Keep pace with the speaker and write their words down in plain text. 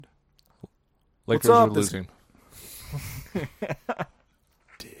Lakers up, are this- losing.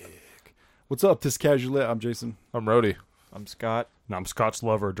 What's up, this casual lit? I'm Jason. I'm Rody. I'm Scott. And I'm Scott's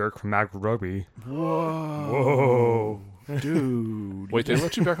lover, Dirk from Mag Rugby. Whoa. Dude. Wait, they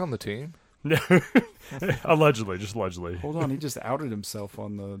let you back on the team? Allegedly, just allegedly. Hold on, he just outed himself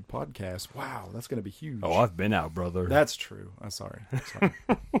on the podcast. Wow, that's going to be huge. Oh, I've been out, brother. That's true. I'm sorry.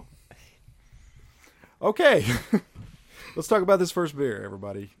 Okay. Let's talk about this first beer,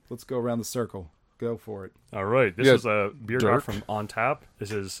 everybody. Let's go around the circle. Go for it. All right, this Yeah, is a beer got Dirk. from On Tap.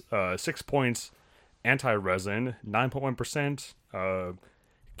 This is 6 points, anti-resin, 9.1%.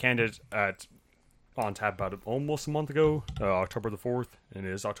 Canned at On Tap about almost a month ago, October the 4th, and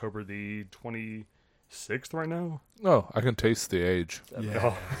it is October the 26th right now. Oh, I can taste the age.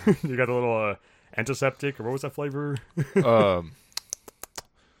 Yeah. Oh, you got a little antiseptic, or what was that flavor?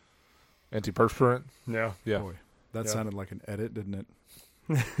 Antiperspirant. Yeah. Yeah. Boy, that Yeah. sounded like an edit, didn't it?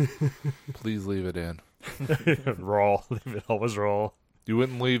 Please leave it in. Raw. Leave it always raw. You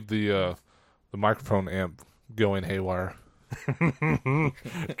wouldn't leave the microphone amp going haywire.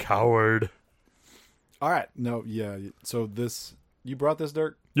 Coward. All right. No, yeah. So this, you brought this,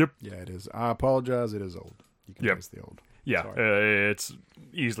 Dirk? Yep. Yeah, it is. I apologize. It is old. You can Yep. taste the old. Yeah, Sorry. it's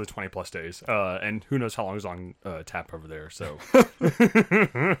easily 20 plus days. And who knows how long it's on tap over there. So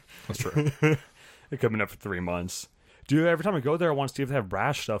That's true. it could be up for 3 months. Dude, every time I go there, I want to see if they have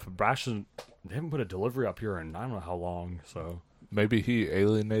Brash stuff. But Brash, they haven't put a delivery up here in I don't know how long. So, Maybe he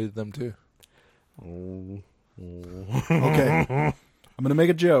alienated them too. Okay. I'm going to make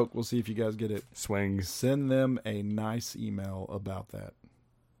a joke. We'll see if you guys get it. swings. Send them a nice email about that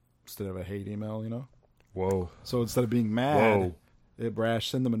instead of a hate email, you know? Whoa. So instead of being mad Whoa. at Brash,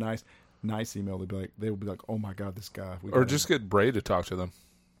 send them a nice email. They will be like, "Oh my god, this guy." Or just get Bray to talk to them.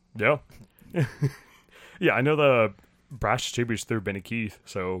 Yeah. Yeah, I know the Brash distributes through Benny Keith.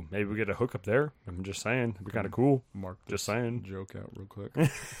 So maybe we get a hookup there. I'm just saying. It'd be kind of cool. mark Just this saying. joke out real quick.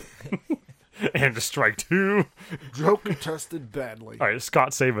 And to strike two. Joke contested badly. All right,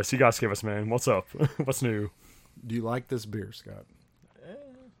 Scott, save us. You guys give us, man. What's up? What's new? Do you like this beer, Scott?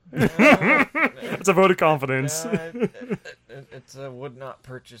 It's a vote of confidence. It's a would not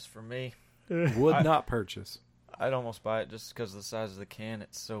purchase for me. Would not purchase. I'd almost buy it just because of the size of the can.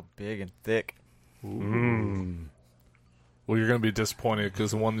 It's so big and thick. Mm. Well, you're going to be disappointed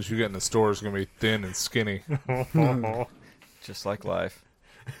because the one that you get in the store is going to be thin and skinny. Just like life.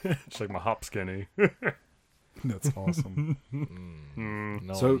 It's like my hop skinny. That's awesome.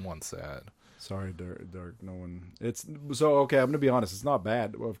 No So- one wants that. Sorry, Dirk. No one. It's so okay. I'm gonna be honest. It's not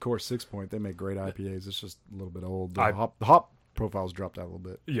bad. Well, of course, 6 Point. They make great IPAs. It's just a little bit old. The hop profile's dropped out a little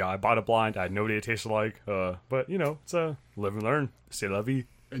bit. Yeah, I bought it blind. I had no idea it tasted like. But, you know, it's a live and learn. C'est la vie.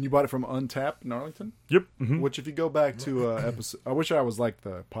 And you bought it from Untapped in Arlington. Yep. Mm-hmm. Which, if you go back to episode, I wish I was like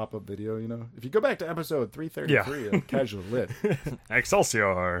the pop-up video. You know, if you go back to episode 333 of Casual Lit,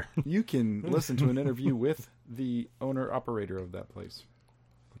 Excelsior. you can listen to an interview with the owner operator of that place.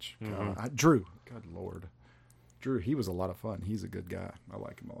 Which Drew, God Lord, Drew, he was a lot of fun. He's a good guy. I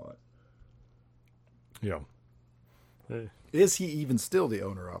like him a lot. Yeah. Hey, Is he even still the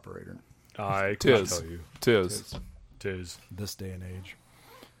owner operator I can't Tis. tell you. Tis. Tis. this day and age?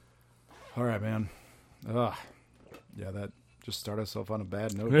 All right, man. Yeah, that just started us off on a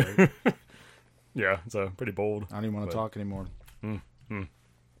bad note. Right? Yeah, it's pretty bold. I don't even want But- to talk anymore.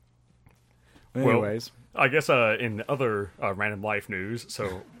 Well, Anyways, I guess in other random life news,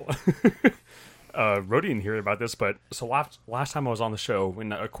 so Rody didn't hear about this, but so last time I was on the show,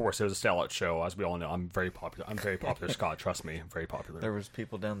 and of course it was a sellout show, as we all know. I'm very popular. Scott. Trust me, I'm very popular. There was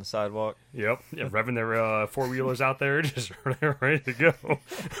people down the sidewalk. Yep, yeah, revving their four wheelers out there, just ready to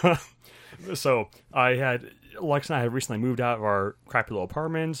go. So Lex and I had recently moved out of our crappy little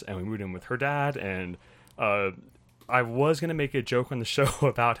apartments, and we moved in with her dad, and I was gonna make a joke on the show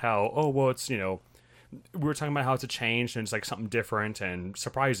about how, oh well, it's, you know, we were talking about how it's a change and it's like something different and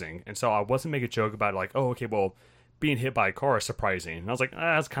surprising, and so I wasn't making a joke about like, oh okay, well, being hit by a car is surprising, and I was like,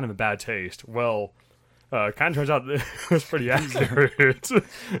 that's kind of a bad taste. Well, kind of turns out it was pretty accurate.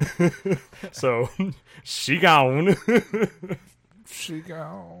 So she gone. She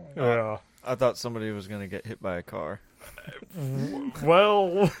gone. Yeah. I thought somebody was going to get hit by a car.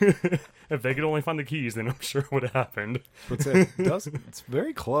 Well, if they could only find the keys, then I'm sure it would have happened. but it's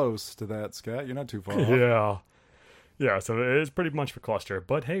very close to that, Scott. You're not too far off. Yeah. So it's pretty much a cluster.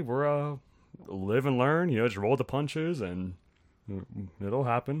 But hey, we're live and learn. You know, just roll the punches, and it'll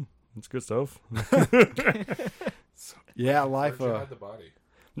happen. It's good stuff. Yeah, life. Where'd you hide the body?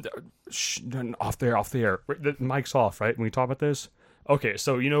 Shh, off the air. The mic's off, right? When we talk about this, Okay,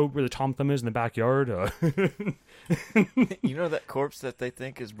 so you know where the Tom Thumb is in the backyard? You know that corpse that they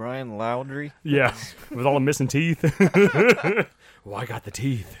think is Brian Laundrie? Yeah, with all the missing teeth. Well, I got the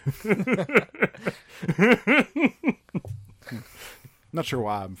teeth. Not sure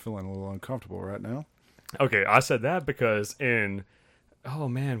why I'm feeling a little uncomfortable right now. Okay, I said that because oh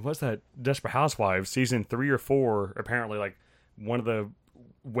man, what's that? Desperate Housewives season 3 or 4? Apparently, like one of the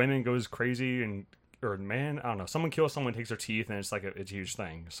women goes crazy or man, I don't know. Someone kills someone, takes their teeth, and it's like it's a huge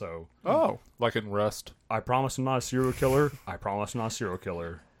thing. So, Oh, Like in Rust. I promise I'm not a serial killer. I promise I'm not a serial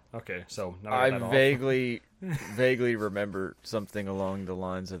killer. Okay, so now I got that off. vaguely remember something along the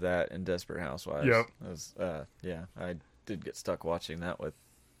lines of that in Desperate Housewives. Yep. It was, I did get stuck watching that with,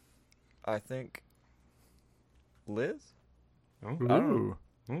 I think, Liz? Oh. I don't know.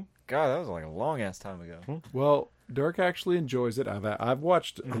 ooh. God, that was like a long ass time ago. Well, Dirk actually enjoys it. I've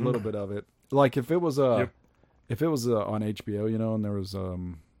watched a little bit of it. Like if it was on HBO, and there was a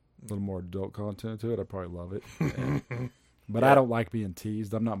little more adult content to it, I'd probably love it. But I don't like being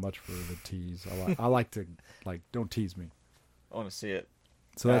teased. I'm not much for the tease. I like to don't tease me. I want to see it.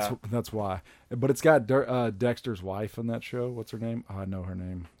 So that's why. But it's got Dexter's wife on that show. What's her name? Oh, I know her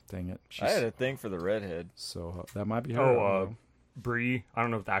name. Dang it. I had a thing for the redhead. So that might be her. I don't know. Bree. I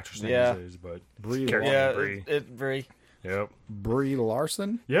don't know what the actress name Yeah. is, but Brie character Yeah, name Bree. it Brie. Yep. Brie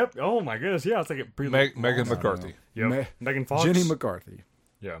Larson. Yep. Oh my goodness. Yeah, it's like a Brie. Megan McCarthy. Yep. Megan Fox. Jenny McCarthy.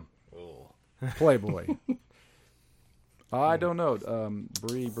 Yeah. Playboy. I don't know.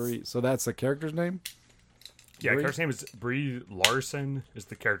 Brie. So that's the character's name? Yeah, Brie? character's name is Brie Larson. Is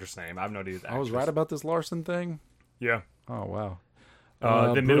the character's name? I have no idea. The I was right about this Larson thing? Yeah. Oh, wow.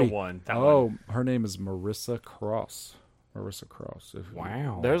 The middle Brie. one. That one. Her name is Marissa Cross. Marissa Cross.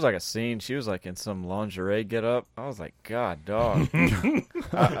 Wow. There was like a scene. She was like in some lingerie get up. I was like, God, dog.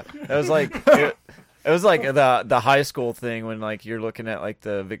 It was like it was like the high school thing when like you're looking at like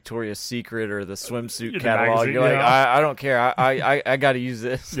the Victoria's Secret or the swimsuit The catalog. magazine, You're like, yeah. I don't care. I got to use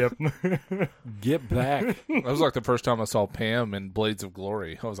this. Yep. Get back. That was like the first time I saw Pam in Blades of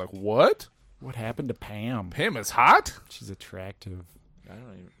Glory. I was like, what? What happened to Pam? Pam is hot? She's attractive. I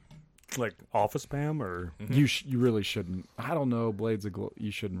don't even. Like Office Pam or You really shouldn't. I don't know. Blades of Glory. You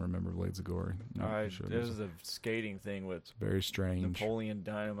shouldn't remember Blades of Glory. No, you It shouldn't. was a skating thing with It's very strange. Napoleon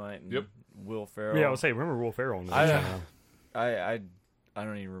Dynamite and Yep. Will Ferrell. yeah. I would say remember Will Ferrell. In this, I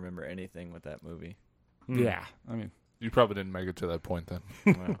don't even remember anything with that movie. Yeah. I mean, You probably didn't make it to that point then.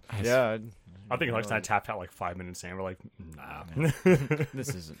 Well, yeah, I think Alex and I tapped out like 5 minutes in. We're like, nah.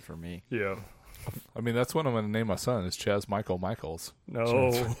 this isn't for me. Yeah. I mean, that's what I'm going to name my son is Chaz Michael Michaels. No.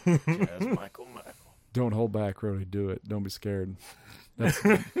 As Michael. don't hold back, Rody. Do it. Don't be scared.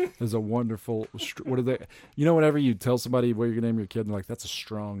 That's a wonderful. What are they? Whenever you tell somebody what you're gonna name your kid, they're like, that's a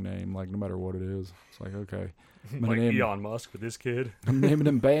strong name. Like no matter what it is, it's like okay. I'm Like name, Elon Musk with this kid. I'm naming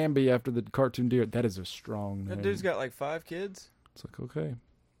him Bambi after the cartoon deer. That is a strong name. That dude's got like 5 kids. It's like okay.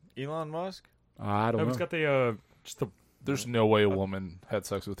 Elon Musk. I don't No, know. he's got the just the. There's no way a woman had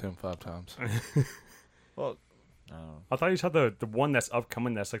sex with him 5 times. Well, I don't know. I thought you had the one that's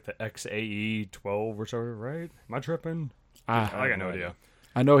upcoming. That's like the XAE 12 or so, right? Am I tripping? I got no idea.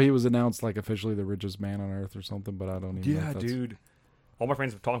 I know he was announced like officially the richest man on earth or something, but I don't even know. Yeah, if that's... dude. All my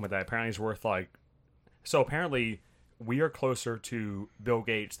friends were talking about that. Apparently, he's worth like. So apparently, we are closer to Bill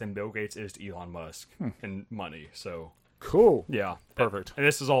Gates than Bill Gates is to Elon Musk in money. So Cool. yeah, Perfect. And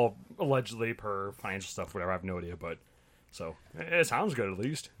this is all allegedly per financial stuff, whatever. I have no idea, but so it sounds good at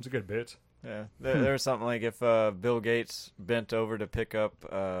least. It's a good bit. Yeah, there was something like if Bill Gates bent over to pick up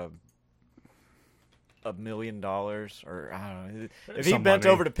 $1 million, or I don't know, if he Some bent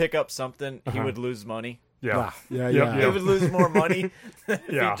money. over to pick up something, he would lose money. Yeah, Yeah. Yep, He would lose more money if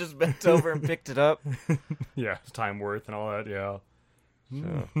Yeah. he just bent over and picked it up. yeah. It's time worth and all that. Yeah.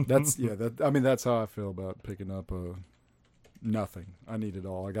 That's I mean, that's how I feel about picking up nothing. I need it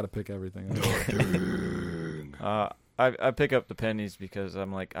all. I got to pick everything up. I pick up the pennies because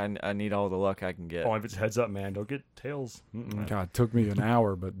I'm like I need all the luck I can get. Only if it's heads up, man. Don't get tails. God, it took me an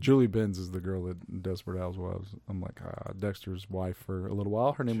hour, but Julie Benz is the girl that Desperate Housewives. I'm like Dexter's wife for a little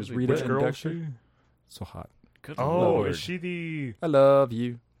while. Her name was Julie Rita Which and girl is Dexter. she? So hot. Good Oh, Lord. is she the I love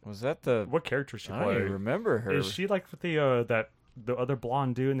you. Was that the? what character does she I don't play? even remember her. Is she like with the the other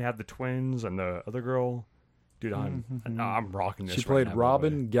blonde dude and they have the twins and the other girl? Dude, I'm rocking this. She right played now,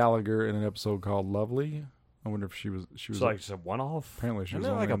 Robin Gallagher in an episode called Lovely. I wonder if she was. So like just a one-off. apparently she Isn't was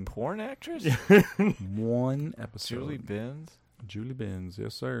that only like a in porn actress? one episode. Julie Benz. Julie Benz,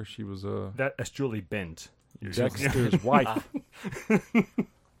 yes sir. She was That's Julie Bent. Dexter's wife.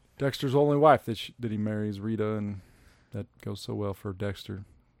 Dexter's only wife that he marries, Rita, and that goes so well for Dexter.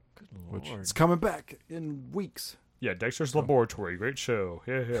 Good Which Lord. it's coming back in weeks. Yeah, Dexter's Laboratory, great show.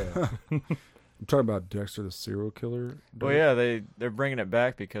 Yeah. I'm talking about Dexter, the serial killer. Well, yeah, they're bringing it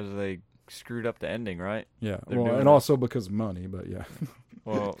back because they screwed up the ending, right? Yeah, They're well, doing and it. also because of money, but yeah.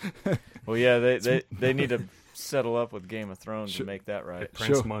 Well, yeah, they need to settle up with Game of Thrones to make that right. It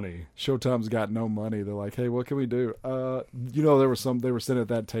prints Sure. money. Showtime's got no money. They're like, hey, what can we do? They were sitting at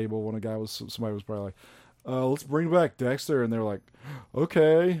that table when somebody was probably like, let's bring back Dexter, and they're like,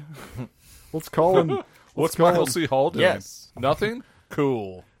 okay, let's call him. What's call Michael him. C. Hall doing? Yes. Nothing?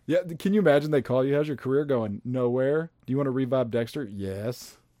 Cool. Yeah, can you imagine they call you? How's your career going? Nowhere. Do you want to revive Dexter?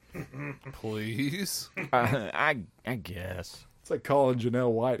 Yes. Please? I guess. It's like calling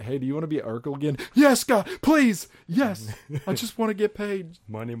Janelle White. Hey, do you want to be Urkel again? Yes, God, please. Yes, I just want to get paid.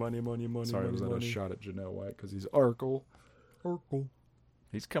 Money. Sorry, money, was that a money. shot at Janelle White because he's Urkel? Urkel.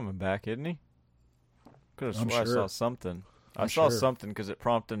 He's coming back, isn't he? Could have I'm sworn I sure. saw something. I I'm saw sure. something because it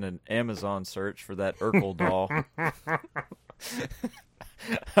prompted an Amazon search for that Urkel doll.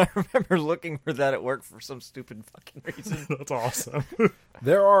 I remember looking for that at work for some stupid fucking reason. That's awesome.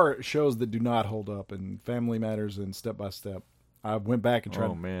 There are shows that do not hold up, and Family Matters and Step by Step. I went back and tried.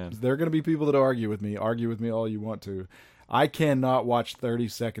 Oh, man. There are going to be people that argue with me. Argue with me all you want to. I cannot watch 30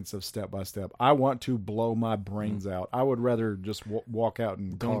 seconds of Step by Step. I want to blow my brains out. I would rather just walk out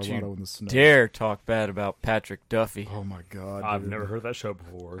in Don't Colorado you in the snow. dare talk bad about Patrick Duffy. Oh my God! I've dude. never heard that show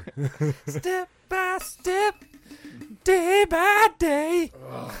before. Step by step, day by day.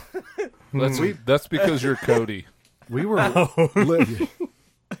 That's because you're Cody. We were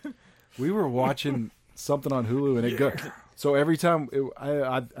we were watching something on Hulu, and it go. So every time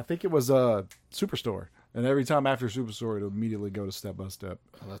I think it was Superstore, and every time after Superstore, it would immediately go to Step by Step.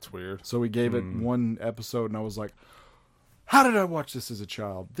 Oh, that's weird. So we gave it one episode, and I was like, "How did I watch this as a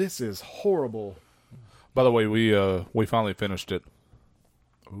child? This is horrible." By the way, we finally finished it.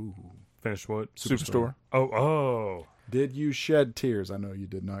 Finish what? Superstore. Oh. Did you shed tears? I know you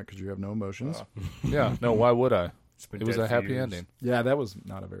did not because you have no emotions. Yeah. No, why would I? It's been It was dead a for happy years. ending. Yeah, that was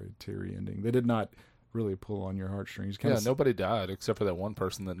not a very teary ending. They did not really pull on your heartstrings. Yeah, nobody died except for that one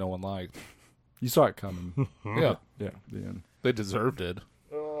person that no one liked. You saw it coming. Yeah, Yeah, the end. they deserved it.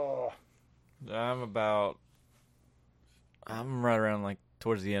 I'm right around like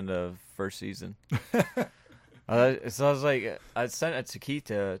towards the end of first season. So I was like, I sent it to Keith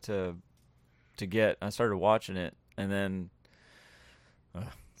to get. I started watching it, and then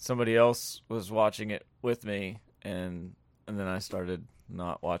somebody else was watching it with me, and then I started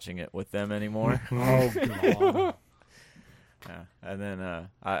not watching it with them anymore. Oh God! Yeah. And then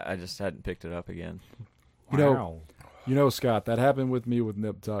I just hadn't picked it up again. You know, Scott, that happened with me with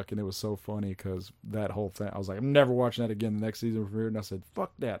Nip Tuck, and it was so funny because that whole thing, I was like, I'm never watching that again. The next season premiered, and I said,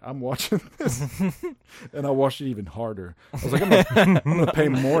 fuck that, I'm watching this. And I watched it even harder. I was like, I'm gonna pay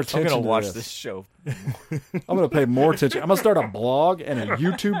more attention. I'm gonna to watch this. this show. I'm gonna pay more attention. I'm gonna start a blog and a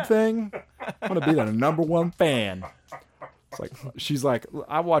YouTube thing. I'm gonna be the #1 fan. It's like she's like,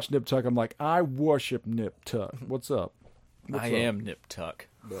 I watch Nip Tuck. I'm like, I worship Nip Tuck. What's up? What's I up? am Nip Tuck.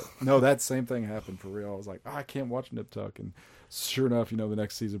 But no, that same thing happened for real. I was like, I can't watch Nip Tuck, and sure enough, the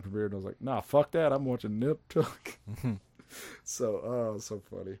next season premiered, and I was like, nah, fuck that, I'm watching Nip Tuck. So so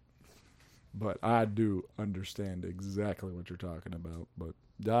funny. But I do understand exactly what you're talking about. But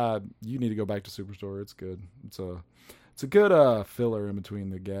you need to go back to Superstore. It's good. It's a good filler in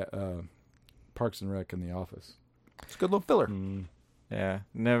between the Parks and Rec and The Office. It's a good little filler. Yeah,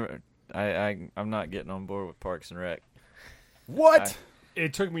 never. I'm not getting on board with Parks and Rec. What?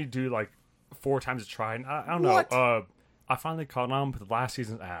 It took me to do like 4 times to try, and I don't What? know. I finally caught on, but the last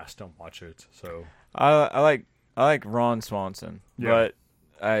season's ass. Don't watch it. So I like Ron Swanson, Yeah. but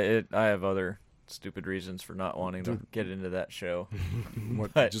I have other stupid reasons for not wanting to get into that show.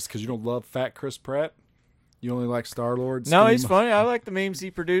 What? But- Just because you don't love fat Chris Pratt? You only like Star-Lord? No, he's Steam? funny. I like the memes he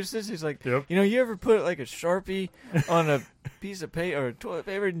produces. He's like, Yep. you ever put like a Sharpie on a piece of paper or toilet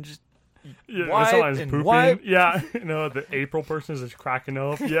paper and just yeah, Wipe sometimes and pooping. wipe. Yeah, the April person is just cracking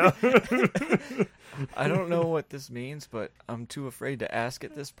up. Yeah. I don't know what this means, but I'm too afraid to ask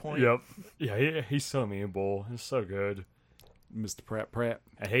at this point. Yep. Yeah, he's so memeable. It's so good. Mr. Pratt.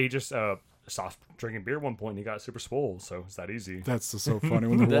 And he just stopped drinking beer at one point and he got super swole, so it's that easy. That's just so funny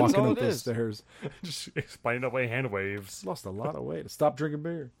when they're That's walking all up it those is. stairs. Just explaining away hand waves. Lost a lot of weight. Stop drinking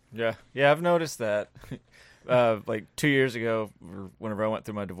beer. Yeah, I've noticed that. Like 2 years ago, whenever I went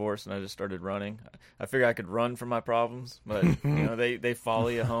through my divorce and I just started running, I figured I could run from my problems, but they follow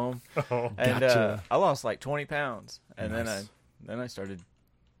you home. Oh, And Gotcha. I lost like 20 pounds, and Nice. then I started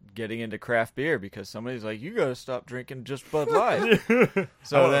getting into craft beer because somebody's like, you got to stop drinking just Bud Light. I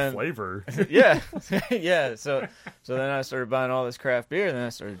So want then, flavor. yeah, yeah. So then I started buying all this craft beer, and then I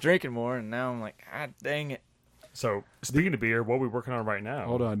started drinking more, and now I'm like, ah, dang it. So speaking of beer, what are we working on right now?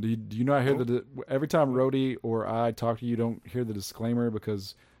 Hold on. Do you not hear every time Rhodey or I talk to you, don't hear the disclaimer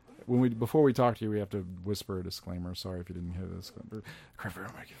because before we talk to you, we have to whisper a disclaimer. Sorry if you didn't hear the disclaimer.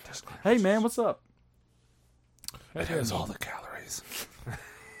 Hey man, what's up? It has all the calories.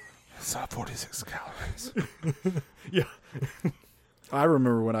 It's not 46 calories. Yeah. I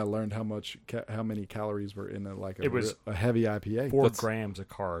remember when I learned how many calories were in a heavy IPA. 4 grams of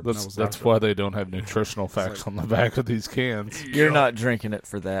carbs. That's why they don't have nutritional facts on the back of these cans. You're not drinking it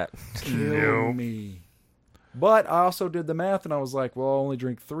for that. Kill me. But I also did the math, and I was like, well, I'll only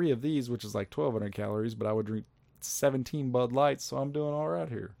drink 3 of these, which is like 1,200 calories, but I would drink 17 Bud Lights, so I'm doing all right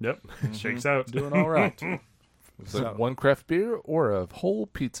here. Yep. Shakes out. Doing all right. Is it one craft beer or a whole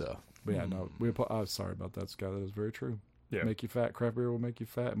pizza? But yeah, no. Sorry about that, Scott. That is very true. Yeah. Make you fat. Craft beer will make you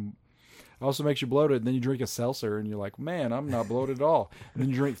fat. And also makes you bloated. And then you drink a seltzer, and you're like, man, I'm not bloated at all. And then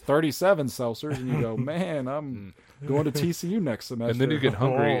you drink 37 seltzers, and you go, man, I'm going to TCU next semester. And then you get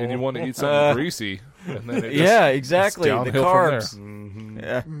hungry, and you want to eat something greasy. And then it exactly. The downhill carbs. from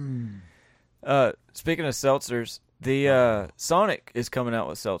Yeah. Speaking of seltzers, the Sonic is coming out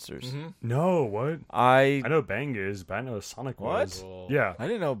with seltzers. No, what? I know Bang is, but I know Sonic was. Yeah. I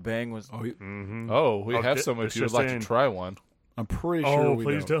didn't know Bang was. Oh, we have some if you would like to try one. I'm pretty sure we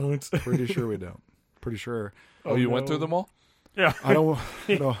please don't. Pretty sure we don't. Pretty sure. Oh, you went through them all? Yeah. I don't.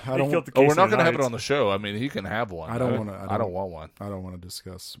 No, I don't. Oh, we're not going to have it on the show. I mean, he can have one. I don't want to. I don't want one. I don't want to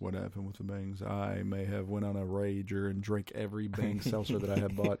discuss what happened with the Bangs. I may have went on a rager and drank every Bang seltzer that I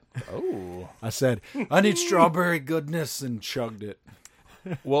had bought. Oh. I said, I need strawberry goodness, and chugged it.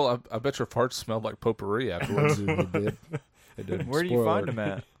 Well, I bet your farts smelled like potpourri afterwards. It did. It did. Where do you find them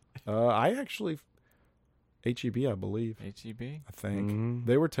at? I actually HEB, I believe. HEB? I think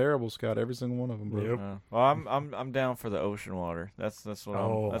they were terrible, Scott. Every single one of them. Bro. Yep. Well, I'm down for the ocean water. That's what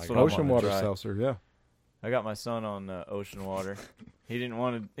that's what ocean I water try. seltzer. Yeah. I got my son on ocean water. He didn't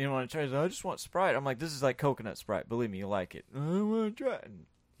want to try it. I just want Sprite. I'm like, this is like coconut Sprite. Believe me, you like it. I want to try it. And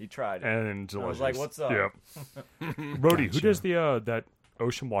he tried it. And delicious. I was like, what's up? Yep. Brody, who does the that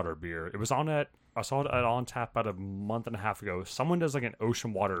ocean water beer? It was on I saw it at On Tap about a month and a half ago. Someone does like an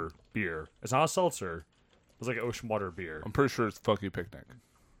ocean water beer. It's not a seltzer. It's like an ocean water beer. I'm pretty sure it's Funky Picnic.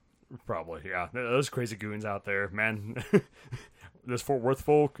 Probably, yeah. Those crazy goons out there, man. Those Fort Worth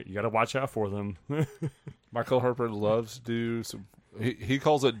folk, you got to watch out for them. Michael Harper loves to do some. He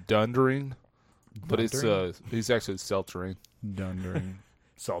calls it dundering, but it's he's actually seltzering. Dundering.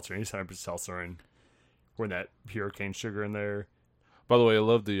 Seltzer. He's 100% seltzering. We're in that hurricane sugar in there. By the way, I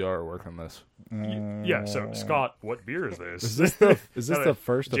love the artwork on this. Yeah, so Scott, what beer is this? Is this the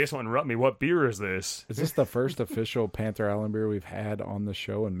first? Jason won't interrupt me. What beer is this? Is this the first official Panther Island beer we've had on the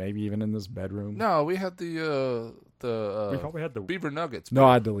show, and maybe even in this bedroom? No, we had we probably had the Beaver Nuggets. No,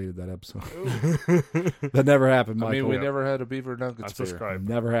 I deleted that episode. That never happened, Michael. I mean, we never had a Beaver Nuggets beer. Subscribe.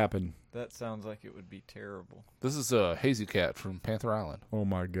 Never happened. That sounds like it would be terrible. This is a Hazy Cat from Panther Island. Oh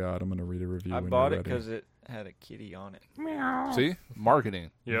my god, I'm going to read a review. I when bought you're it ready. because it had a kitty on it. See?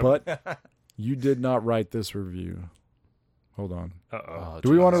 Marketing. Yep. But you did not write this review. Hold on. Uh-oh. Do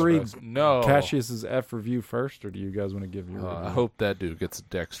we want to Jesus read Christ. No. Cassius's F review first, or do you guys want to give your review? I hope that dude gets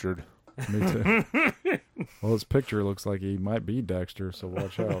dextered. Me too. Well, his picture looks like he might be Dexter, so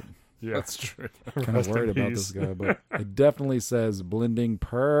watch out. Yeah. That's true. Kind of Rest in worried about peace. this guy, but it definitely says blending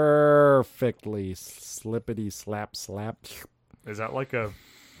perfectly. Slippity slap slap. Is that like a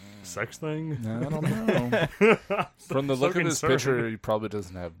sex thing? I don't know. From the So look of his concerned. picture, he probably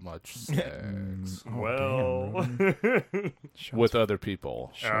doesn't have much sex Oh, Well, damn, Ronan. Shots- with other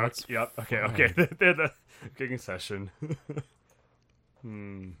people. shots yep. Okay. fired. They're the kicking session.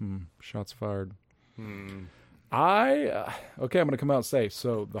 Shots fired. Hmm. Okay, I'm going to come out safe.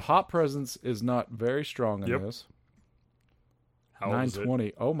 So the hop presence is not very strong in Yep. this. How old is it?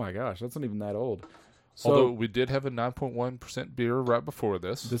 920. Oh my gosh, that's not even that old. So Although we did have a 9.1% beer right before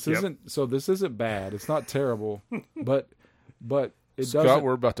this. this Yep. isn't bad. It's not terrible, but it Scott, doesn't.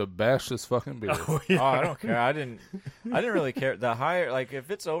 we're about to bash this fucking beer. Oh, I don't care. I didn't really care. The higher, like if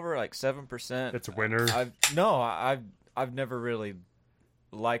it's over like 7%, It's a winner. I've never really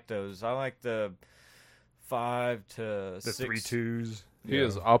liked those. I like the 5 to The 6. 3 2s. He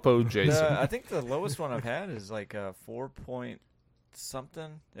is Oppo Jason. I think the lowest one I've had is like a 4 point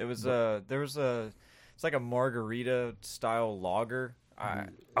something. It was it's like a margarita style lager.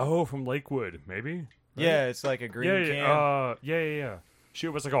 Oh, from Lakewood, maybe. Yeah, it's like a green can. Yeah.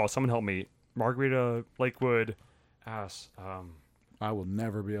 Shoot, was like, oh, someone help me. Margarita, Lakewood, ass. I will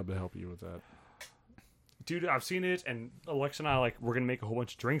never be able to help you with that. Dude, I've seen it, and Alexa and I we're gonna make a whole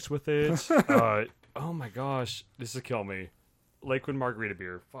bunch of drinks with it. Oh my gosh, this will kill me. Lakewood Margarita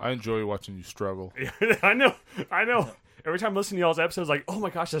beer. Fuck. I enjoy watching you struggle. I know. Every time I listen to y'all's episodes, like, oh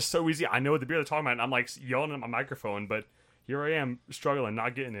my gosh, that's so easy. I know the beer they're talking about, and I'm like yelling at my microphone, but here I am struggling,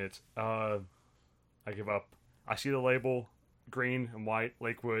 not getting it. I give up. I see the label, green and white,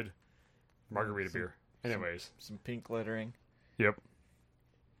 Lakewood Margarita beer. Anyways, Some pink lettering. yep.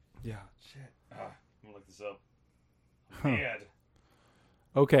 Yeah. Shit. I'm gonna look this up. Mad.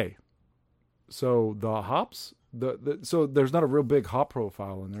 Okay. So the hops, so there's not a real big hop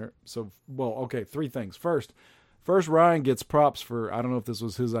profile in there. So, well, okay, three things. First, Ryan gets props for, I don't know if this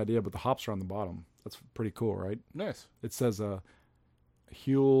was his idea, but the hops are on the bottom. That's pretty cool, right? Nice. It says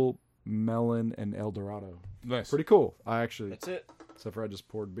Huel, Melon, and El Dorado. Nice. Pretty cool. I actually, That's it. except for I just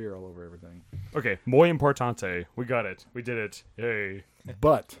poured beer all over everything. Okay, muy importante. We got it. We did it. Yay.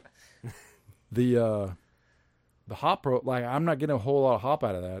 But the hop pro, like, I'm not getting a whole lot of hop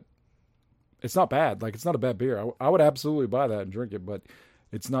out of that. It's not bad. Like, it's not a bad beer. I would absolutely buy that and drink it, but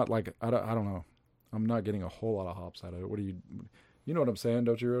it's not like, I don't know. I'm not getting a whole lot of hops out of it. What do you know what I'm saying,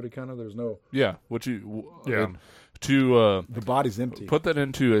 don't you, Rody? Kind of. There's no. Yeah. To The body's empty. put that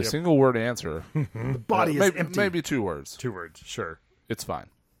into a single word answer. The body is maybe, empty. maybe 2 words. 2 words. Sure. It's fine.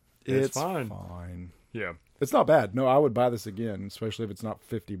 It's fine. fine. Yeah. It's not bad. No, I would buy this again, especially if it's not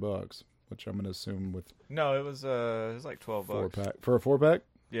 $50, which I'm going to assume with No, it was like $12. 4-pack. For a 4-pack,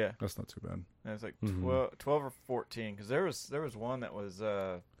 Yeah, that's not too bad. it was like Mhm. 12 or 14. Because there was one that was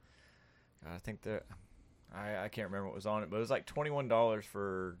I think that I can't remember what was on it, but it was like $21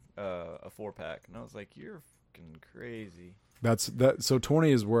 for a 4-pack, and I was like, you're fucking crazy. That's that. So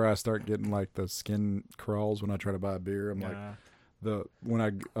 20 is where I start getting like the skin crawls when I try to buy a beer. I'm like, when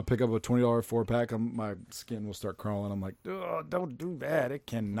I pick up a $20 4-pack, my skin will start crawling. I'm like, oh, don't do that. It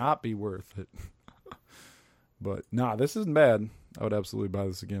cannot be worth it. But nah, this isn't bad. I would absolutely buy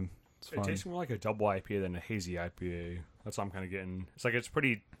this again. It's It fine. tastes more like a double IPA than a hazy IPA. That's what I'm kind of getting. It's like it's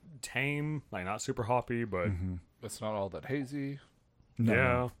pretty tame, like not super hoppy, but It's not all that hazy. No.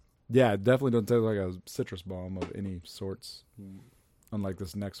 yeah. Yeah, it definitely doesn't taste like a citrus bomb of any sorts. Unlike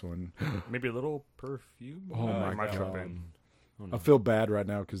this next one. Maybe a little perfume. Oh my might God. trip in. Oh, no. I feel bad right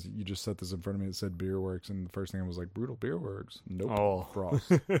now because you just set this in front of me. It said Beer Works, and the first thing I was like, Brutal Beer Works. Nope. Oh.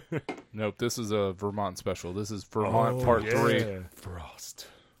 Frost. Nope. This is a Vermont special. This is Vermont Part 3. Frost.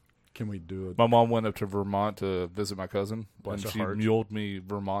 Can we do it? My mom went up to Vermont to visit my cousin, Bless and her she heart. muled me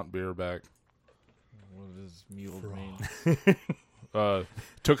Vermont beer back. What does mule mean?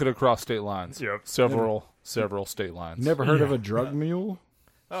 Took it across state lines. Yep. Several state lines. Never heard of a drug mule?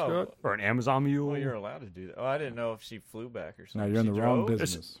 Oh, Scott? Or an Amazon mule. well, you're allowed to do that. Oh, I didn't know if she flew back or No, something. you're in She the wrong drove?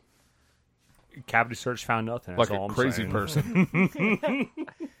 business. Cavity search found nothing. That's Like all a I'm crazy saying. person.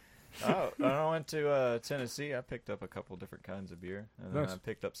 Oh, when I went to Tennessee, I picked up a couple different kinds of beer, and then Nice. I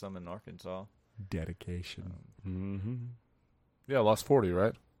picked up some in Arkansas. Dedication. Mm-hmm. Yeah, lost 40,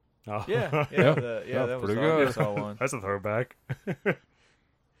 right? Oh. Yeah, Yeah. that was pretty the good. Arkansas one. That's a throwback.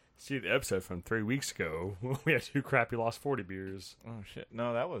 See the episode from 3 weeks ago. We had 2 crappy Lost 40 beers. Oh shit!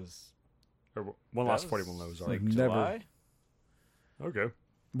 No, that was Or one that Lost was 40, one Lost like Never- July. Okay.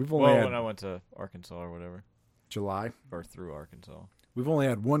 We've only Well, had when I went to Arkansas or whatever, July. or through Arkansas. We've only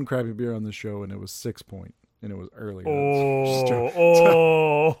had one crappy beer on the show, and it was 6 Point, and it was early.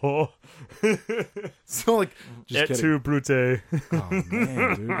 Oh. So like, just Et kidding. tu, Brute. Oh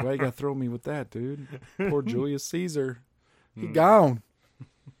man, dude, why you gotta throw me with that, dude? Poor Julius Caesar, he gone. I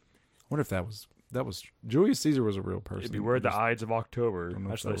wonder if that was Julius Caesar was a real person. It'd be word the Just Ides of October. don't know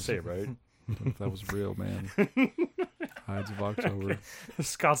That's if what they that say, right? don't know if that was real, man. Ides of October.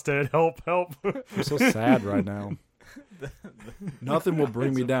 Scott's dead. Help, help. I'm so sad right now. Nothing will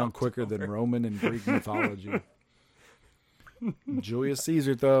bring me down quicker than Roman and Greek mythology. Julius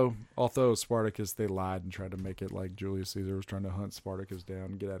Caesar, though, although Spartacus, they lied and tried to make it like Julius Caesar was trying to hunt Spartacus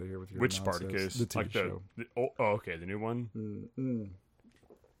down. Get out of here with your Which nonsense. Spartacus? The TV Like show. okay, the new one?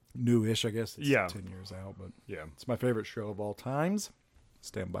 Newish, I guess. It's Yeah. 10 years out, but Yeah. it's my favorite show of all times.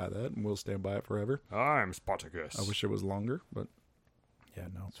 Stand by that, and we'll stand by it forever. I'm Spartacus. I wish it was longer, but yeah,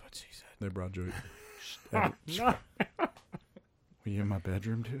 no. That's what she said. They brought Joey. No. Were you in my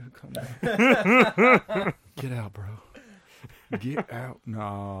bedroom, dude? Come on. Get out, bro. Get out.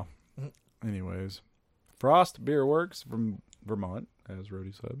 Nah. Anyways. Frost Beer Works from Vermont, as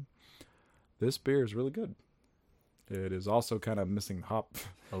Rody said. This beer is really good. It is also kind of missing hop.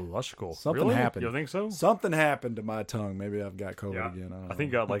 Electrical. Something Really? happened. You don't think so? Something happened to my tongue. Maybe I've got COVID Yeah. again. I don't know. I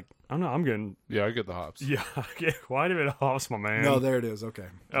think I don't know. I'm getting. Yeah, I get the hops. Yeah, I get quite a bit of hops, my man. No, there it is. Okay.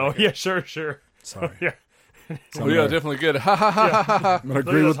 Oh, yeah, sure. Sorry. Yeah. So Oh, yeah, definitely good. Ha ha ha ha ha. I'm gonna Look at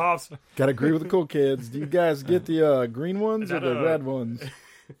agree those with. hops. Gotta agree with the cool kids. Do you guys get the green ones or that the a- red ones?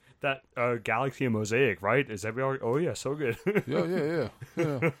 that Galaxy and Mosaic, right? Is everybody? Oh yeah, so good. Yeah.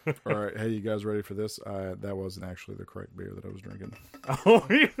 All right, hey, you guys ready for this? That wasn't actually the correct beer that I was drinking. Oh,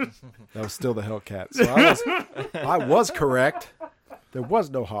 That was still the Hellcat. So I was correct. There was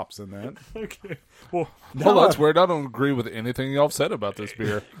no hops in that. okay. Well, Well, that's weird. I don't agree with anything y'all said about this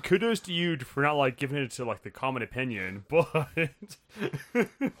beer. kudos to you for not like giving it to like the common opinion, but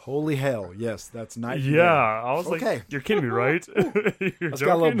Holy hell! Yes, that's nice. yeah, I was Okay. like, you're kidding me, right? You're It's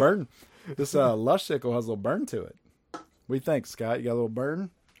got a little joking? burn. This Lush Sickle has a little burn to it. What do you think, Scott? You got a little burn?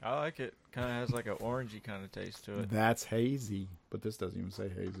 I like it. Kind of has like an orangey kind of taste to it. That's hazy, but this doesn't even say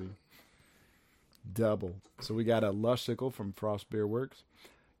hazy. Double. So we got a Lush Sickle from Frost Beer Works.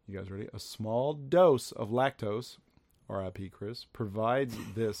 You guys ready? A small dose of lactose, RIP Chris, provides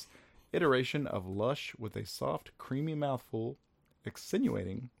this iteration of Lush with a soft, creamy mouthful,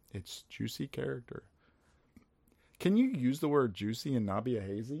 accentuating its juicy character. Can you use the word juicy and not be a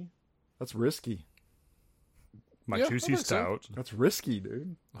hazy? That's risky. My Yeah, juicy that makes stout. That's risky,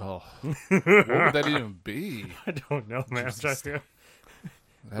 dude. Oh, what would that even be? I don't know, man. I'm trying to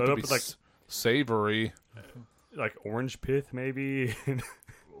That'd Load to up be with, like- savory. like orange pith, maybe.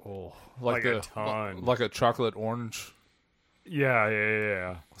 Oh, Like a ton. like a chocolate orange.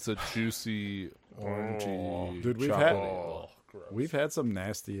 yeah. It's a juicy orangey. Dude, we've chocolate. had- Oh, gross. We've had some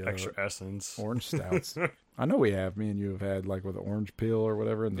nasty Extra essence. orange stouts. I know we have. Me and you have had like with an orange peel or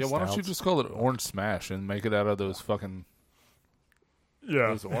whatever. In the Yeah, why don't you stouts. just call it orange smash and make it out of those fucking Yeah.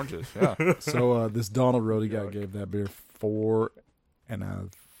 those oranges? Yeah. So this Donald Roady guy gave that beer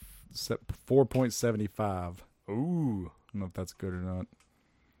 4.75. I Ooh. don't know if that's good or not.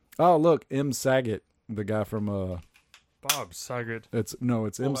 Oh, look, M. Saget, the guy from Bob Saget. it's M.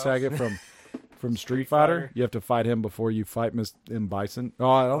 House. Saget from Street Fighter. You have to fight him before you fight Miss M. Bison. Oh,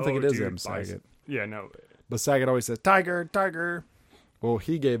 I don't think it is dude, M. Saget. Yeah, no. But Saget always says Tiger, Tiger. Well,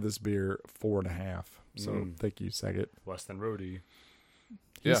 he gave this beer 4.5. So thank you, Saget. Less than Rhodey.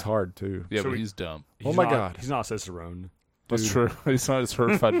 He's Yeah. hard too. Yeah, So but we- he's dumb. Oh my not- God. He's not Cicerone. That's Dude. true. He's not a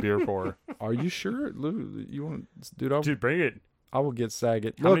certified beer pour. Are you sure, Lou? You want, dude? Dude, bring it. I will get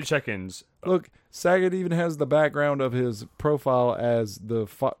Saget. How many Look, check-ins? look. Saget even has the background of his profile as the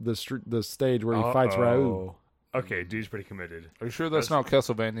stage where he fights Raoul. Okay, dude's pretty committed. Are you sure that's not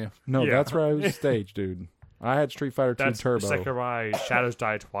Castlevania? No, Yeah. that's Raoul's stage, dude. I had Street Fighter 2 That's Turbo. Sakurai Shadows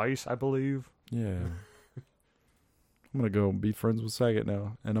Die Twice, I believe. Yeah. I'm gonna go be friends with Saget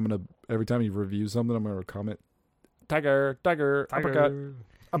now, and I'm gonna every time he reviews something, I'm gonna comment, Tiger, Tiger, uppercut,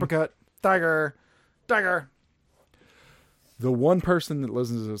 uppercut, Tiger, Tiger. The one person that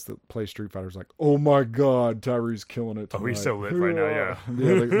listens to us that plays Street Fighter is like, "Oh my God, Tyree's killing it." Oh, he's tonight." so lit right now, yeah.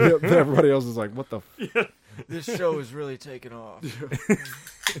 Everybody else is like, "What the? This show is really taking off.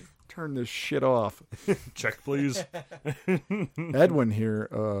 Turn this shit off." Check, please. Edwin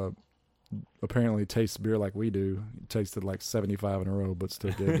here apparently tastes beer like we do. He tasted like 75 in a row, but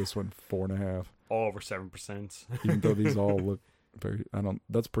still gave this one 4.5. All over 7%. Even though these all look very,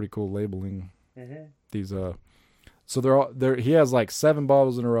 that's pretty cool labeling. These so they're all there. He has like 7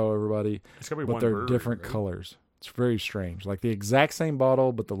 bottles in a row, everybody, It's gonna be but one they're brewery, different right? colors. It's very strange. Like the exact same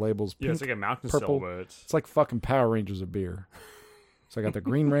bottle, but the label's pink. Yeah, it's like a mountain purple. silhouette. It's like fucking Power Rangers of beer. So I got the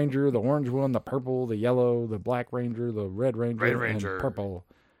Green Ranger, the orange one, the purple, the yellow, the Black Ranger, the Red Ranger, Red Ranger. and purple.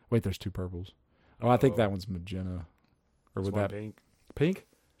 Wait, there's 2 purples. Oh, I think that one's magenta. Or It's would one that pink. pink?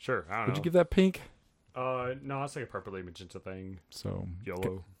 Sure, I don't Would know. you give that pink? No, it's like a purpley magenta thing. So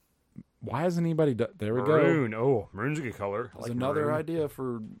Yellow. why hasn't anybody done? There we go. Maroon. Oh, maroon's a good color. I There's like another maroon. idea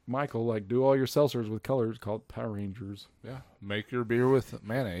for Michael. Like, do all your seltzers with colors called Power Rangers. Yeah. Make your beer with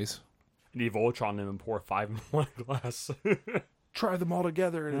mayonnaise. Need Voltron them and pour 5 in one glass. Try them all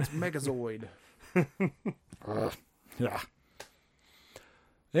together, and it's Megazoid. Yeah.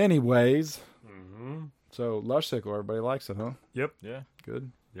 Anyways, so Lush Sickle, everybody likes it, huh? Yep. Yeah.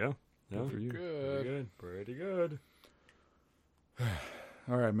 Good. Yeah. Yeah. Good for you. Pretty good. Pretty good.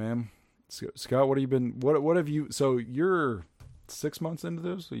 All right, man. Scott, what have you been? What have you? So you're 6 months into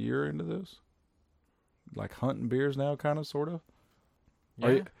this, a year into this, like hunting beers now, kind of, sort of.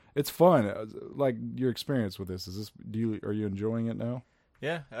 Yeah. It's fun. Like your experience with this. Is this? Are you enjoying it now?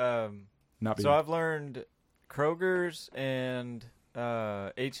 Yeah. Not being. So I've learned Kroger's and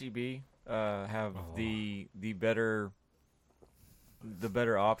HEB have the better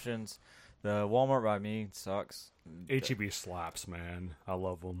options. The Walmart by me sucks. HEB slaps, man. I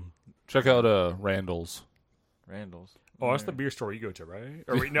love them. Check out Randall's. Randall's. Oh, that's the beer store you go to, right?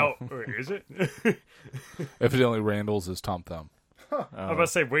 Or wait, no, wait, is it? Evidently, Randall's is Tom Thumb. I was about to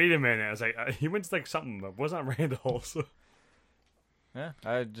say, wait a minute. I was like, he went to like something that wasn't Randall's. Yeah,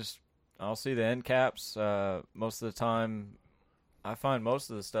 I'll see the end caps most of the time. I find most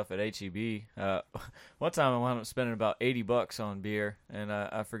of the stuff at HEB. One time I wound up spending about $80 on beer, and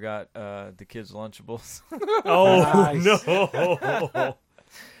I forgot the kids' Lunchables. Oh Nice. no!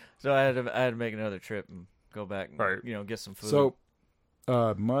 So I had to make another trip and go back and Right. get some food. So,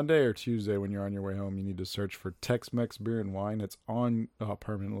 Monday or Tuesday when you're on your way home, you need to search for Tex-Mex beer and wine. It's on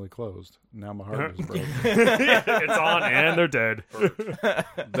permanently closed. Now my heart is broken. It's on and they're dead.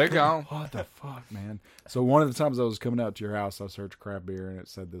 They gone. What the fuck, man? So one of the times I was coming out to your house, I searched craft beer and it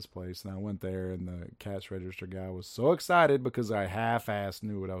said this place, and I went there, and the cash register guy was so excited because I half-assed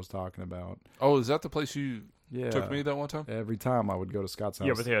knew what I was talking about. Oh, is that the place you Yeah, took me that one time? every time I would go to Scott's house.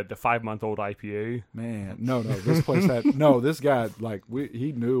 Yeah, but they had the 5-month-old IPA. Man, no, this place had this guy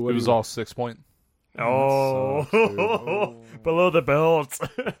he knew what It was all 6 point. Oh, sucks, below the belt.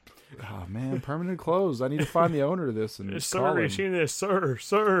 Oh man, permanently closed. I need to find the owner of this and call Sir, him. you seen this?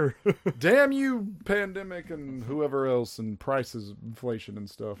 Sir. Damn you, pandemic and whoever else and prices, inflation and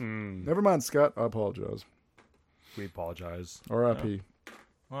stuff. Never mind, Scott. I apologize. We apologize. R.I.P.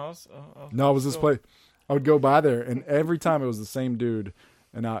 well, No, it was this place. I would go by there, and every time it was the same dude.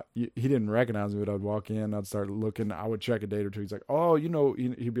 And he didn't recognize me, but I'd walk in, I'd start looking, I would check a date or two. He's like, oh,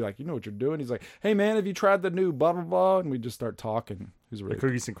 he'd be like, you know what you're doing? He's like, hey man, have you tried the new blah, blah, blah? And we'd just start talking. He's The really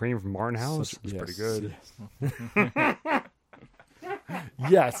cookies and cream from Martin House such- was yes, pretty good. Yes.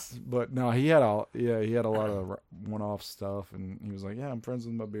 Yes, but no, he had a lot of one-off stuff, and he was like, yeah, I'm friends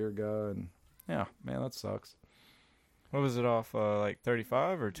with my beer guy, and yeah, man, that sucks. what was it off? Like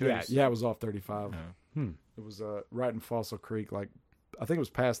 35 or 2? Yeah, it was off 35. Yeah. It was right in Fossil Creek, like I think it was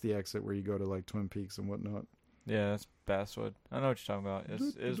past the exit where you go to like Twin Peaks and whatnot. Yeah, that's Basswood. I know what you're talking about.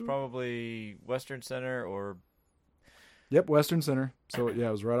 It was probably Western Center or Yep, Western Center. So yeah,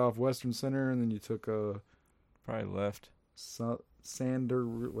 it was right off Western Center, and then you took probably left.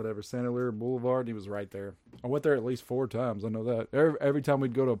 Sandler Boulevard, and he was right there. I went there at least 4 times. I know that. Every time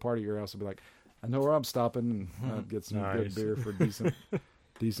we'd go to a party at your house, I'd be like, I know where I'm stopping, and I'd get some good Nice. beer for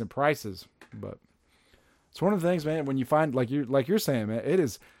decent prices. But it's one of the things, man. When you find like you're saying, man, it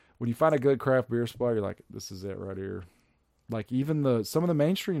is when you find a good craft beer spot, you're like, this is it right here. Like even some of the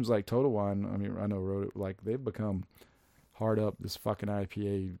mainstreams like Total Wine. I mean, I know like they've become hard up. This fucking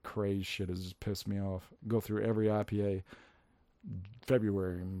IPA craze shit has just pissed me off. Go through every IPA.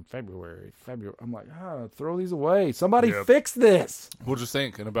 February. I'm like, throw these away. Somebody Yep. fix this. We'll just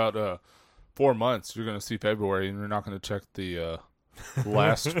think in about 4 months you're going to see February, and you're not going to check the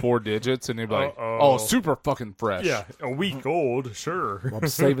last 4 digits, and you'll be like, Uh-oh. oh, super fucking fresh. Yeah, a week old, sure. Well, I'm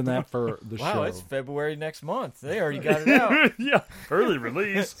saving that for the show. Wow, it's February next month. They already got it out. Yeah, early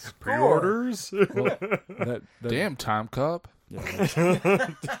release, pre-orders. Well, that Damn, Time Cup.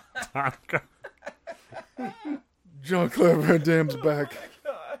 Yeah. John Clare Van Damme's back.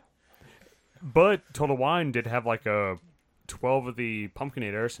 But Total Wine did have like 12 of the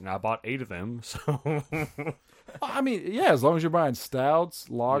Pumpkinators, and I bought 8 of them. So I mean, yeah, as long as you're buying stouts,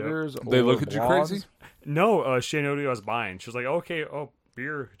 lagers, They or look at you blondes. crazy? no, she knew what I was buying. She was like, okay,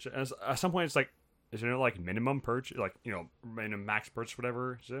 beer. At some point, it's like, is there no like minimum purchase, like minimum max purchase,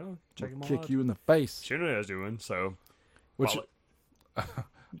 whatever? So check them all Kick out. you in the face. She knew what I was doing. So Which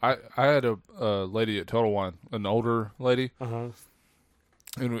I had a lady at Total Wine, an older lady, uh-huh.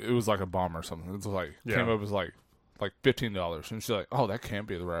 and it was like a bomb or something. It was like came Yeah. up as like $15, and she's like, "Oh, that can't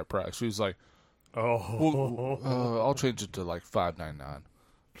be the right price." She was like, Oh, well, "I'll change it to like $5.99."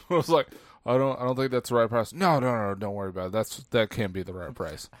 I was like, "I don't think that's the right price." No, don't worry about it. That can't be the right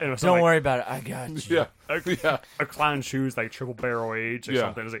price. and it was Don't like, worry about it. I got you. Yeah, a clown shoes like triple barrel age or Yeah.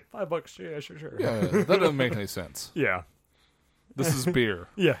 something. It's like $5. Yeah, sure. yeah. That doesn't make any sense. Yeah. This is beer.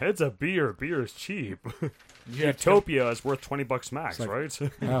 Yeah, it's a beer. Beer is cheap. You have to- Utopia is worth $20 max, like- right?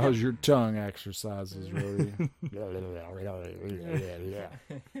 how's your tongue exercises, Rody?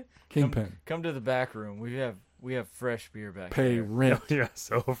 Kingpin. Come to the back room. We have fresh beer back Pay there. rent. Yeah,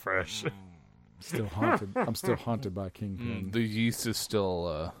 so fresh. Still haunted. I'm still haunted by Kingpin. The yeast is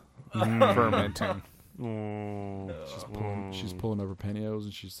still fermenting. She's pulling over pantyhose,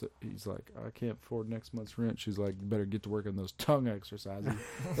 and he's like, I can't afford next month's rent. She's like, you better get to work on those tongue exercises.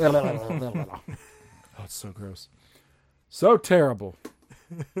 Oh, it's so gross. So terrible.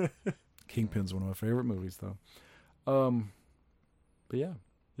 Kingpin's one of my favorite movies, though. But yeah.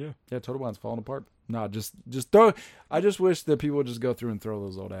 Total Wine's falling apart. No, just throw. I just wish that people would just go through and throw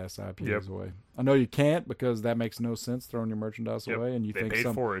those old ass IPAs Yep. away. I know you can't because that makes no sense throwing your merchandise Yep. away, and you They think paid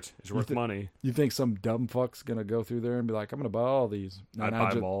some for it. It's worth money. you think some dumb fuck's gonna go through there and be like, I'm gonna buy all these. I'd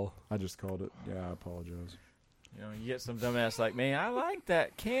buy them all. I just called it. Yeah, I apologize. You get some dumbass like me. I like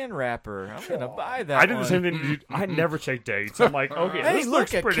that can wrapper. I'm gonna buy that. I did the one. same thing. Dude. I never check dates. I'm like, okay, Hey, this look,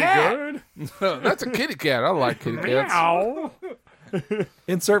 looks a pretty cat. good. That's a kitty cat. I like kitty cats. Meow.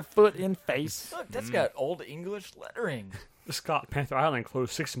 Insert foot in face. Look, that's got old English lettering. Scott, Panther Island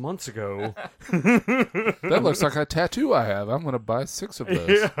closed 6 months ago. That looks like a tattoo I have. I'm going to buy 6 of those.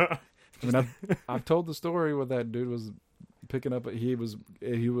 Yeah. I mean, I've told the story where that dude was picking up. He was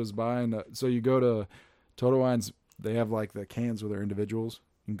buying. So you go to Total Wines. They have like the cans where they're individuals.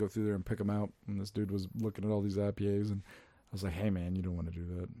 You can go through there and pick them out. And this dude was looking at all these IPAs, and I was like, "Hey man, you don't want to do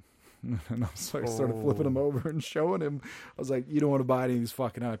that." And I was like, started flipping them over and showing him. I was like, "You don't want to buy any of these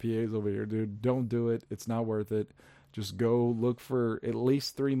fucking IPAs over here, dude. Don't do it. It's not worth it. Just go look for at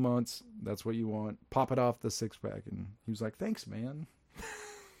least 3 months. That's what you want. Pop it off the 6-pack." And he was like, "Thanks, man."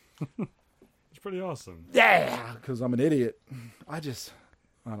 It's pretty awesome. Yeah, because I'm an idiot. I don't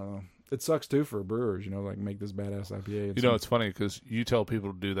know. It sucks too for brewers, like make this badass IPA. It's funny because you tell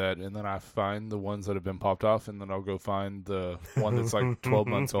people to do that, and then I find the ones that have been popped off, and then I'll go find the one that's like 12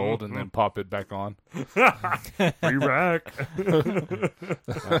 months old, and then pop it back on. Re-rack.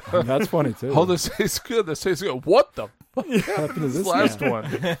 That's funny too. Oh, this tastes good. This tastes good. What the fuck happened to this last guy?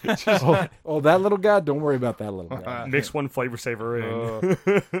 one? Oh, that little guy. Don't worry about that little guy. Mix one flavor saver in.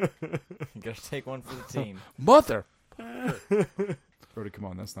 You gotta take one for the team. Mother. Brody, come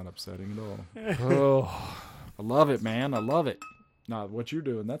on, that's not upsetting at all. Oh, I love it, man. I love it. Nah, what you're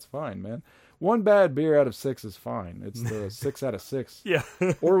doing, that's fine, man. One bad beer out of 6 is fine. It's the 6 out of 6. Yeah.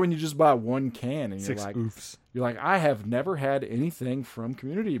 Or when you just buy one can and you're 6 like, oofs. I have never had anything from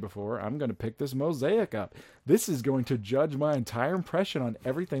Community before. I'm going to pick this Mosaic up. This is going to judge my entire impression on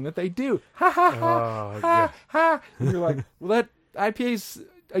everything that they do. Ha ha ha, ha ha. And you're like, well, that IPA's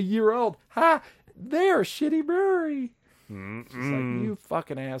a year old. Ha, they're a shitty brewery. It's like, you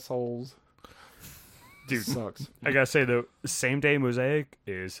fucking assholes. Dude, sucks. I gotta say, the same day Mosaic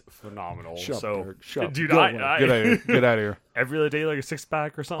is phenomenal. Shut up, so, Derek. Shut up. dude, Go I get out of here. Get out of here. every other day like a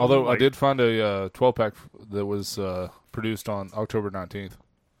 6-pack or something. Although I like, did find a 12-pack that was produced on October 19th.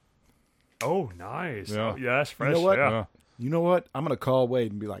 Oh, nice. Yeah. Oh, yeah, that's fresh. what? Yeah. You know what? I'm going to call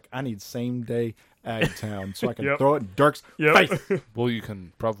Wade and be like, I need same day Agtown so I can Yep. throw it in Dirk's Yep. face. Well, you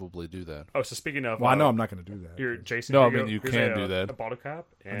can probably do that. Oh, so speaking of, Well, I know I'm not going to do that. Here, Jason. No, here I mean, you here's can do that. A bottle cap,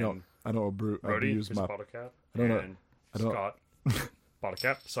 and I know a brew. I've Brody, used here's my. a bottle cap, I don't know. and I don't- Scott, bottle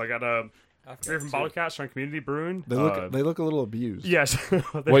cap. So I got a beer from Bottle Caps from Community Brewing. They look a little abused. Yes.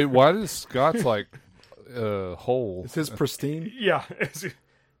 Wait, why does Scott's like whole? Is his pristine? Yeah.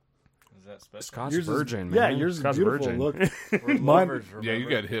 Is that special? Scott's Yours is- virgin. Yeah, man. yours is Scott's beautiful. virgin. Look, We're Mine- lovers, Yeah, you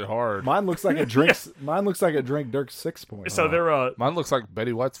remember? got hit hard. mine looks like it drinks. Mine looks like it drank Dirk's 6 point. So they're Mine looks like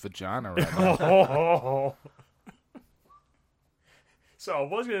Betty White's vagina right now. oh. So I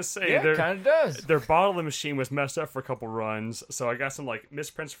was gonna say Yeah, it kind of does. their bottling machine was messed up for a couple runs, so I got some like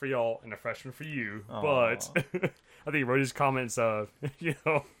misprints for y'all and a freshman for you. Aw. But I think Rody's comments,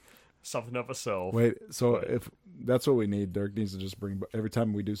 something of a self. Wait, so if that's what we need, Dirk needs to just bring. Every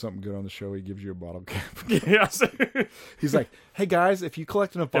time we do something good on the show, he gives you a bottle cap. Yes. He's like, "Hey guys, if you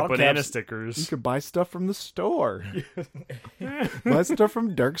collect enough The bottle banana caps, stickers. you could buy stuff from the store. Buy stuff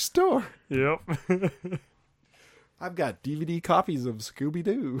from Dirk's store. Yep. I've got DVD copies of Scooby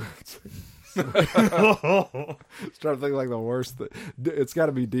Doo." Trying to think like the worst. It's got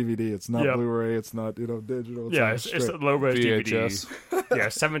to be DVD. It's not Yep. Blu-ray. It's not digital. It's Yeah, all it's straight. a low res VHS. DVD. Yeah,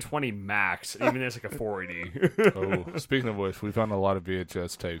 720 max. Even it's like a 480. Oh, speaking of which, we found a lot of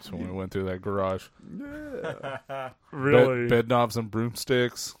VHS tapes when we went through that garage. Really? Bed knobs and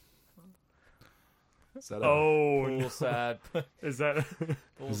broomsticks. Is that Oh, Pool sad. is that?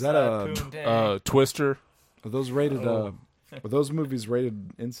 Pool Is that sad a- poontang. Twister. are those rated? Are those movies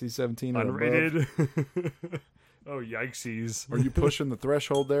rated NC-17 or above? Unrated? Oh, yikesies. Are you pushing the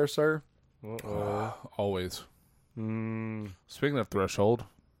threshold there, sir? Always. Mm. Speaking of threshold,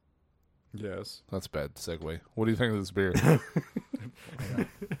 Yes. that's a bad segue. What do you think of this beer? I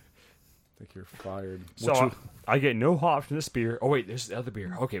think you're fired. So I get no hops from this beer. Oh wait, there's the other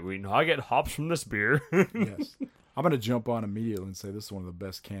beer. Okay, wait, no, I get hops from this beer. Yes. I'm going to jump on immediately and say this is one of the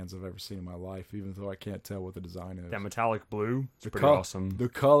best cans I've ever seen in my life, even though I can't tell what the design is. That metallic blue. It's pretty col- awesome. The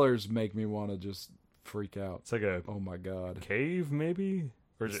colors make me want to just freak out. It's like a Oh my God. cave, maybe,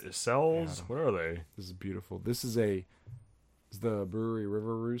 or is it cells? What are they? This is beautiful. This is the brewery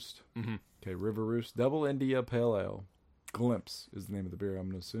River Roost. Mm-hmm. Okay, River Roost Double India Pale Ale. Glimpse is the name of the beer, I'm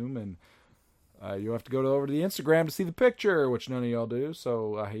going to assume. And you'll have to go over to the Instagram to see the picture, which none of y'all do.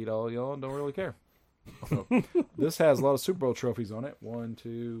 So I hate all y'all and don't really care. So, this has a lot of Super Bowl trophies on it. 1,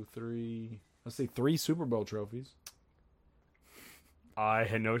 2, 3. Let's see, 3 Super Bowl trophies. I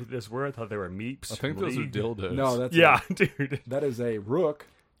had noted this word. I thought they were meeps. I think those are League. dildos. No, that's Yeah, dude. that is a rook.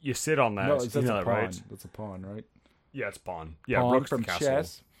 You sit on that. No, you that's know a that, pawn. right? That's a pawn, right? Yeah, it's pawn. Yeah, Pawn rook's from the castle.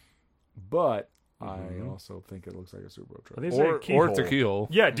 chess. But I also think it looks like a Super Bowl I trophy. think it's like a keyhole. Or it's a keyhole.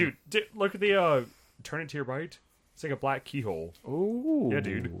 Yeah, dude. Look at the turn it to your right. It's like a black keyhole. Ooh. Yeah,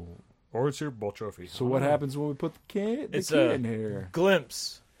 dude. Or a Super Bowl trophy. So what happens when we put the key It's in here?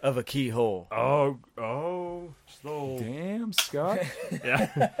 Glimpse of a keyhole. Oh, slow. Damn, Scott. Yeah,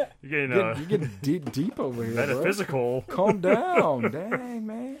 you're getting You're getting deep over here, bro. metaphysical. Calm down. Dang,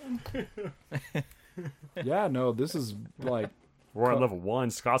 man. Yeah, no, this is like We're on level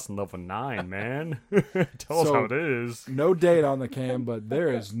 1. Scott's on level 9, man. Tell us So- how it is. no date on the cam, but there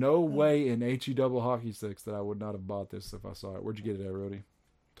is no way in HE double hockey sticks that I would not have bought this if I saw it. Where'd you get it at, Rody?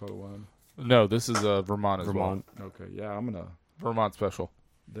 Total Wine. No, this is Vermont as Vermont. Okay, yeah, I'm gonna. well. Vermont special.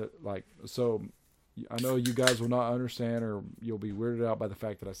 So I know you guys will not understand, or you'll be weirded out by the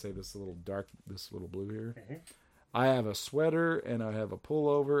fact that I say this little blue here. I have a sweater and I have a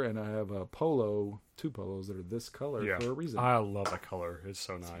pullover and I have a polo, 2 polos that are this color Yeah. for a reason. I love that color. It's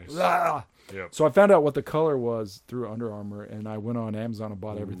so nice. Ah! Yep. So I found out what the color was through Under Armour, and I went on Amazon and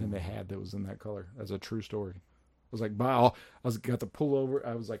bought everything they had that was in that color. That's a true story. I was like, got the pullover.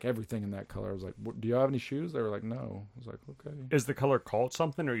 I was like, everything in that color. I was like, do you have any shoes? They were like, no. I was like, okay. Is the color called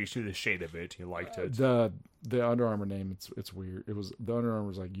something, or you see the shade of it? You liked it? The Under Armour name, it's weird. It was the Under Armour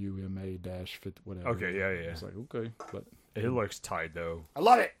was like UMA-fit whatever. Okay, yeah. I was like, okay, but It looks tight though. I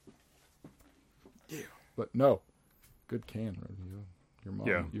love it. Yeah, but no, good can.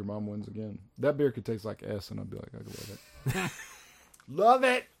 Right? Your mom wins again. That beer could taste like S, and I'd be like, I love it. Love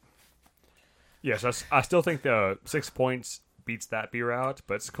it. Yes, I still think the 6 points beats that beer out,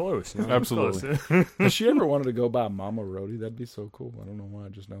 but it's close. You know? It's Absolutely. close. If she ever wanted to go buy Mama Rody, that'd be so cool. I don't know why I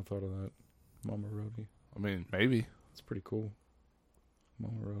just now thought of that. Mama Rody. I mean, maybe. It's pretty cool.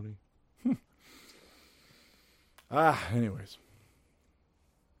 Mama Rody. Anyways.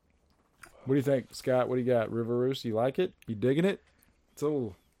 What do you think, Scott? What do you got? River Roost, you like it? You digging it?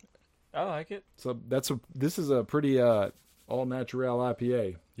 So I like it. this is a pretty all natural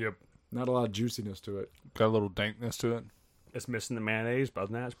IPA. Yep. Not a lot of juiciness to it. Got a little dankness to it. It's missing the mayonnaise, but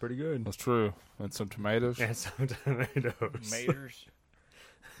other than that, it's pretty good. That's true. And some tomatoes. And some tomatoes. Maters.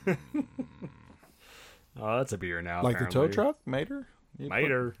 Oh, that's a beer now. Like the tow apparently. truck, Mater? You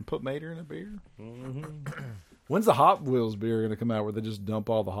Mater. Put Mater in a beer? Mm-hmm. When's the Hot Wheels beer going to come out where they just dump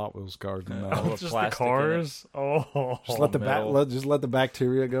all the Hot Wheels cars in that? All the Just the plastic in it. cars. Oh, Just let the metal. just let the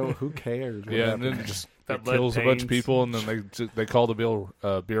bacteria go. Who cares? What Yeah, and happened? then just That it lead kills a bunch paint. of people, and then they call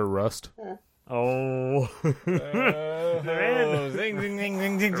the beer rust. oh. Man. Zing, zing, zing,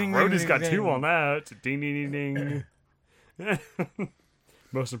 zing, zing, zing, Rody's zing, got zing. 2 on that. Ding, ding, ding, ding.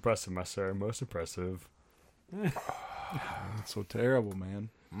 Most impressive, my sir. Most impressive. It's so terrible, man.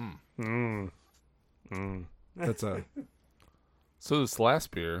 That's a. So this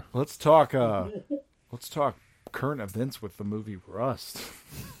last beer, Let's talk. Let's talk current events with the movie Rust.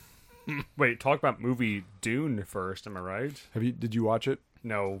 Wait, talk about movie Dune first. Am I right? Did you watch it?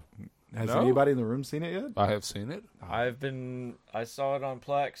 No. Has No. anybody in the room seen it yet? I have seen it. I saw it on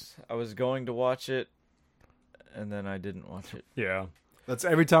Plex. I was going to watch it, and then I didn't watch it. Yeah. That's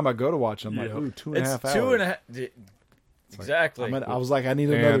every time I go to watch it, I'm like, Yeah. ooh, 2.5 hours. It's 2.5. Exactly. I was like, I need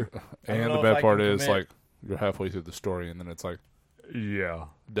And, another. and know the if bad I part can is, commit. like, you're halfway through the story, and then it's like, Yeah.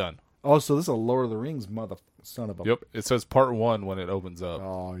 done. Oh, so this is a Lord of the Rings son of a. Yep. It says part 1 when it opens up.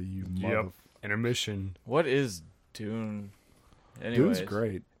 Oh, you Yep. mother. Intermission. What is Dune? Anyways, Dude's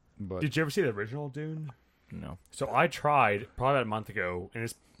great, but Did you ever see the original Dune? No. So I tried probably about a month ago, and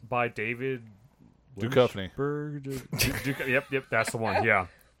it's by David Duchovny. Yep, that's the one.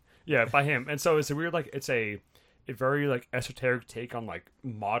 Yeah, by him. And so it's a weird, like, it's a very like esoteric take on like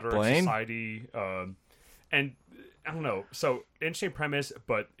modern Blaine? society, and I don't know. So interesting premise,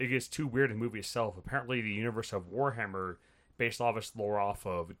 but it gets too weird in the movie itself. Apparently, the universe of Warhammer based all of its lore off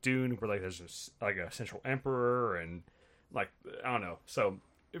of Dune, where like there's this, like a central emperor and like I don't know. So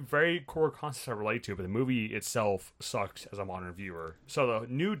very core concepts I relate to, but the movie itself sucks as a modern viewer. So the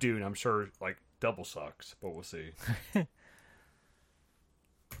new Dune, I'm sure, like double sucks, but we'll see.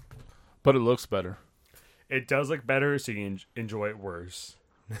 But it looks better. It does look better, so you can enjoy it worse.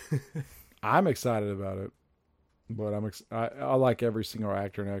 I'm excited about it. But I like every single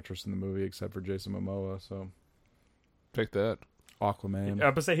actor and actress in the movie except for Jason Momoa. So Take that. Aquaman. I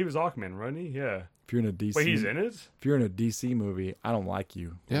was say he was Aquaman, wasn't he? Yeah. If you're in a DC, Wait, he's in it? if you're in a DC movie, I don't like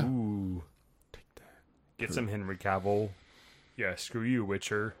you. Yeah. Ooh. Take that. Get some Henry Cavill. Yeah, screw you,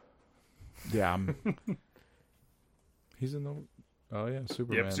 Witcher. Yeah, he's in the. Oh yeah,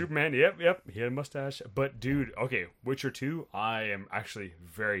 Superman. Yep, Superman. Yep. He had a mustache. But dude, okay, Witcher 2, I am actually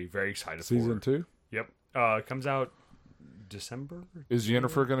very, very excited Season for. 2. Yep. Comes out December? Is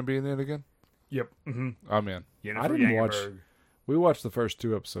Yennefer going to be in it again? Yep. Mm-hmm. I'm in. I didn't watch. We watched the first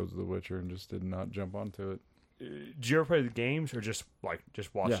 2 episodes of The Witcher and just did not jump onto it. Did you ever play the games or just watch the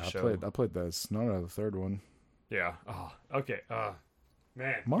show? I played that. It's not the third one. Yeah. Oh, okay.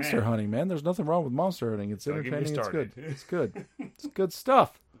 Man. Monster hunting, man. There's nothing wrong with monster hunting. It's Don't get me entertaining. It's started. good. It's good. It's good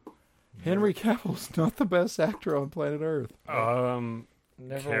stuff. Henry Cavill's not the best actor on planet Earth.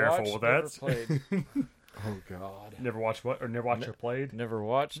 Never Careful watched, with never that. played. Oh God. Never watched what? Or never watched or played? Never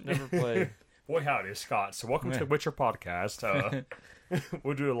watched, never played. Boy, howdy, Scott. So welcome to the Witcher podcast.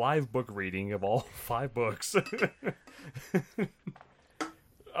 We'll do a live book reading of all 5 books.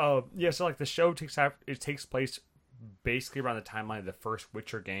 Yeah, so like the show takes place basically around the timeline of the first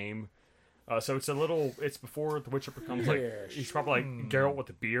Witcher game. So it's before the Witcher becomes like he's probably like Geralt with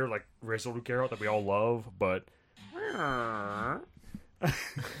the beard, like Grizzled Geralt that we all love, but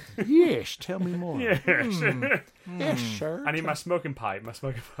Yes, tell me more. yes. Yes, sir. I need my smoking pipe. Yes.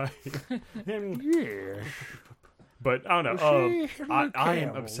 But I don't know. Henry I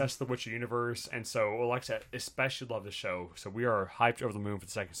am Cavill. obsessed with the Witcher universe, and so Alexa especially love the show. So we are hyped over the moon for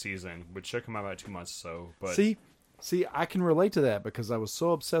the 2nd season, which should come out in about 2 months or so. But See, I can relate to that because I was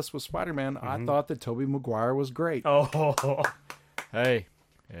so obsessed with Spider-Man. I thought that Tobey Maguire was great, oh, Hey.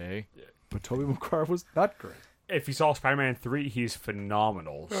 but Tobey Maguire was not great. if you saw Spider-Man 3, he's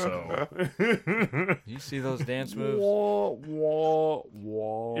phenomenal. So You see those dance moves? Wah, wah,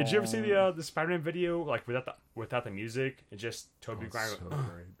 wah. did you ever see the Spider-Man video like without the music? It just Tobey Maguire. So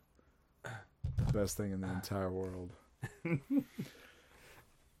great. Best thing in the entire world.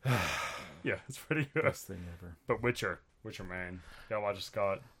 Yeah, it's pretty good. Best thing ever. But Witcher man, gotta watch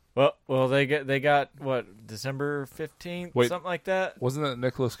Scott. Well, they got what, December 15th, Wait. something like that. Wasn't that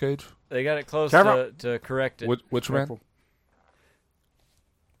Nicolas Cage? They got it close Careful. to correct it. Which man? Careful.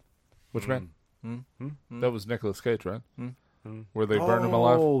 Which man? Hmm? That was Nicolas Cage, right? Hmm. Where they burned him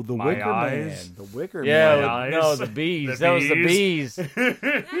alive? Oh, the My Wicker eyes. Man. The Wicker Yeah, Man. eyes. no, the bees. The That was the bees.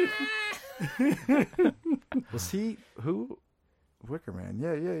 Was he who? Wicker Man.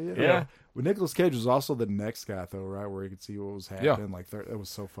 Yeah. Yeah. Well, Nicolas Cage was also the next guy, though, right? Where he could see what was happening. Like, that was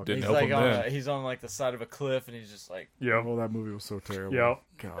so fucking. Didn't He's help like him then. he's on like the side of a cliff, and he's just like, Yep, Oh, that movie was so terrible. Yep.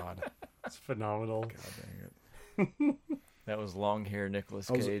 God. it's phenomenal. God dang it. that was long hair Nicolas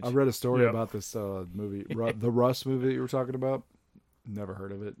I Cage. read a story Yep. about this movie, the Rust movie that you were talking about. Never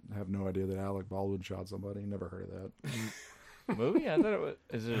heard of it. Have no idea that Alec Baldwin shot somebody. Never heard of that. Movie? I thought it was.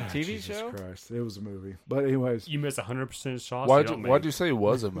 Is it a TV Jesus show? Christ. It was a movie. But anyways, You miss 100% shots. Why'd you say it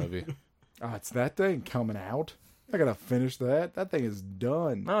was a movie? it's that thing coming out. I gotta finish that. That thing is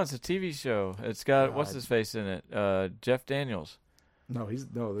done. No, it's a TV show. It's got God. what's his face in it? Jeff Daniels. No, he's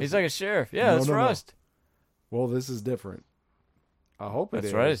He's like a sheriff. Yeah, No, that's no, no. Rust. Well, this is different. I hope it is.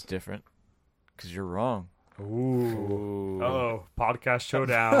 That's right. It's different. Because you're wrong. Ooh. Oh, podcast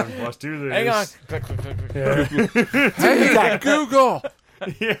showdown. Let's do this. Hang on. Click, click, click, click. Hey, Google!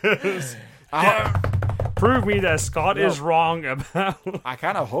 Yes. Prove me that Scott is wrong about. I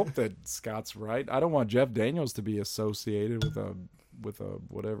kind of hope that Scott's right. I don't want Jeff Daniels to be associated with a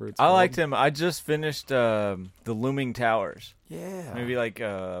whatever it's I called. liked him. I just finished The Looming Towers. Yeah. Maybe like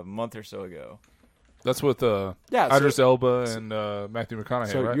a month or so ago. That's with Yeah, Idris Elba and Matthew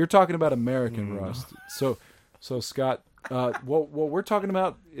McConaughey, So right? you're talking about American Rust. So Scott, what we're talking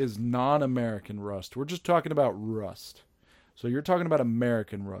about is non-American Rust. We're just talking about Rust. So you're talking about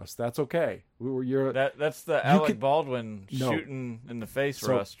American Rust. That's okay. That's the Alec could- Baldwin No. shooting in the face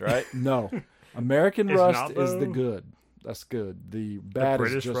So- Rust, right? No. American It's Rust not, is the though? good. That's good. The bad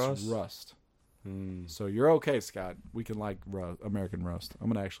British is just Rust? Rust. So you're okay, Scott. We can like American Rust. I'm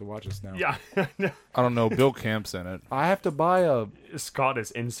gonna actually watch this now. Yeah. I don't know. Bill Camp's in it. I have to buy Scott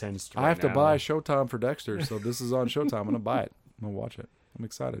is incensed. I Right have to now. buy Showtime for Dexter, so this is on Showtime. I'm gonna buy it. I'm gonna watch it. I'm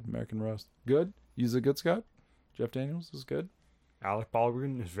excited. American Rust. Good. Is it good, Scott? Jeff Daniels is good. Alec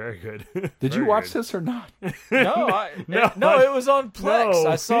Baldwin is very good. Did you Very watch good. this or not? No, No, it was on Plex. No.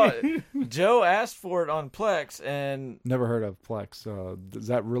 I saw it. Joe asked for it on Plex, and Never heard of Plex. Is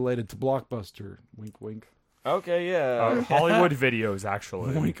that related to Blockbuster? Wink, wink. okay, yeah. Hollywood videos,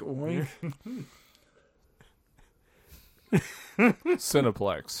 actually. Wink, wink.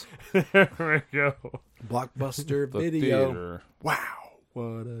 Cineplex. There we go. Blockbuster The Video. theater. Wow,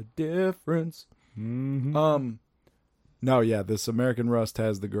 what a difference. No, yeah, this American Rust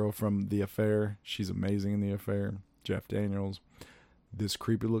has the girl from The Affair. She's amazing in The Affair. Jeff Daniels. This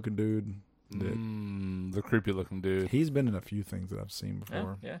creepy looking dude. The creepy looking dude. He's been in a few things that I've seen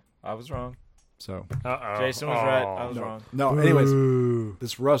before. Yeah, I was wrong. So Uh-oh. Jason was right. I was wrong. no, anyways,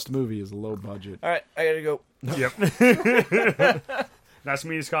 this Rust movie is low budget. All right, I gotta go. Yep. Nice to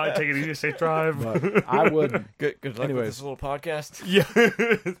meet you, Scott. Take it easy. Safe drive. But I would Good luck with Anyways. this little podcast. Yeah.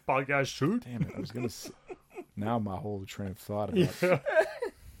 Podcast shoot. damn it, I was gonna Now my whole train of thought about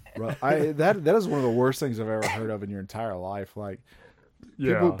that is one of the worst things I've ever heard of in your entire life. Like,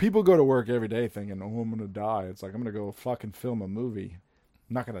 people go to work every day thinking, "Oh, I'm gonna die." It's like, I'm gonna go fucking film a movie.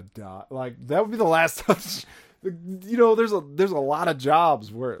 I'm not gonna die. Like, that would be the last time. You know, there's a lot of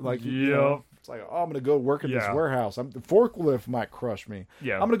jobs where, like, you know, it's like, oh, I'm gonna go work in this warehouse. The forklift might crush me.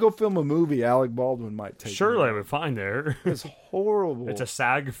 Yeah, I'm gonna go film a movie. Alec Baldwin might take. Surely we're fine there. It's horrible. It's a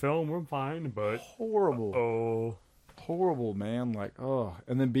SAG film. We're fine, but horrible. Horrible, man. Like, oh,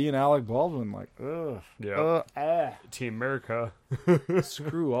 and then being Alec Baldwin, like, ugh. Yeah. Team America.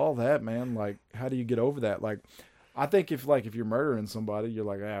 Screw all that, man. Like, how do you get over that? Like, I think if you're murdering somebody, you're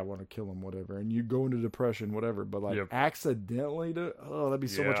like, I want to kill him, whatever, and you go into depression, whatever. But like, accidentally that'd be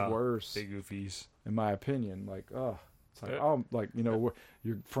so much worse. Big goofies, in my opinion. Like, oh, it's like, like, you know,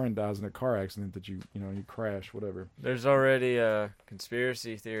 your friend dies in a car accident that you crash, whatever. There's already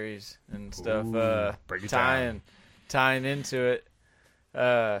conspiracy theories and stuff tying into it.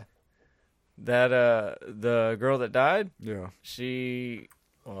 That the girl that died, she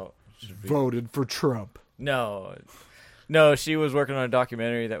voted for Trump. No, she was working on a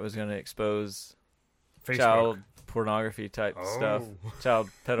documentary that was going to expose Facebook. Child pornography type stuff, child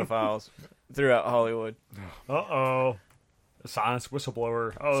pedophiles throughout Hollywood. Silence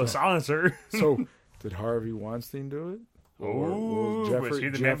whistleblower. The silencer. So, did Harvey Weinstein do it? Or was he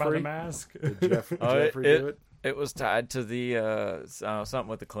the man behind the mask? Did Jeffrey do it? It was tied to the something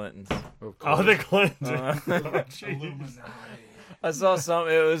with the Clintons. The Clintons. I saw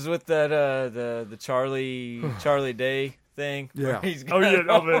something. It was with that the Charlie Day thing. Yeah. The strings.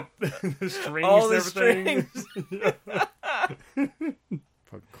 All the and everything. strings.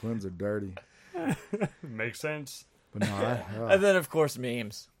 Fucking Clintons are dirty. Makes sense. But no, and then of course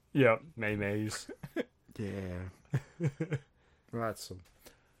memes. Yep, memes. Yeah. That's some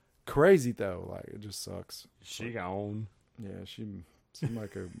crazy though. Like, it just sucks. She gone. Yeah, she seemed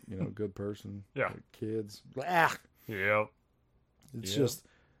like a good person. Yeah. Like kids. Yep. It's just,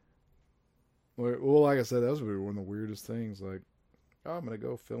 well, like I said, that was one of the weirdest things. Like, oh, I'm gonna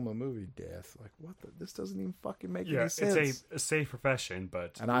go film a movie. Death. Like, what? This doesn't even fucking make any sense. It's a safe profession,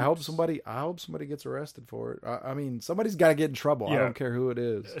 but and I hope somebody gets arrested for it. I mean, somebody's got to get in trouble. I don't care who it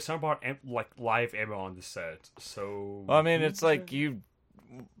is. It's not about like live ammo on the set. So, well, I mean, it's like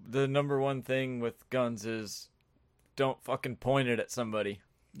the number one thing with guns is don't fucking point it at somebody.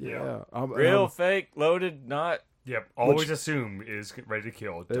 Yeah. Real, fake, loaded, not. Yep. Always assume is ready to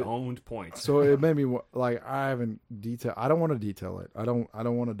kill. Don't point. So it made me like, I don't want to detail it. I don't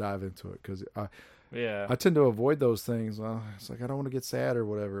want to dive into it because I tend to avoid those things. It's like, I don't want to get sad or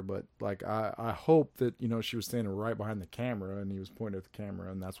whatever, but like, I hope that, she was standing right behind the camera and he was pointing at the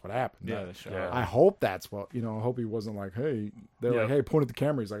camera and that's what happened. I hope that's what, I hope he wasn't like, hey, they're like, hey, point at the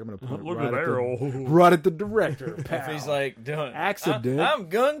camera. He's like, I'm going to point Look right at the barrel. Right at the director. If he's like, doing accident. I'm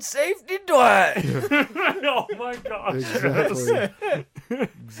gun safety Dwight. Oh my gosh.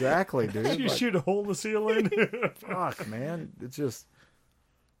 Exactly, dude. You shoot a hole in the ceiling. Fuck, man. It's just,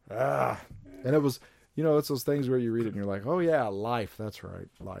 and it was, it's those things where you read it and you're like, oh yeah, life. That's right.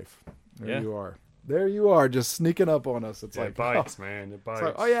 Life. There you are. There you are, just sneaking up on us. It's like, it bites, man. It bites. It's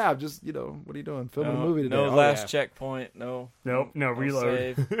like, oh yeah, just, what are you doing? Filming a movie today. No last checkpoint. No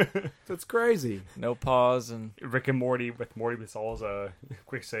reload. That's crazy. No pause. And Rick and Morty with all his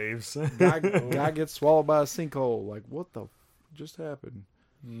quick saves. Guy gets swallowed by a sinkhole. Like, what the just happened?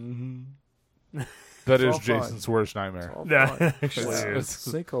 Mm-hmm. That is Jason's worst nightmare. Yeah, actually,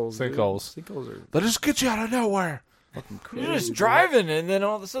 sinkholes. Sinkholes are. They'll just get you out of nowhere. Fucking crazy. You're just driving, and then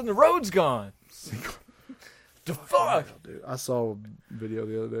all of a sudden the road's gone. The fuck, dude! I saw a video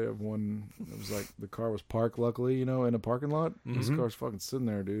the other day of one. It was like the car was parked, luckily, in a parking lot. Mm-hmm. This car's fucking sitting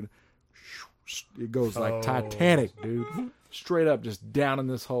there, dude. It goes like Titanic, dude. Straight up, just down in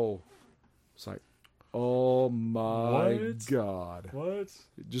this hole. It's like, oh my god! What?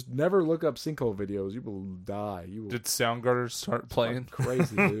 Just never look up sinkhole videos. You will die. Did Soundgarden start playing?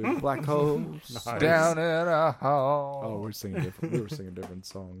 Crazy, dude. Black holes down in a hole. Oh, we were singing different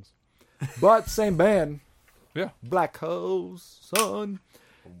songs, but same band. Yeah, Black holes, son.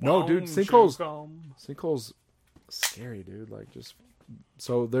 No, dude, sinkholes, scary, dude. Like, just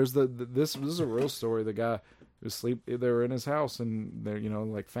so there's this is a real story. The guy was they were in his house and they're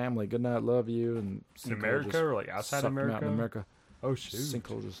like family. Good night, love you. And in America or like outside America? Out in America. Oh shoot!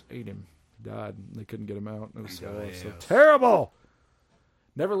 Sinkhole just ate him. He died. They couldn't get him out. It was so terrible.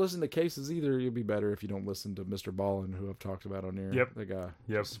 Never listen to cases either. You'll be better if you don't listen to Mr. Ballin, who I've talked about on here. Yep. The guy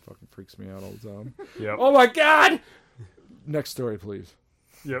just fucking freaks me out all the time. Yep. Oh my god! Next story, please.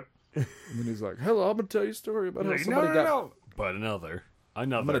 Yep. And then he's like, hello, I'm going to tell you a story about how somebody got... But another. I'm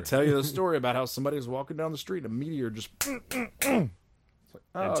going to tell you the story about how somebody was walking down the street and a meteor just. It's like, and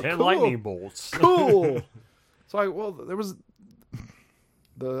oh, 10 cool. lightning bolts. Cool. It's like, well, there was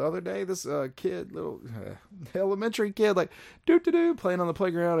the other day this kid, little elementary kid, like doo playing on the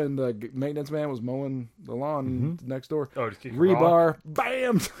playground, and the maintenance man was mowing the lawn next door. Oh, just kick a rebar,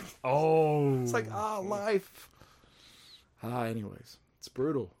 bam. Oh, It's like life. Anyways, it's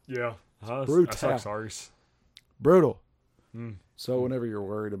brutal. yeah. brutal. That sucks, ours. Brutal. Mm. So whenever you're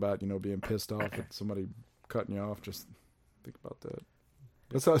worried about, being pissed off at somebody cutting you off, just think about that.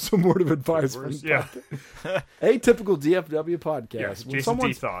 That's some word of advice from Yeah. Atypical DFW podcast. Yeah, when Jason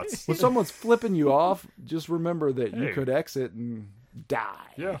D thoughts. when someone's flipping you off, just remember that you Hey. could exit and die.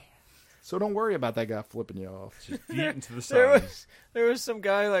 Yeah. So don't worry about that guy flipping you off. Just beat it into the There sun. was some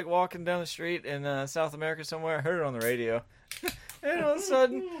guy like walking down the street in South America somewhere. I heard it on the radio, and all of a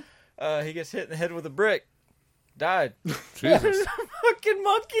sudden, he gets hit in the head with a brick. Died. Jesus. There's a fucking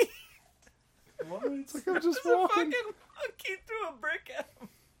monkey. It's like I'm just There's a walking. fucking monkey threw a brick at him,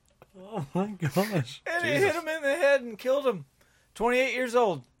 Oh my gosh. and it hit him in the head and killed him. 28 years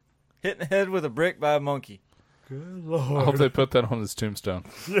old, hit in the head with a brick by a monkey. Good I hope lord. they put that on his tombstone.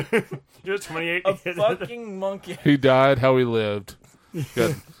 You're 28. A fucking monkey. He died how he lived.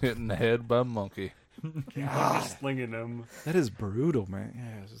 Got hit in the head by a monkey. Just slinging him. That is brutal, man.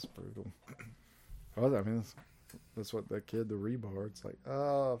 Yeah, it's just brutal. I mean, that's what that kid, the rebar. It's like,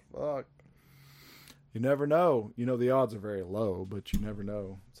 oh fuck. You never know. The odds are very low, but you never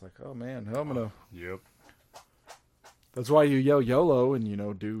know. It's like, oh man, I'm gonna. Yep. That's why you yell YOLO and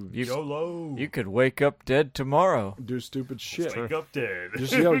do YOLO. You could wake up dead tomorrow. do stupid shit. Wake up dead.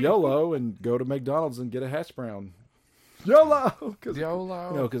 Just yell YOLO and go to McDonald's and get a hash brown. YOLO, because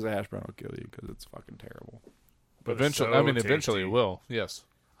YOLO. because a hash brown will kill you because it's fucking terrible. But it's Eventually, so eventually it tasty. will. Yes.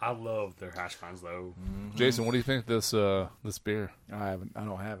 I love their hash browns though. Jason, what do you think this this beer? I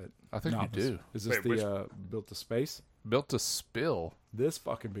don't have it. I think you do. Is this Wait, which- the Built to Space? Built to spill. This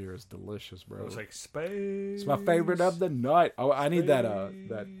fucking beer is delicious, bro. It's like space. It's my favorite of the night. Oh, I need that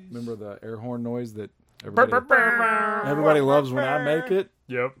remember the air horn noise that everybody loves when I make it?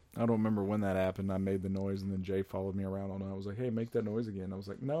 Yep. I don't remember when that happened. I made the noise and then Jay followed me around on it. I was like, "Hey, make that noise again." I was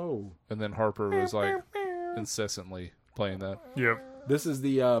like, "No." And then Harper was like incessantly playing that. Yep. This is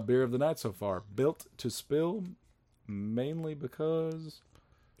the beer of the night so far. Built to Spill, mainly because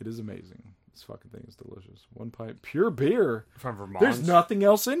it is amazing. This fucking thing is delicious. 1 pint pure beer. From Vermont. There's nothing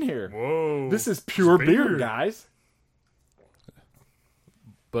else in here. Whoa. This is pure It's beer, guys.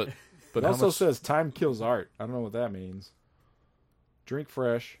 But It how also much? says time kills art. I don't know what that means. Drink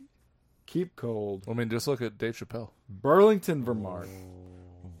fresh. Keep cold. I mean, just look at Dave Chappelle. Burlington, Vermont.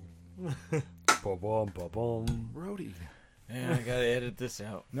 Ba-bum, ba-bum. Rhodey. Yeah, I gotta edit this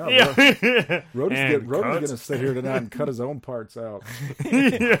out. No, Yeah. Rhodey's And going cuts. to sit here tonight and cut his own parts out.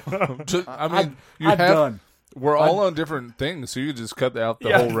 I mean, I'm done. We're all on different things, so you just cut out the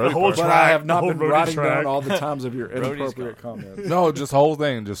Yeah, whole the road whole part. But track, I have not the whole been Rhodey writing track. down all the times of your Rhodey's inappropriate comments. No, just whole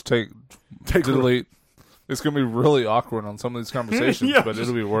thing. Just take delete. It's gonna be really awkward on some of these conversations, Yeah, but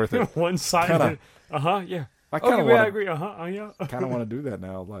it'll be worth it. One side. Kinda. Yeah. I kind Okay, of yeah, I want agree. Yeah. to kind of want to do that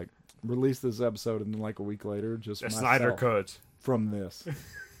now. Like release this episode and then like a week later, just A myself Snyder cut. from this.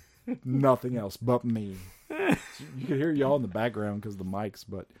 Nothing else but me. You could hear y'all in the background because the mics,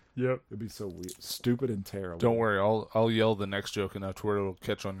 but Yep. it'd be so weird, stupid, and terrible. Don't worry, I'll yell the next joke enough to where it'll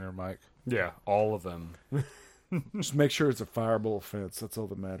catch on your mic. Yeah, all of them. Just make sure it's a fireable offense. That's all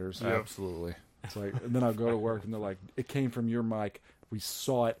that matters. Absolutely. It's like, and then I'll go to work and they're like, "It came from your mic. We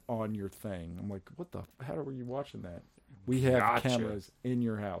saw it on your thing." I'm like, "What the? How were you watching that? We have Gotcha. cameras in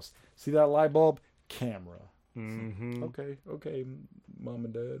your house. See that light bulb? Camera. Mm-hmm. Okay, mom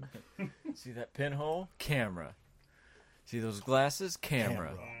and dad. See that pinhole? Camera. See those glasses?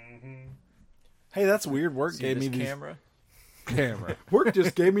 Camera. Hey, that's weird. Work See gave me this these. camera? Camera. Work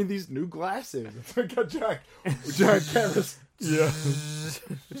just gave me these new glasses. I got giant cameras. Yeah.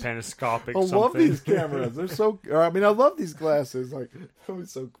 Panoscopic. I love something. these cameras. They're so. I mean, I love these glasses. Like, that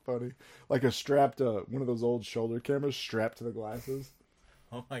was so funny. Like a strapped, one of those old shoulder cameras strapped to the glasses.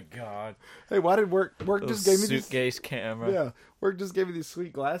 Oh my god. Hey, why did work Those just gave me these? suitcase camera. Yeah, work just gave me these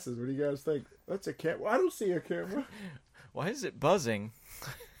sweet glasses. What do you guys think? That's a camera. I don't see a camera. Why is it buzzing?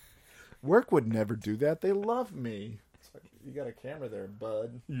 Work would never do that. They love me. It's like, you got a camera there,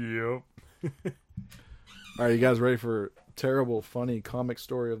 bud. Yep. All right, you guys ready for terrible, funny comic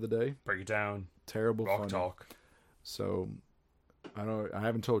story of the day? Break it down. Terrible, Rock funny. talk. So, I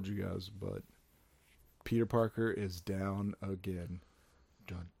haven't told you guys, but Peter Parker is down again.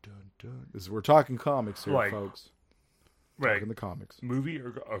 Dun dun dun. We're talking comics here, Like, folks. Right. Talking the comics. Movie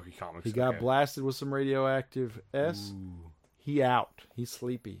or okay, comics. He got okay. blasted with some radioactive S. Ooh. He out. He's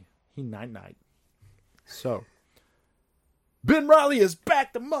sleepy. He night-night. So, Ben Reilly is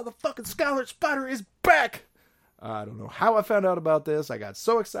back. The motherfucking Scarlet Spider is back. I don't know how I found out about this. I got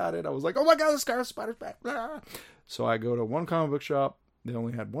so excited. I was like, oh my God, the Scarlet Spider's back. Ah. So I go to one comic book shop. They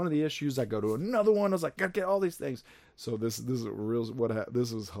only had one of the issues. I go to another one. I was like, gotta get all these things. So this is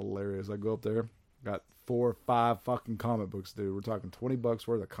this is hilarious. I go up there, got 4 or 5 fucking comic books, dude. We're talking $20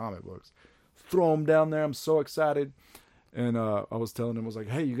 worth of comic books. Throw them down there. I'm so excited. And I was telling him, I was like,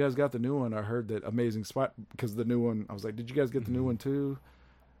 hey, you guys got the new one? I heard that Amazing Spider, because the new one, I was like, did you guys get the new one too?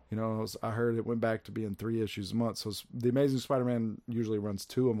 You know, I heard it went back to being 3 issues a month. So the Amazing Spider-Man usually runs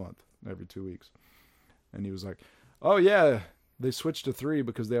 2 a month, every 2 weeks. And he was like, oh yeah, they switched to 3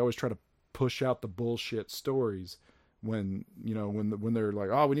 because they always try to push out the bullshit stories when, you know, when they're like,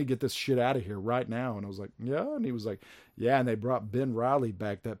 oh, we need to get this shit out of here right now. And I was like, yeah. And he was like, yeah. And they brought Ben Reilly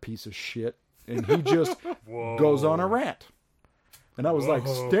back, that piece of shit. And he just goes on a rant. And I was like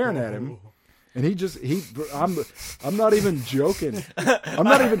staring at him. And I'm not even joking. I'm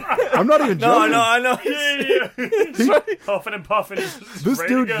not even joking. No, I know. He's huffing and puffing.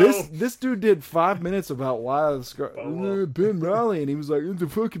 This dude did 5 minutes about why Ben Reilly, and he was like, it's a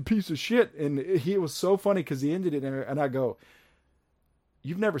fucking piece of shit. And he was so funny because he ended it, and I go,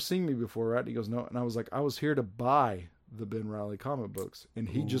 you've never seen me before, right? And he goes, no. And I was like, I was here to buy the Ben Reilly comic books, and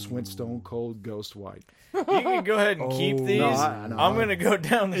he just went stone cold ghost white. You can go ahead and keep these. I'm going to go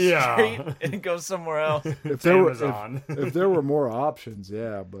down the street and go somewhere else. If there were more options,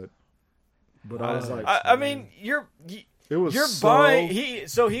 yeah, but I was like, I mean, you're buying.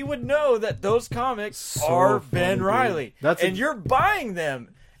 He would know that those comics are Ben Reilly, and you're buying them.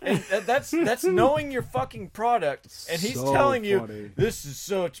 And that's knowing your fucking product, and he's telling you, this is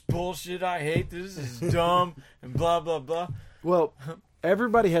such bullshit, I hate this is dumb, and blah blah blah. Well,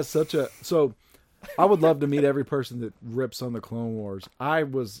 everybody has so I would love to meet every person that rips on the Clone Wars. I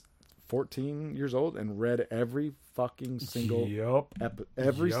was 14 years old and read every fucking single single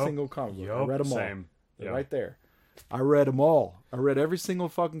comic book. I read them all. Right there. I read them all. I read every single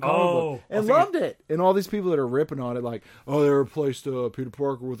fucking comic book and loved it. And all these people that are ripping on it, like, oh, they replaced Peter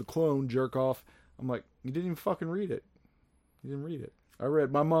Parker with a clone, jerk off. I'm like, you didn't even fucking read it. You didn't read it.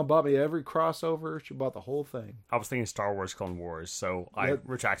 My mom bought me every crossover. She bought the whole thing. I was thinking Star Wars Clone Wars, so I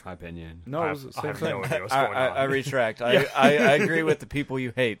retract my opinion. No, it was the same thing. No idea what's going on. I retract. I agree with the people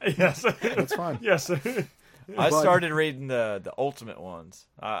you hate. Yes. That's fine. Yes. I started reading the Ultimate ones.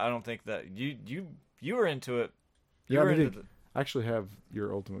 I don't think that you were into it. Yeah, I actually have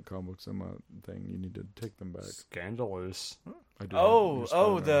your Ultimate comics in my thing. You need to take them back. Scandalous. I do.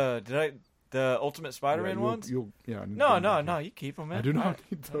 The Ultimate Spider-Man ones? No, you keep them, man. I do not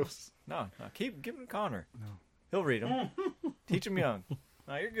need those. No, give them to Connor. No. He'll read them. Teach him young.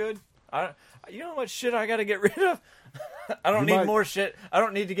 No, you're good. You know how much shit I got to get rid of? I don't need more shit. I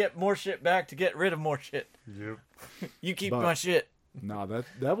don't need to get more shit back to get rid of more shit. Yep. You keep my shit. No,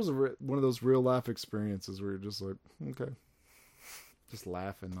 that was one of those real life experiences where you're just like, okay, just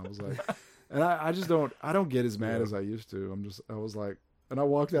laughing. I was like, and I just don't get as mad as I used to. I was like, and I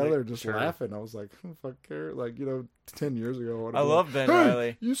walked out of there just laughing. I was like, fuck care, like 10 years ago. I love Ben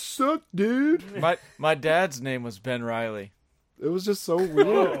Reilly. You suck, dude. My dad's name was Ben Reilly. It was just so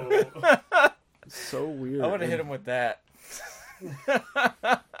weird. So weird. I would have hit him with that.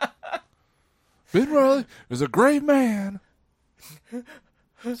 Ben Reilly is a great man.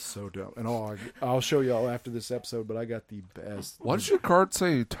 So dumb. And I'll show y'all after this episode, but I got the best. Why does your card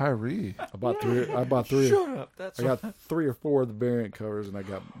say Tyree? I bought three. Shut up. I got 3 or 4 of the variant covers, and I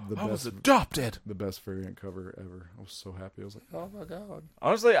got the best. I was adopted. The best variant cover ever. I was so happy. I was like, oh my god.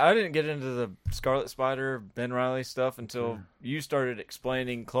 Honestly, I didn't get into the Scarlet Spider, Ben Reilly stuff until you started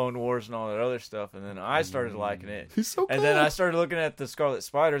explaining Clone Wars and all that other stuff, and then I started liking it. He's so cool. And then I started looking at the Scarlet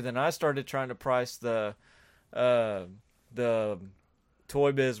Spider. Then I started trying to price the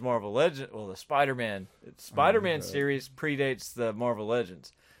Toy Biz Marvel Legend, well, the Spider-Man series predates the Marvel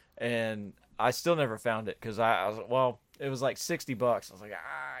Legends, and I still never found it because I was, well, it was like $60. I was like,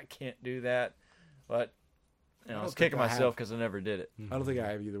 I can't do that, but I was kicking myself because I never did it. I don't think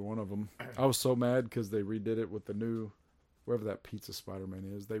I have either one of them. I was so mad because they redid it with the new, wherever that pizza Spider-Man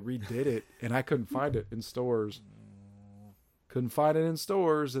is. They redid it, and I couldn't find it in stores. Couldn't find it in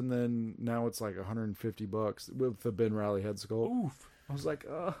stores, and then now it's like $150 with the Ben Reilly head sculpt. Oof. I was like,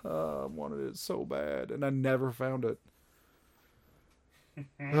 I wanted it so bad, and I never found it.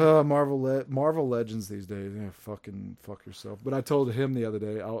 Marvel Legends these days, fucking fuck yourself. But I told him the other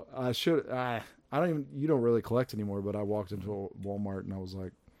day, you don't really collect anymore, but I walked into a Walmart and I was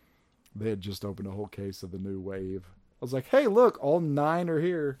like, they had just opened a whole case of the new wave. I was like, hey, look, all 9 are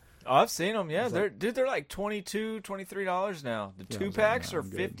here. Oh, I've seen them. Yeah, It's they're like $22, $23 now. The Yeah, I two was like, packs nah, are I'm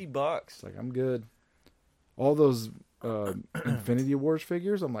good. $50. It's like, I'm good. All those Infinity Wars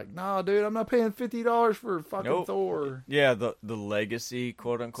figures, I'm like, nah, dude, I'm not paying $50 for fucking Nope. Thor. Yeah, the legacy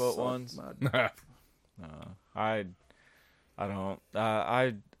quote unquote Suck ones. my- I don't.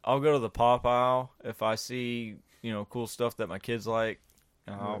 I'll go to the pop aisle if I see cool stuff that my kids like.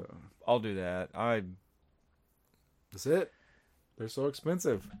 I'll do that. That's it. They're so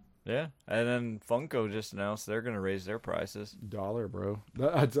expensive. Yeah, and then Funko just announced they're going to raise their prices. $1, bro.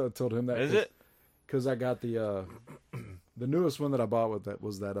 I told him that. Is it? Because I got the newest one that I bought with that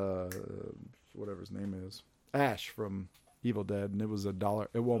was that whatever his name is, Ash from Evil Dead, and it was $1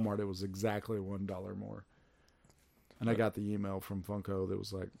 at Walmart. It was exactly $1 more. And I got the email from Funko that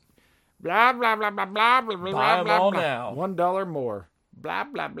was like, blah blah blah blah blah blah blah Buy 'em blah all blah. now. $1 more. Blah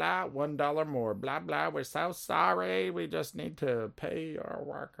blah blah. $1 more. Blah blah. We're so sorry. We just need to pay our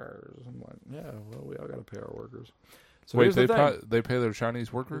workers. I'm like, yeah, well, we all got to pay our workers. So Wait, here's the thing. they pay their Chinese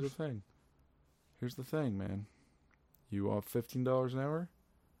Here's workers? the thing. Here's the thing, man. You want $15 an hour?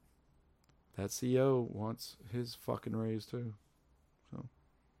 That CEO wants his fucking raise too. So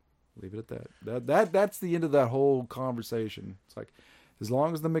leave it at that. That's the end of that whole conversation. It's like, as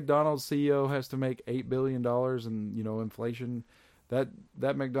long as the McDonald's CEO has to make $8 billion and inflation, that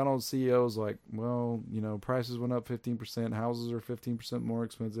McDonald's CEO is like, well, prices went up 15%, houses are 15% more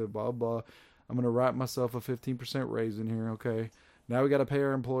expensive, blah blah. I'm gonna write myself a 15% raise in here, okay? Now we got to pay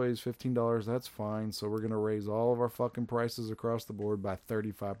our employees $15. That's fine. So we're going to raise all of our fucking prices across the board by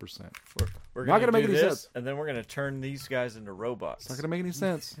 35%. We're Not gonna do make any this, sense. and then we're going to turn these guys into robots. It's not going to make any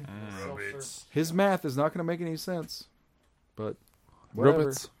sense. Robots. His math is not going to make any sense. But whatever.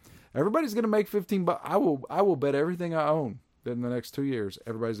 Robots. Everybody's going to make $15. I will bet everything I own that in the next 2 years,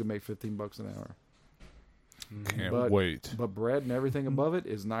 everybody's going to make $15 an hour. Can't But- wait. But bread and everything above it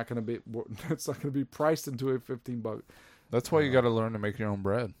is not going to be. It's not going to be priced into a $15. That's why you got to learn to make your own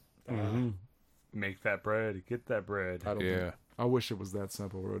bread. Make that bread. Get that bread. I don't. Yeah. Think, I wish it was that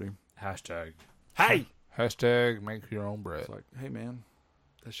simple, Rudy. Hashtag. Hey! Hashtag make your own bread. It's like, hey man,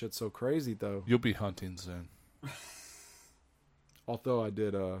 that shit's so crazy though. You'll be hunting soon. Although I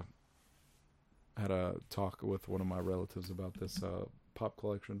did had a talk with one of my relatives about this pop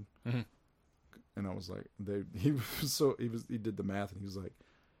collection, Mhm. and I was like, he did the math, and he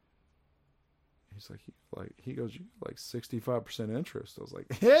goes, you got like 65% interest. I was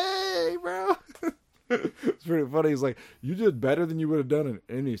like, hey bro. It's pretty funny. He's like, you did better than you would have done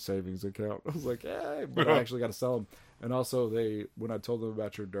in any savings account. I was like, hey, but I actually got to sell them. And also, when I told them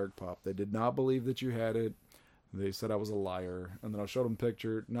about your Dirk Pop, they did not believe that you had it. They said I was a liar. And then I showed them a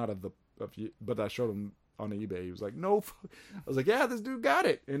picture, not of you, but I showed him on eBay. He was like, no. I was like, yeah, this dude got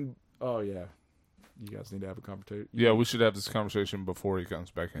it. And oh yeah, you guys need to have a conversation. Yeah, we should have this conversation before he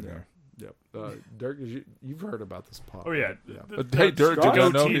comes back in Yeah. here. Yep. Dirk, you've heard about this pop? Oh, yeah. Yeah. Hey, Dirk, did you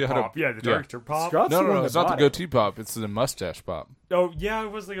know goatee you had a- pop. Yeah, the yeah. director pop. Scott's No, the one it's that not the bought it. goatee pop. It's the mustache pop. Oh, yeah,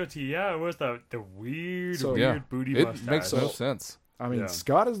 it was the goatee. Yeah, it was the weird, So- Yeah. weird booty It mustache. makes no sense. I mean, Yeah.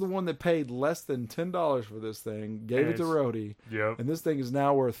 Scott is the one that paid less than $10 for this thing, gave it to It's- Rhodey, Yep. and this thing is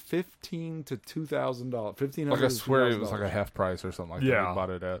now worth $1,500 to $2,000. $1,500. Like I to swear it was $2,000. like a half price or something like that. Yeah. We bought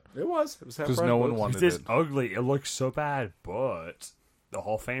it at It was half because price, no one folks. wanted It's it. ugly. It looks so bad, but the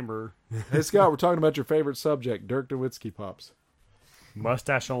Hall of Famer, Hey Scott, we're talking about your favorite subject, Dirk Nowitzki pops.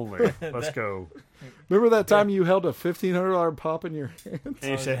 mustache only. Let's go. Remember that time you held a $1,500 pop in your hand? And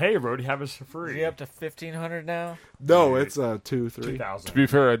he said, "Hey, Brody, have us for free." Is he up to 1,500 now? No, it's 2, 3. 2,000. To be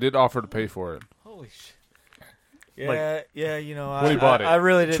fair, I did offer to pay for it. Holy shit. Yeah, yeah, When he bought it. I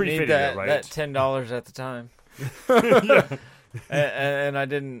really didn't Tree need fitting that, it, right? that $10 at the time. and I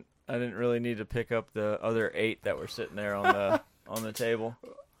didn't really need to pick up the other 8 that were sitting there on the table.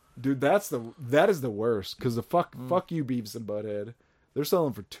 Dude, that is the worst because the fuck you Beavis and Butthead. They're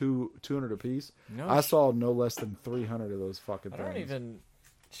selling for $200 a piece. No, I saw no less than 300 of those fucking I things. don't even.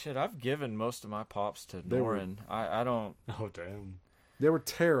 Shit, I've given most of my pops to They were- Norin. I don't. Oh damn. They were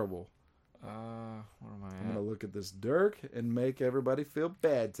terrible. Where am I I'm at? gonna look at this Dirk and make everybody feel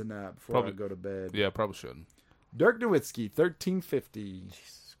bad tonight before Probably- I go to bed. Yeah, probably shouldn't. Dirk Nowitzki, $1,350.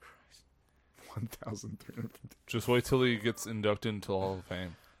 Jesus Christ. 1,350. Just wait till he gets inducted into the Hall of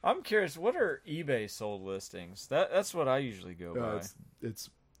Fame. I'm curious. What are eBay sold listings? That's what I usually go by. It's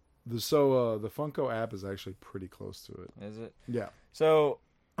the Funko app is actually pretty close to it. Is it? Yeah. So,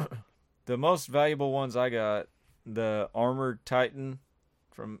 the most valuable ones I got, the Armored Titan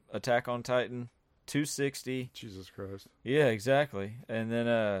from Attack on Titan, $260. Jesus Christ. Yeah, exactly. And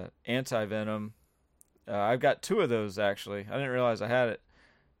then Anti-Venom. I've got 2 of those actually. I didn't realize I had it.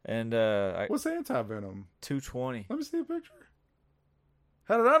 And What's anti-venom? $220. Let me see a picture.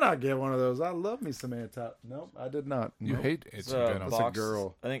 How did I not get one of those? I love me some anti. Nope, I did not. You Nope. hate It's Instant Venom. That's a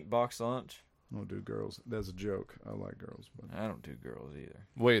girl. I think box lunch. I don't do girls. That's a joke. I like girls, but I don't do girls either.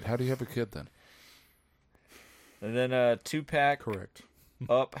 Wait, how do you have a kid then? And then a 2-pack correct.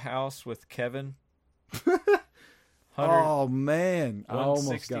 Up House with Kevin. 100, Oh man, I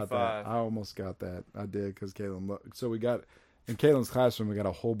almost got 165. that. I almost got that. I did because Caitlin. So we got in Caitlin's classroom. We got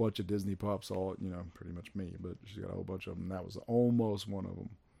a whole bunch of Disney pops. All pretty much me, but she got a whole bunch of them. That was almost one of them.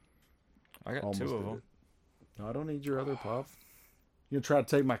 I got Almost 2 of did them. it. No, I don't need your other pop. You try to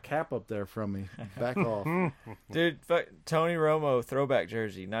take my cap up there from me. Back off. Dude, Tony Romo throwback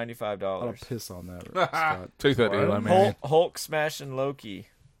jersey, I'll $95. piss on that. Scott. Take that, What? Eli Manning. Hulk smashing Loki.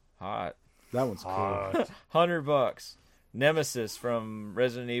 Hot. That one's cool. $100. Nemesis from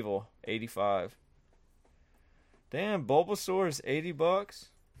Resident Evil, 85. Damn, Bulbasaur is $80.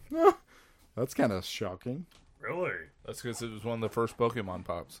 That's kind of shocking. Really? That's because it was one of the first Pokemon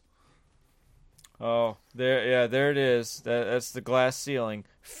pops. Oh, there it is. That's the glass ceiling.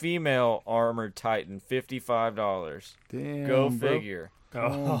 Female armored Titan, $55. Damn. Go bro. figure.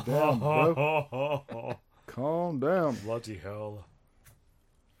 Calm down, bro. Calm down. Bloody hell.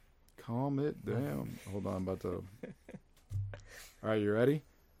 Calm it down. Hold on, I'm about to. All right, you ready?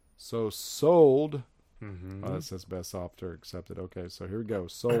 So sold. Mm-hmm. Oh, that says best offer accepted. Okay, so here we go.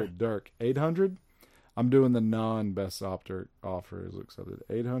 Sold Dirk 800. I'm doing the non-best offer is accepted.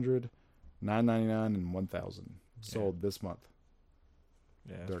 800, 999, and 1,000. Sold this month.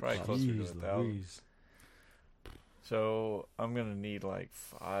 Yeah, it's Dirk probably Pops. closer to Jeez 1,000. Louise. So I'm gonna need like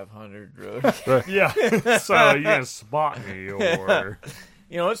 500 road. Yeah. So you can spot me, or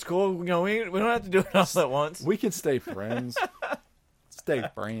It's cool. We don't have to do it all at once. We can stay friends. Stay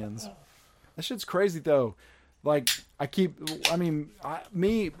friends. That shit's crazy though. Like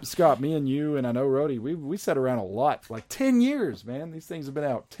Scott, me and you, and I know Rhodey, we sat around a lot. Like 10 years, man. These things have been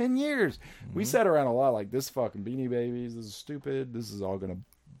out 10 years. We sat around a lot. Like this fucking Beanie Babies. This is stupid. This is all the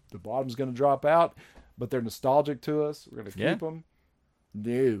bottom's gonna drop out. But they're nostalgic to us. We're gonna keep them.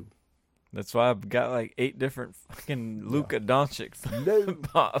 No. That's why I've got like 8 different fucking Luka Doncic No.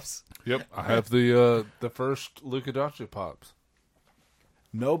 pops. Yep, I have the first Luka Doncic pops.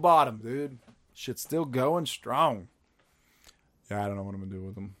 No bottom, dude. Shit's still going strong. Yeah, I don't know what I'm gonna do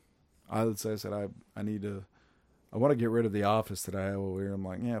with them. I said I want to get rid of the office that I have over here. I'm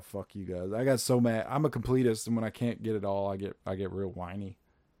like, yeah, fuck you guys. I got so mad. I'm a completist, and when I can't get it all, I get real whiny.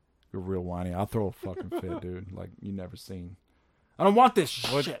 Real whiny. I'll throw a fucking fit, dude. Like you never seen. I don't want this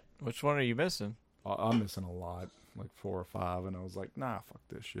shit. Which one are you missing? I'm missing a lot, like 4 or 5, and I was like, nah, fuck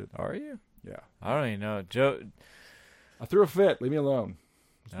this shit. Are you? Yeah. I don't even know. Joe. I threw a fit. Leave me alone.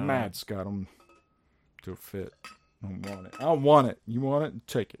 I was All mad, right. Scott. I'm threw a fit. I don't want it. I don't want it. You want it?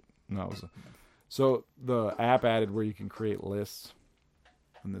 Take it. No. So the app added where you can create lists,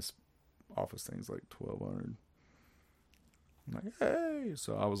 and this office thing's like $1,200. I'm like, hey.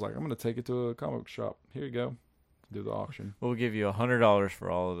 So I was like, I'm going to take it to a comic book shop. Here you go. Do the auction. We'll give you $100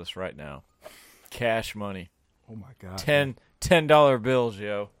 for all of this right now. Cash money. Oh, my God. $10 bills,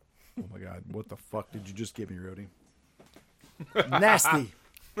 yo. Oh, my God. What the fuck did you just give me, Rhodey? Nasty.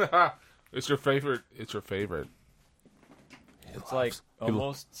 It's your favorite. It's your favorite. It's like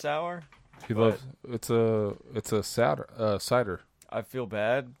almost sour. He loves. It's a cider. I feel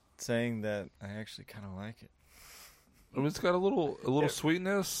bad saying that I actually kind of like it. It's got a little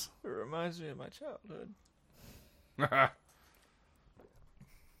sweetness. It reminds me of my childhood.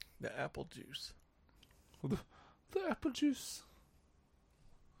 The apple juice. The apple juice.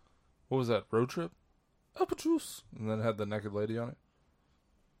 What was that? Road trip? Apple juice. And then it had the naked lady on it.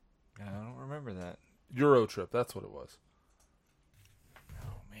 I don't remember that. Euro trip. That's what it was.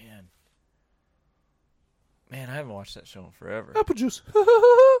 Oh man, I haven't watched that show in forever. Apple juice.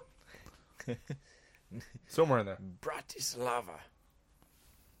 Somewhere in there. Bratislava.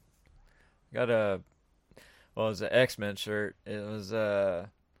 Got it was an X-Men shirt. It was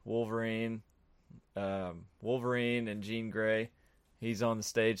Wolverine and Jean Grey. He's on the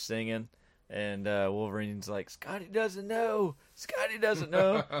stage singing, and Wolverine's like, Scotty doesn't know. And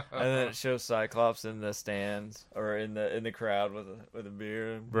then it shows Cyclops in the stands or in the crowd with a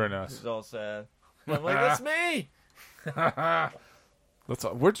beer. Very nice. He's all sad. I'm like, that's me.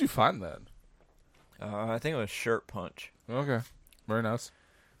 Where'd you find that? I think it was Shirt Punch. Okay. Very nice.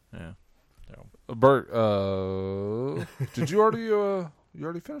 Yeah. Bert, did you already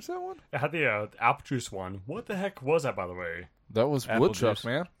finish that one? I had the apple juice one. What the heck was that, by the way? That was Apple Woodchuck, juice.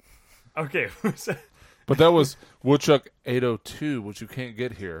 man. Okay. But that was Woodchuck 802, which you can't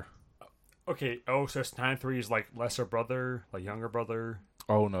get here. Okay. Oh, so it's 9-3 is like lesser brother, like younger brother.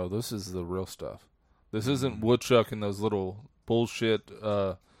 Oh no, this is the real stuff. This isn't Woodchuck in those little bullshit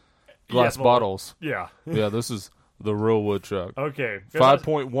glass well, bottles. Yeah. Yeah, this is the real woodchuck. Okay.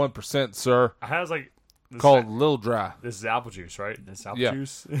 5.1%, sir. I has like this Called Lil Dry. This is apple juice, right? This is apple Yeah.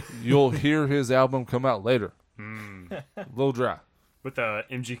 juice You'll hear his album come out later. Lil Dry. with the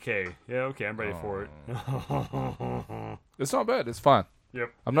MGK. Yeah. Okay, I'm ready for it. It's not bad. It's fine.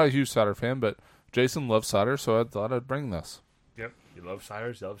 Yep. I'm not a huge cider fan, but Jason loves cider, so I thought I'd bring this. Yep. You love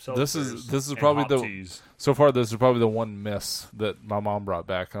ciders. You love This seltzers. is and probably hop the teas. so far. This is probably the one miss that my mom brought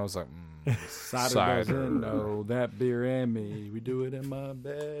back. I was like, Cider doesn't know that beer and me. We do it in my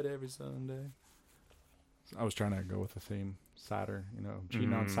bed every Sunday. I was trying to go with the theme. Cider,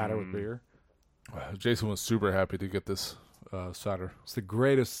 cheating on cider with beer. Jason was super happy to get this cider. It's the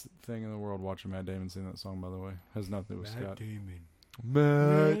greatest thing in the world watching Matt Damon sing that song, by the way. Has nothing to do with Scott.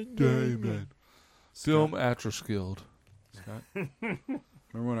 Matt Damon. Film Actors Guild. Scott.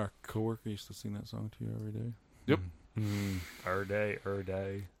 Remember when our coworker used to sing that song to you every day? Yep. Er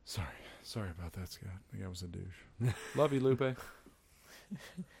day. Sorry about that, Scott. I think I was a douche. Love you, Lupe.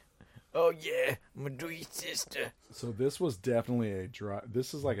 Oh yeah, I'm gonna do your sister. So this was definitely a dry.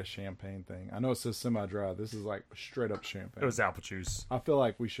 This is like a champagne thing. I know it says semi-dry. This is like straight up champagne. It was apple juice. I feel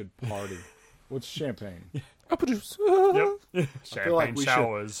like we should party. What's champagne? Apple juice. Yep. feel like Champagne we should-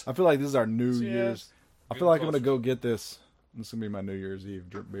 showers. I feel like this is our New Cheers. Year's. I feel like I'm gonna go get this. This is gonna be my New Year's Eve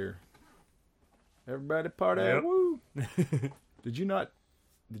drip beer. Everybody party! Yep. Woo! Did you not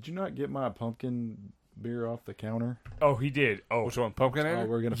get my pumpkin beer off the counter? Oh, he did. Oh, Which one? Pumpkin Oh, Ale?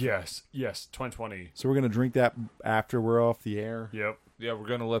 we're gonna. yes. 2020. So we're gonna drink that after we're off the air. Yep. Yeah, we're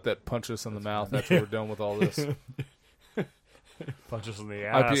gonna let that punch us in the mouth after we're done with all this. Punch us in the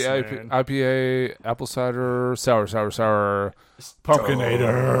ass, man. IPA, apple cider, sour,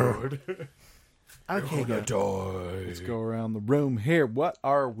 Pumpkinator. Okay, let's go around the room here. What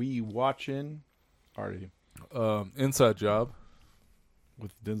are we watching? Artie, Inside Job.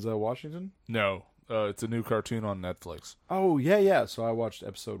 with Denzel Washington? No, it's a new cartoon on Netflix. Oh yeah. So I watched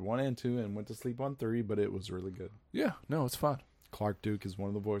episode 1 and 2 and went to sleep on 3, but it was really good. Yeah, no, it's fine. Clark Duke is one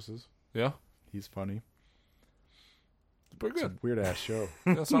of the voices. Yeah, He's funny. it's pretty It's a good. weird ass show.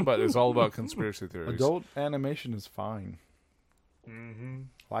 It's not bad. It's all about conspiracy theories. Adult animation is fine. Mm-hmm.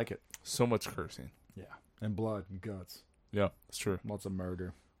 Like it. So much cursing. Yeah. And blood and guts. Yeah, it's true. Lots of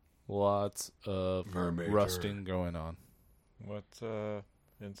murder. Lots of rusting going on. What's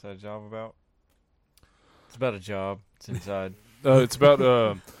Inside Job about? It's about a job. It's inside. It's about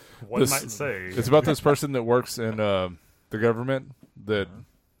One This- might say. it's about this person that works in the government that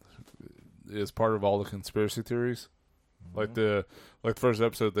is part of all the conspiracy theories. Like the first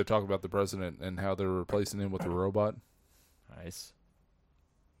episode, they talk about the president and how they're replacing him with a robot, Nice.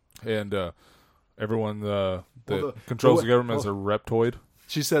 and everyone that the- controls the the government is a reptoid.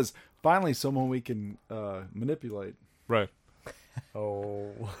 She says, finally someone we can manipulate. Right.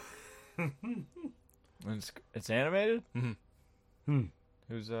 Oh. And it's animated. Mhm.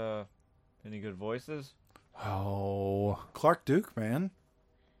 Who's any good voices? Oh, Clark Duke, man.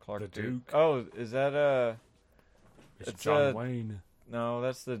 Clark The Duke. Duke. Oh, is that It's It's, John Wayne. No,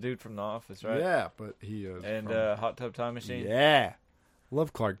 that's the dude from The Office, right? Yeah, but he is. And from- Hot Tub Time Machine. yeah.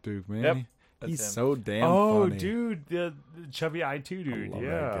 Love Clark Duke, man. Yep, that's He's him. so damn Oh, funny. dude, the chubby I2 I dude. love Yeah.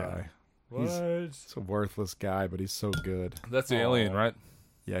 that guy. What? He's a worthless guy, but he's so good. that's the alien, right?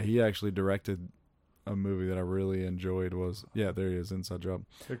 Yeah, he actually directed a movie that I really enjoyed. There he is, Inside Job.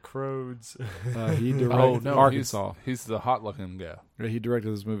 The Crows. He directed Oh no, Arkansas. He's the hot looking guy. Yeah, he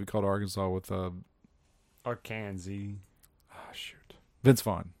directed this movie called Arkansas with Arkansas. shoot, Vince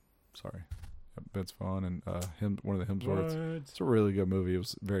Vaughn. Sorry, Yep, Vince Vaughn and one of the Hemsworths. What? It's a really good movie. It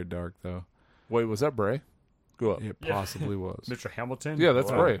was very dark though. Wait, was that Bray? Go up. It Yeah. possibly was. Mr. Hamilton? Yeah,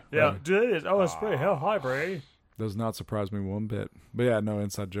 that's Bray. Yeah, Right. dude, it is. Oh, it's Bray. Hell, hi, Bray. Does not surprise me one bit. But yeah, no,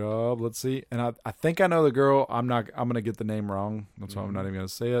 Inside Job. Let's see. And I think I know the girl. I'm gonna get the name wrong. That's why I'm not even gonna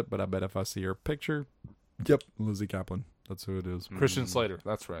say it. But I bet if I see her picture, yep, Lizzie Kaplan. That's who it is. Christian Slater.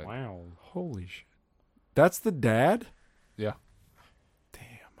 That's right. Wow. Holy shit. That's the dad? Yeah.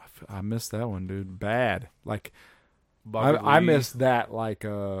 Damn, I missed that one, dude. Bad. Like Bobby I Lee. missed that like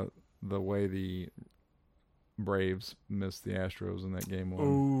the way the Braves missed the Astros in that game one.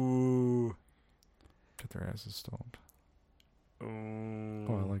 Ooh. Get their asses stomped. Ooh.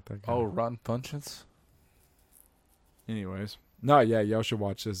 Oh, I like that guy. Oh, Rotten Punches. Anyways. No, yeah, y'all should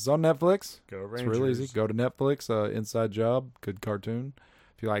watch this. It's on Netflix. Go Rangers. It's real easy. Go to Netflix. Inside Job, good cartoon.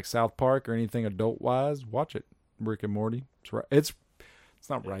 If you like South Park or anything adult wise, watch it. Rick and Morty. It's right. It's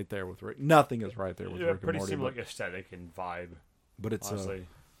not right there with Rick. Nothing is right there with Yeah, Rick and pretty Morty. similar aesthetic and vibe, But it's honestly.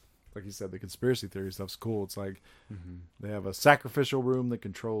 like you said, the conspiracy theory stuff's cool. It's like they have a sacrificial room that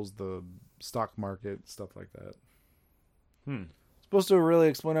controls the stock market, stuff like that. Supposed to really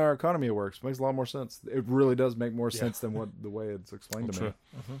explain how our economy works. Makes a lot more sense. It really does make more sense than the way it's explained to me.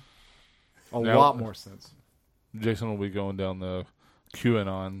 A Now- lot more sense. Jason will be going down the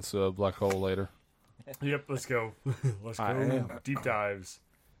QAnon's black hole later. Yep, let's go. Let's I go. am. Deep dives.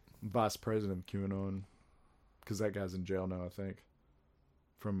 Vice President of QAnon, because that guy's in jail now, I think,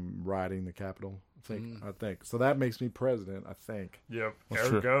 from rioting the Capitol. I think so. That makes me president. I think. Yep. That's There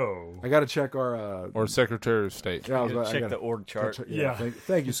true. we go. I got to check our. Or Secretary of State. Yeah, I was Gotta about- I check gotta- the org chart. Yeah.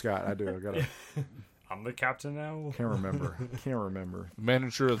 Thank you, Scott. I do. I gotta. I'm the captain now. Can't remember. Can't remember.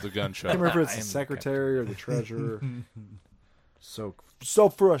 Manager of the gun Can't shop. remember if it's I the am the secretary or the treasurer. So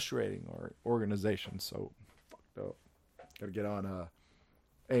frustrating. Our organization so fucked up. Got to get on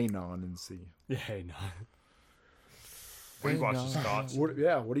Anon and see. Yeah, no. What are you watching, Scott?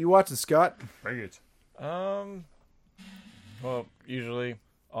 What are you watching, Scott? Bring it. Well, usually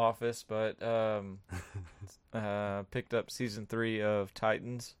Office, but picked up season 3 of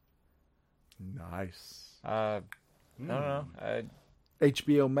Titans. Nice. I don't know.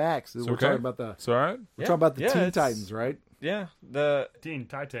 HBO Max. We're okay. talking about the. It's all right. We're talking about the Teen it's- Titans, right? Yeah, Teen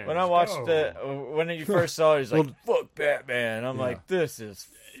Titans. when I watched go. when you first saw it, he's like, "Fuck Batman." I'm like, "This is."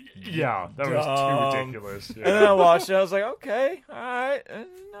 Yeah, that was too ridiculous. Yeah. And then I watched it. I was like, "Okay, all right,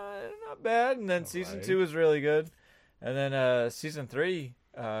 not bad." And then season right. 2 was really good. And then season 3,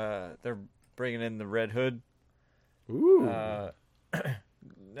 they're bringing in the Red Hood. Ooh. I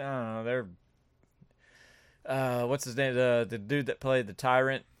don't know. They're what's his name? The dude that played the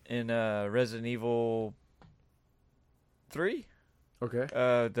Tyrant in Resident Evil 3. Okay.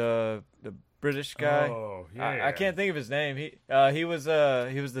 The British guy. Oh, yeah. I can't think of his name. He was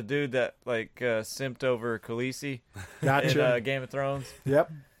the dude that like simped over Khaleesi Gotcha. in Game of Thrones.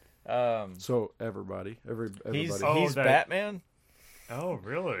 Yep. Um, So everybody. he's Oh, he's that- Batman. Oh,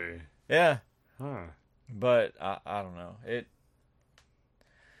 really? Yeah, Huh. but I don't know it.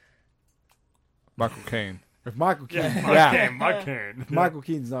 Michael Caine. If Michael Keaton, I can't. If Michael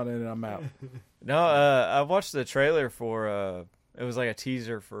Keaton's not in it, I'm out. No, I watched the trailer for it was like a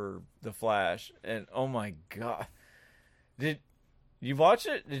teaser for The Flash, and oh my god, did you watch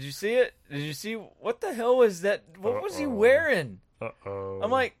it? Did you see it? Did you see what the hell was that? What was he Uh-oh. wearing? Uh-oh.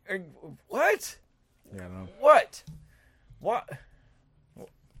 I'm like, what? Yeah, no. What? What?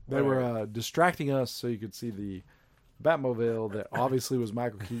 They were distracting us so you could see the Batmobile that obviously was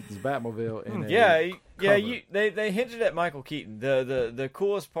Michael Keaton's Batmobile. In a Yeah, cover. they hinted at Michael Keaton. The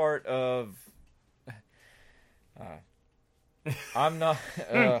coolest part of I'm not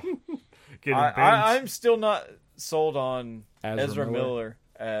Getting I'm still not sold on Ezra Ezra Miller.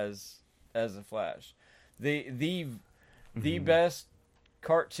 Miller as the Flash. The Mm-hmm. best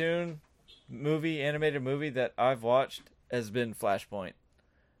cartoon animated movie that I've watched has been Flashpoint.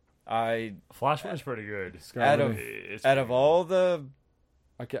 Flash was pretty good. Scott, Out let of me- It's out of pretty all the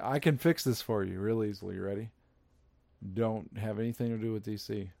I can fix this for you real easily. You ready? Don't have anything to do with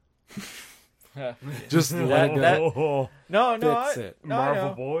DC. Just let it go. that- Oh, no Fix I, it. no, Marvel I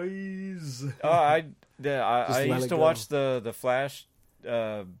know. Boys. I Just let used it to go. watch the Flash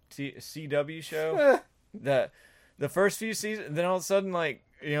CW show. The first few seasons, and then all of a sudden, like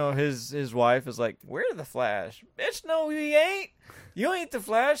his wife is like, "Where's the Flash?" Bitch, no, he ain't. You ain't the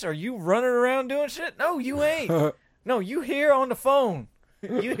Flash. Are you running around doing shit? No, you ain't. No, you here on the phone.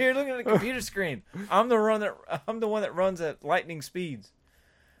 You here looking at the computer screen. I'm the one that runs at lightning speeds.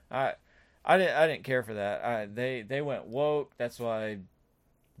 I didn't care for that. They went woke. That's why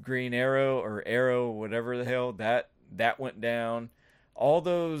Green Arrow or Arrow, whatever the hell that went down. All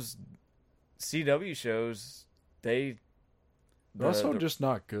those CW shows, They're also just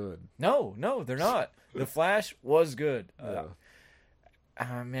not good. no, they're not. The Flash was good. Yeah.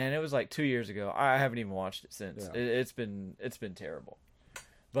 Man, it was like 2 years ago. I haven't even watched it since. Yeah. It's been terrible.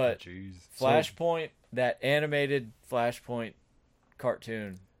 But Jeez. Flashpoint, that animated Flashpoint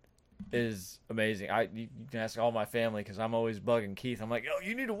cartoon is amazing. You can ask all my family because I'm always bugging Keith. I'm like, "Oh,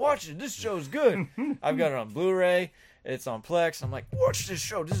 you need to watch it. This show's good." I've got it on Blu-ray. It's on Plex. I'm like, "Watch this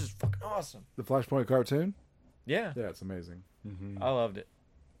show. This is fucking awesome." The Flashpoint cartoon? Yeah, Yeah, it's amazing. I loved it.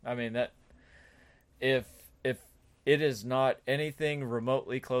 I mean that if it is not anything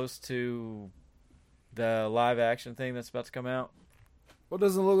remotely close to the live action thing that's about to come out, Well, it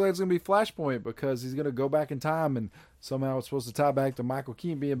doesn't look like it's going to be Flashpoint because he's going to go back in time and somehow it's supposed to tie back to Michael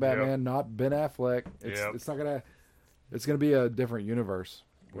Keaton being Batman, not Ben Affleck. It's not going to. It's going to be a different universe.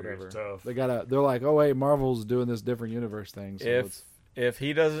 Whatever. That's tough. They're like, oh wait, Marvel's doing this different universe thing. So if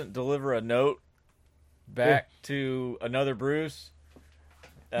he doesn't deliver a note back to another Bruce,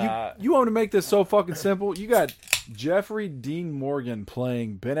 you want to make this so fucking simple? You got Jeffrey Dean Morgan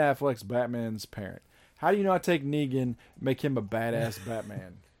playing Ben Affleck's Batman's parent. How do you not take Negan, make him a badass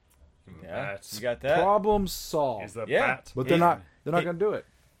Batman? Yeah, Bats. you got that. Problem solved. He's the Yeah. bat. But they're not going to do it.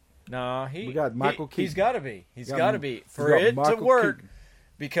 No, We got Michael Keaton. He's got to be. He's Got got to M- be he's for got it to Michael work. Keaton.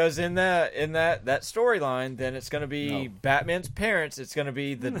 Because in that storyline, then it's going to be No. Batman's parents. It's going to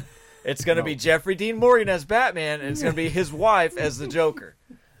be it's going to be Jeffrey Dean Morgan as Batman, and it's going to be his wife as the Joker.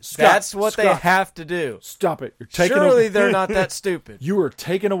 That's what they Scott. have to do. Stop it. You're taking Surely they're not that stupid. You are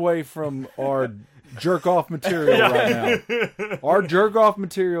taken away from our jerk off material right now. Our jerk off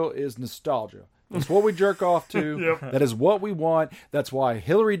material is nostalgia. That's what we jerk off to. Yep. That is what we want. That's why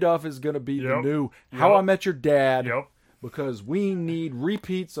Hilary Duff is going to be the Yep. new How Yep. I Met Your Dad. Yep. Because we need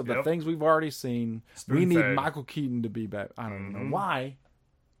repeats of the Yep. things we've already seen. We need Spoon-fed. Michael Keaton to be back. I don't know why.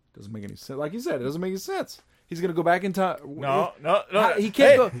 Doesn't make any sense. Like you said, it doesn't make any sense. He's going to go back in time. No. He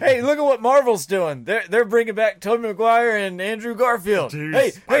can't go. Hey, look at what Marvel's doing. They're bringing back Tobey Maguire and Andrew Garfield. Dude,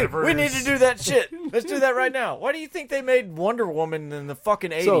 Hey, Spider-Verse. we need to do that shit. Let's do that right now. Why do you think they made Wonder Woman in the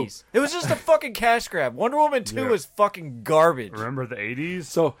fucking 80s? It was just a fucking cash grab. Wonder Woman 2 was fucking garbage. Remember the 80s?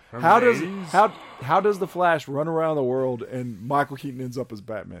 So Remember the 80s? how does the Flash run around the world and Michael Keaton ends up as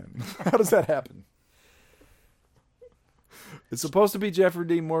Batman? How does that happen? It's supposed to be Jeffrey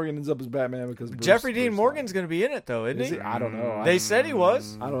Dean Morgan ends up as Batman because Jeffrey Dean Morgan's going to be in it, though, isn't Is he? he? I don't know. They said he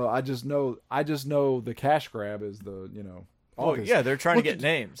was. I don't know. I just know the cash grab is the Oh, this- yeah, they're trying to look get at-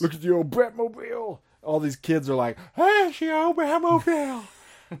 names. Look at the old Batmobile. All these kids are like, "Hey, it's the old Batmobile."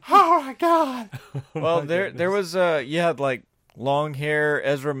 Oh my god. Well, there was you had like long hair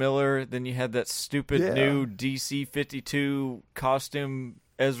Ezra Miller, then you had that stupid Yeah. new DC 52 costume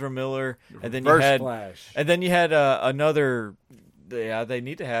Ezra Miller, and then Reverse you had Flash. and then you had another. Yeah, they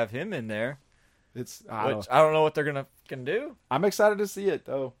need to have him in there. It's Which I don't know what they're gonna do. I'm excited to see it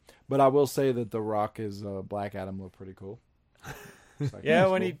though. But I will say that The Rock is Black Adam looked pretty cool. It's like, Yeah,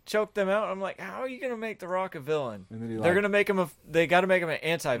 that's when cool. he choked them out, I'm like, how are you gonna make The Rock a villain? And then he They're like- gonna make him they got to make him an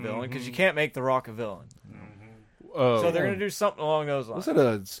anti-villain because you can't make The Rock a villain. So they're gonna do something along those lines.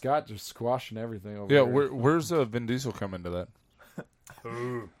 Listen to Scott just squashing everything over Yeah, there. where's Vin Diesel come into that?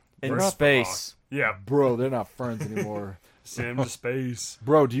 Ooh. In Where's space. Yeah. Bro, they're not friends anymore. Send him to space.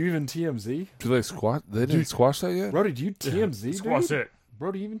 Bro, do you even TMZ? Do they squash? They didn't squash that yet. Brody, do you TMZ, Squash dude? it.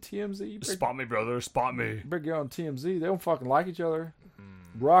 Bro, do you even TMZ? You better, Spot me, brother. Spot me. you better get on TMZ. They don't fucking like each other.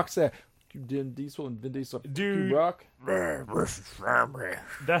 Rock said, Vin Diesel and Vin Diesel. Dude. You Rock.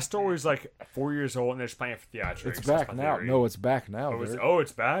 That story's like 4 years old and they're just playing it for theatrics. It's That's back my now. theory. No, it's back now. Oh, Derek.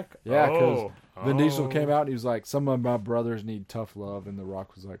 it's back? Yeah, because Oh. Vin Diesel Oh. came out and he was like, some of my brothers need tough love. And The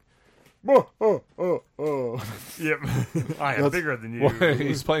Rock was like, Yep. I am That's- bigger than you.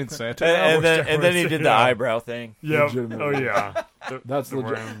 He's playing Santa. now? And then he did the Yeah. eyebrow thing. Yep. Legitimately. Oh, yeah. That's The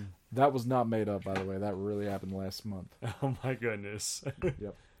legit. rim. That was not made up, by the way. That really happened last month. Oh, my goodness.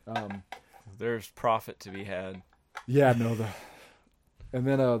 Yep. There's profit to be had. Yeah, no. And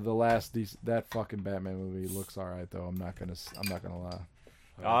then the last that fucking Batman movie looks all right though. I'm not gonna lie.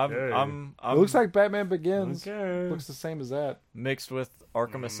 Okay. I'm It looks like Batman Begins. Okay. Looks the same as that. mixed with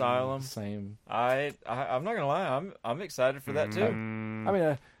Arkham Asylum. Same. I'm not gonna lie. I'm excited for that too. I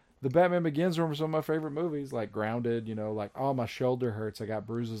mean, the Batman Begins were some of my favorite movies, like Grounded. You know, like oh my shoulder hurts, I got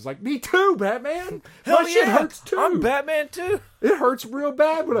bruises. Like me too, Batman. Hell my shit yeah, hurts too. I'm Batman too. It hurts real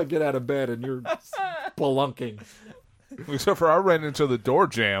bad when I get out of bed and you're spelunking. Except for I ran into the door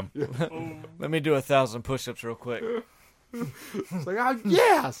jam. Let me do 1,000 push-ups real quick. It's like oh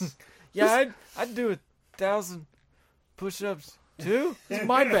yes, Yeah, I'd do 1,000 push-ups too. it's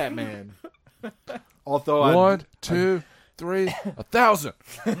my Batman. Although 1, 2, 3, 1,000.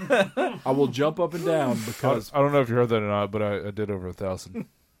 I will jump up and down because I don't know if you heard that or not, but I did over 1,000.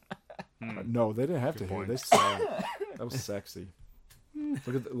 no, they didn't have to hear. point. They saw it. That was sexy.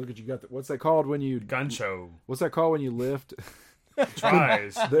 Look at you got. What's that called when you? Gun show. What's that called when you lift?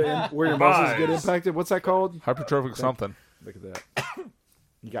 Tries. Where your muscles get Rise. impacted. What's that called? Hypertrophic something. Look at that.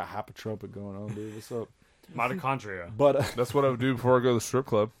 You got hypertropic going on, dude. What's up? Mitochondria. But That's what I would do before I go to the strip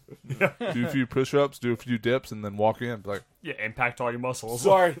club. Do a few push-ups, do a few dips, and then walk in. Be like, Yeah, impact all your muscles.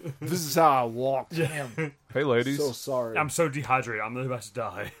 sorry, this is how I walk. Damn, hey, ladies. so sorry. I'm so dehydrated. I'm about to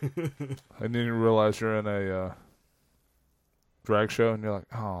die. I didn't even realize you're in a drag show, and you're like,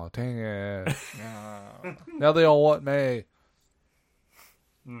 oh, dang it. Now they all want me.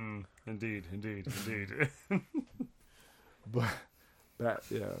 Indeed. But that,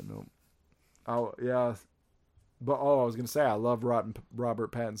 yeah, no. Oh, yeah. But I was gonna say I love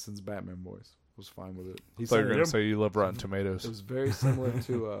Robert Pattinson's Batman voice. Was fine with it. He I thought you said were going to say you love Rotten Tomatoes. it was very similar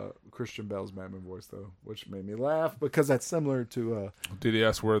to Christian Bale's Batman voice, though, which made me laugh because that's similar to. Did he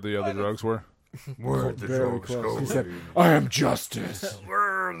ask where the other drugs were? Where Very close. He said, "I am justice."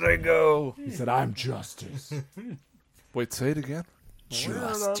 Where Where did they go? He said, "I'm justice." Wait, say it again.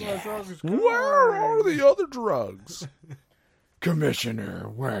 Justice. Where are the other drugs? Commissioner,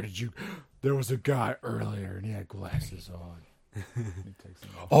 where did you? There was a guy earlier, and he had glasses on. He takes them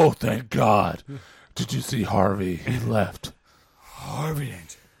off. Oh, thank God. Did you see Harvey? He left. Harvey.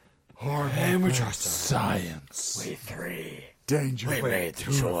 And we trust him. Science. We three. Danger. We made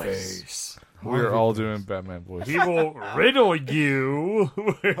the choice. We're all doing Batman voice. He will riddle you.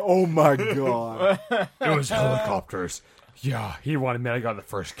 Oh my God. It was helicopters. Yeah, he wanted me. I got the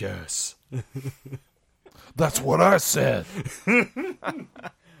first guess. That's what I said.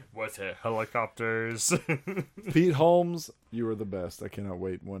 What's it? Helicopters. Pete Holmes, you are the best. I cannot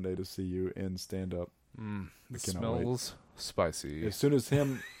wait one day to see you in stand-up. It cannot wait. smells spicy. As soon as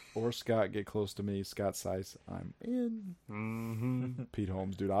him or Scott get close to me, Scott Seiss, I'm in. Mm-hmm. Pete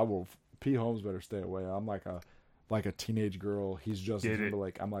Holmes, dude, I will. Pete Holmes better stay away. I'm like a teenage girl. He's Justin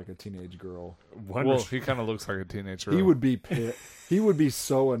Timberlake. I'm like a teenage girl. Well, he kind of looks like a teenager. He would be he would be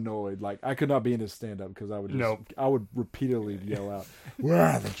so annoyed. Like I could not be in his stand-up because I would I would repeatedly yell out, "Where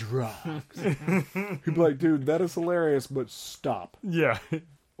are the drugs?" He'd be like, "Dude, that is hilarious, but stop." Yeah.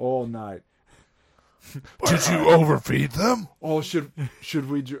 All night. Did you overfeed them? Oh, should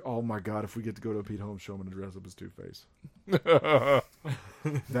we? Oh my God! If we get to go to a Pete Holmes show, I'm gonna dress up as Two-Face.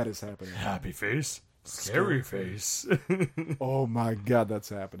 That is happening. Happy face. Scary face. Oh my God, that's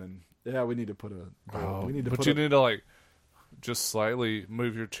happening. Yeah, we need to put a. We need to. But you need to like just slightly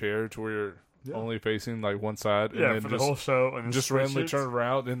move your chair to where you're only facing like one side, and Yeah, then for just, the whole show, and then just switch randomly it. turn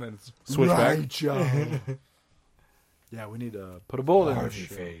around and then switch back. Right, John. Yeah, we need to put a bullet in Harvey this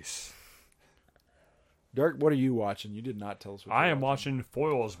show. face. Dirk, what are you watching? You did not tell us what I you're am watching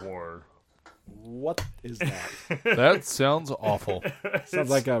Foils War. What is that? That sounds awful. Sounds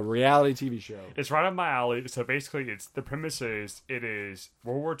like a reality TV show. It's right up my alley. So basically, the premise is it is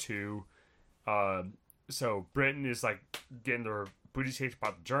World War II. So Britain is like getting their booty shaped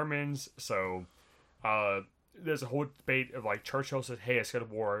by the Germans. So there's a whole debate of like Churchill says, "Hey, let's go to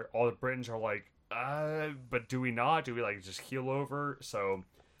war." All the Britons are like, but do we not? Do we like just keel over? So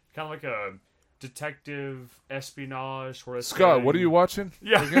kind of like a detective espionage sort of Scott, thing. what are you watching?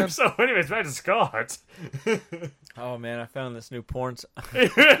 Yeah. again? So, anyways, back to Scott. Oh man, I found this new porn.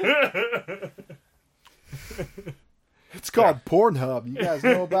 It's called Pornhub. You guys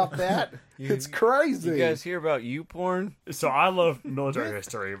know about that? It's crazy. You guys hear about you porn? So I love military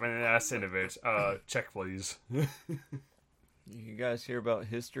history, and that's the end of it. Check, please. You guys hear about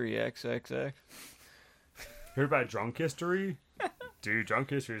History XXX? Hear about drunk history? Dude, drunk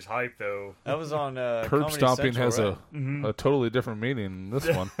history is hype, though. That was on Curb Comedy stomping Central, has right? a totally different meaning than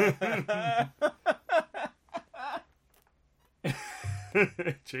this one.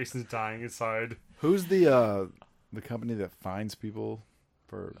 Jason's dying inside. Who's the company that fines people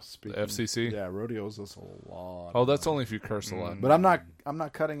for speaking? FCC? Yeah, rodeos us a lot. Oh, that's only if you curse a lot. But I'm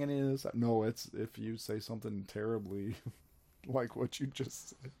not cutting any of this. No, it's if you say something terribly like what you just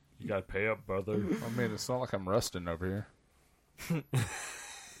said. You gotta pay up, brother. I mean, it's not like I'm rusting over here.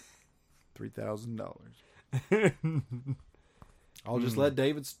 $3,000. I'll just let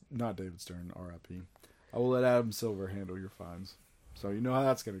not David Stern, R.I.P. I will let Adam Silver handle your fines. So you know how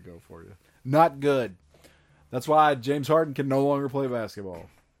that's going to go for you. Not good. That's why James Harden can no longer play basketball.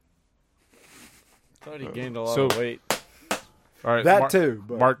 Thought he gained a lot of weight. All right, That too.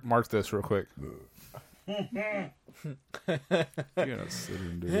 But mark this real quick. you're not sitting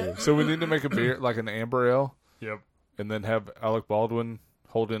and do this. So we need to make a beer like an amber ale, Yep. and then have Alec Baldwin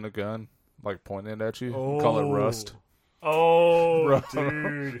holding a gun, like pointing it at you. Call it Rust. Oh,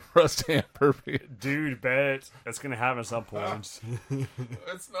 dude. Rust amber beer. Dude, bet. That's gonna happen at some point.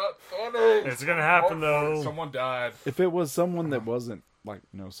 It's not funny. It's gonna happen, though. Someone died. If it was someone that wasn't like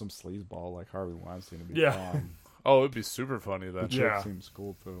some sleazeball like Harvey Weinstein, it'd be Yeah. fine. Oh, it'd be super funny then. The chick Yeah. seems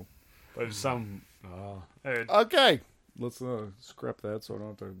cool too. But some... hey, Okay, let's scrap that so I don't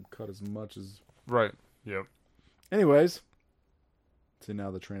have to cut as much as. Right. yep. Anyways, see now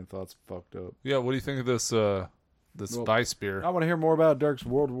the train of thought's fucked up. Yeah. What do you think of this? This Well, Vice beer. I want to hear more about Dirk's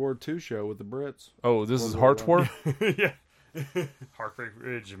World War II show with the Brits. Oh, this is World War Hartwar. Yeah. Heartbreak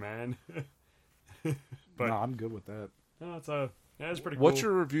Ridge, man. But No, I'm good with that. no, it's pretty cool. What's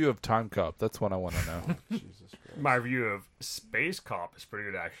your review of Time Cop? That's what I want to know. Jesus Christ. My review of Space Cop is pretty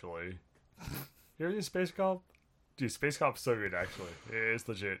good, actually. You ever seen Space Cop? Dude, Space Cop's so good, actually. It's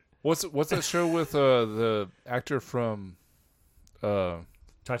legit. What's that show with the actor from?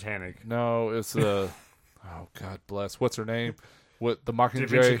 Titanic. No, it's oh God bless. What's her name? What the Da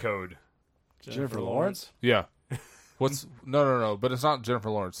Vinci Mockingjay? Code. Jennifer Lawrence? Yeah. What's no, but it's not Jennifer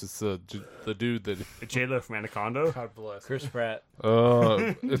Lawrence. It's the dude that. J-Lo from Anaconda. God bless. Chris Pratt,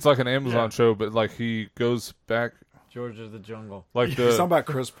 It's like an Amazon Yeah. show, but like he goes back George of the Jungle. like He's talking the. about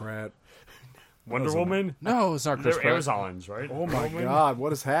Chris Pratt. Wonder Woman. No, it's not Chris They're Pratt. Amazons, right? Oh my Woman? God,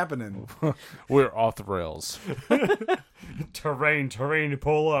 what is happening? We're off the rails. Terrain,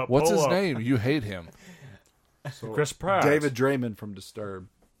 pull up. What's pull his up. name? You hate him. So, Chris Pratt. David Draymond from Disturbed.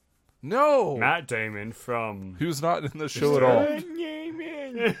 No, Matt Damon from. he was not in the show at all.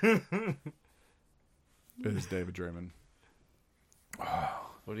 It is David Draymond.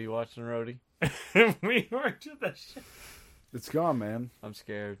 What are you watching, Rhodey? We were to the shit. It's gone, man. I'm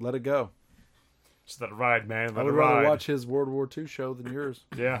scared. Let it go. Just let it ride, man. I Let it would rather ride. watch his World War II show than yours.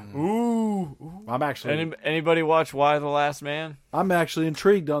 Yeah. Ooh. I'm actually, Anybody watch Why the Last Man? I'm actually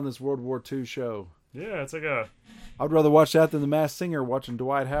intrigued on this World War II show. Yeah, it's like a I'd rather watch that than The Masked Singer watching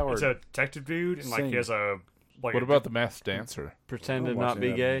Dwight Howard. it's a detective dude, and like Sing. he has a like. What a- about the masked dancer? Pretend I'm to not watching be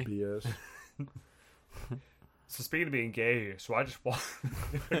that gay. BS. So speaking of being gay, so I just watched.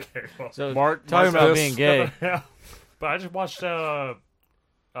 Okay, well, So Mark, talking mark about this. being gay. yeah, but I just watched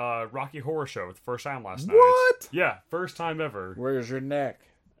Rocky Horror Show for the first time last night. What? Yeah, first time ever. Where's your neck?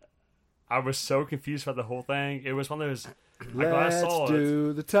 I was so confused about the whole thing. It was one of those. I Let's saw it.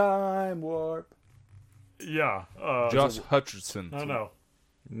 do the time warp. Yeah. Josh Hutcherson. I don't know.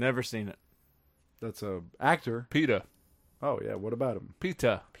 Never seen it. That's a actor. PETA. Oh yeah, what about him?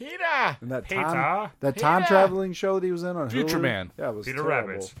 PETA. Peter. And that Peter. time Peter. traveling show that he was in on Future Hulu? Man. Yeah, it was Peter terrible.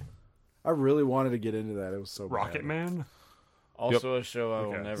 Rabbit. I really wanted to get into that. It was so Rocket bad. Man. Also a show I will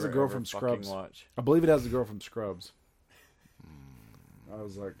Okay. never It's a girl ever from fucking Scrubs. watch. I believe it has the girl from Scrubs. I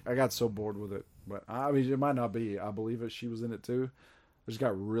was like, I got so bored with it, but I mean, it might not be. I believe it. She was in it too. I just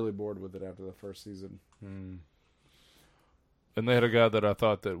got really bored with it after the first season. And they had a guy that I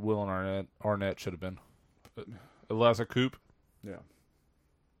thought that Will and Arnett should have been. Eliza Coop. Yeah.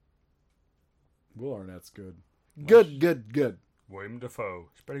 Will Arnett's good. Good. William Dafoe.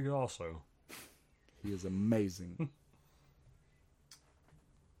 He's pretty good also. He is amazing.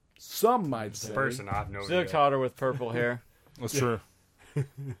 Some might The say. person I have no She looked idea. hotter with purple hair. That's true.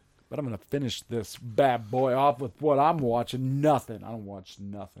 But I'm going to finish this bad boy off with what I'm watching. Nothing. I don't watch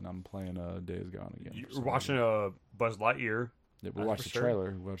nothing. I'm playing Days Gone again. You're for some watching reason. Buzz Lightyear. Yeah, we for watched the sure.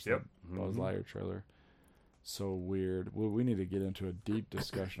 trailer. We watched Yep. the Buzz Lightyear trailer. So weird. We need to get into a deep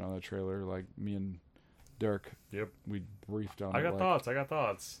discussion on the trailer. Like me and Dirk, Yep. we briefed on I it. got like,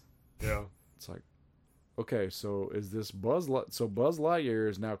 thoughts. Yeah. It's like, okay, so is this Buzz Lightyear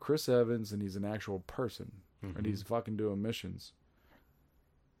is now Chris Evans and he's an actual person and he's fucking doing missions.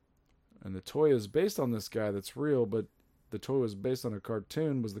 And the toy is based on this guy that's real, but the toy was based on a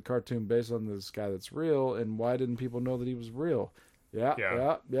cartoon. Was the cartoon based on this guy that's real? And why didn't people know that he was real? Yep.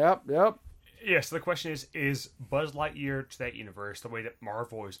 Yeah, so the question is Buzz Lightyear to that universe the way that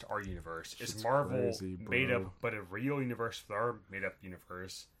Marvel is to our universe? Is Shit's Marvel crazy, made bro. up but a real universe with our made up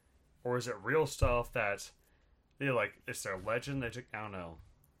universe? Or is it real stuff that it's their legend? I don't know.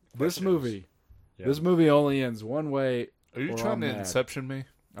 This Question is- movie, Yeah. this movie only ends one way. Are you or trying I'm to mad. Inception me?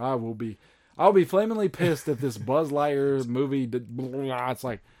 I'll be flamingly pissed if this Buzz Lightyear movie. It's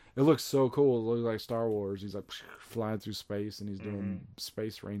like it looks so cool. It looks like Star Wars. He's like flying through space and he's doing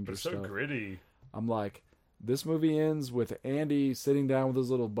space ranger But it's so stuff. gritty. I'm like, this movie ends with Andy sitting down with his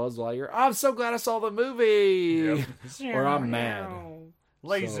little Buzz Lightyear. I'm so glad I saw the movie. Yep. Or I'm mad.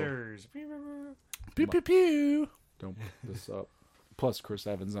 Lasers. Pew pew pew. Don't put this up. Plus Chris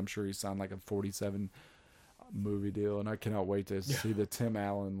Evans, I'm sure he sounded like a 47 movie deal, and I cannot wait to see the Tim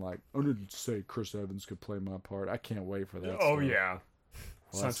Allen I didn't say Chris Evans could play my part. I can't wait for that. Oh stuff. yeah.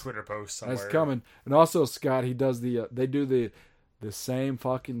 Some that's- Twitter post somewhere. That's coming. And also Scott, he does they do the same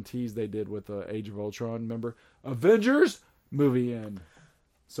fucking tease they did with Age of Ultron. Remember, Avengers movie end.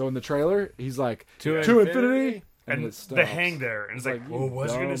 So in the trailer, he's like to infinity, And it stops. they hang there, and it's like, It's well, you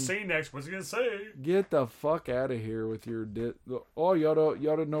what's he dumb- gonna say next? What's he gonna say? Get the fuck out of here with your oh y'all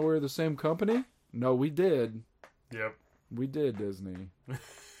don't know we're the same company? No, we did. Yep. We did, Disney.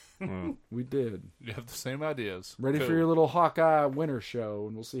 We did. You have the same ideas. Ready Cool. for your little Hawkeye winter show,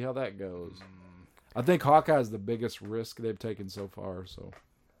 and we'll see how that goes. I think Hawkeye is the biggest risk they've taken so far. So,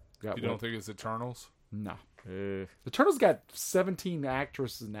 got You don't think it's Eternals? No. The Turtles got 17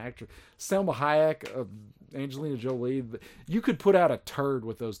 actresses and actors. Selma Hayek, Angelina Jolie. You could put out a turd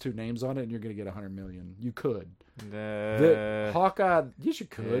with those two names on it, and you're going to get $100 million. You could. The Hawkeye, yes, you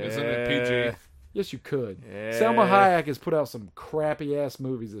could. Isn't it PG? Yes, you could. Yeah. Selma Hayek has put out some crappy ass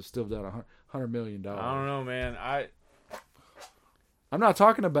movies that still done $100 million. I don't know, man. I'm not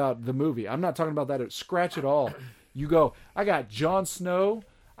talking about the movie. I'm not talking about that. Scratch it all. You go, I got Jon Snow.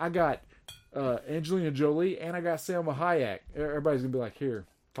 I got Angelina Jolie, and I got Salma Hayek. Everybody's gonna be like, here,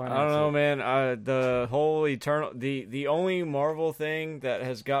 finance I don't know, it. man. The whole Eternal, the only Marvel thing that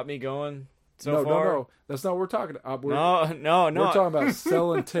has got me going so far. No, that's not what we're talking about. No. We're talking about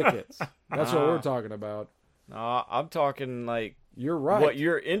selling tickets. That's what we're talking about. No, I'm talking like You're right. what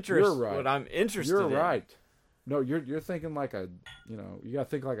you're interested. You're right. What I'm interested You're in. right. No, you're thinking like a, you gotta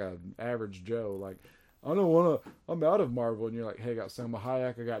think like an average Joe. Like, I don't wanna. I'm out of Marvel, and you're like, hey, I got Salma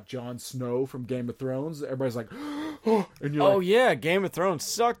Hayek, I got Jon Snow from Game of Thrones. Everybody's like, oh, and you're Oh like, yeah, Game of Thrones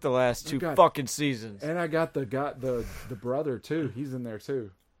sucked the last two God. fucking seasons. and I got the brother too. He's in there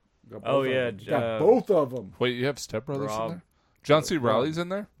too. Got both Oh, of yeah, them. Got both of them. Wait, you have Step Brothers Rob. in there? John C. Reilly's in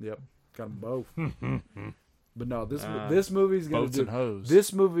there? Yep, got them both. But no, this movie's gonna Boats do. and hoes.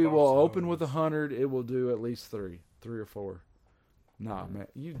 This movie will Boats and open with 100. It will do at least three or four. Nah, man,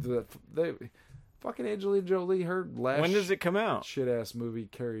 they fucking Angelina Jolie. Her last When does it come out? shit ass movie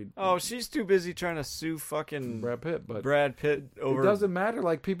carried Oh, she's too busy trying to sue fucking Brad Pitt, but Brad Pitt over. it doesn't matter.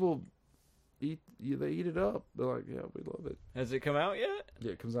 Like people they eat it up. They're like, yeah, we love it. Has it come out yet?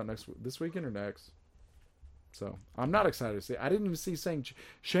 Yeah, it comes out this weekend or next. So I'm not excited to see. I didn't even see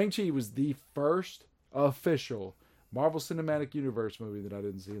Shang-Chi was the first official Marvel Cinematic Universe movie that I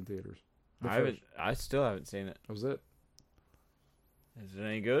didn't see in theaters. I still haven't seen it. That was it. Is it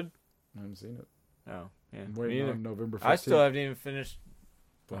any good? I haven't seen it. Oh, yeah. I'm Me waiting neither. on November 15th. I still haven't even finished.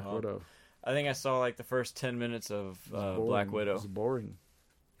 Black Well, Widow. I think I saw like the first 10 minutes of It was boring. Black Widow, It was boring.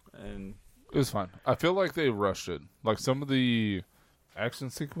 and It was fine. I feel like they rushed it. Like some of the action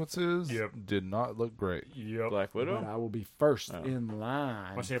sequences Yep. did not look great. Yep. Black But Widow. I will be first Oh. in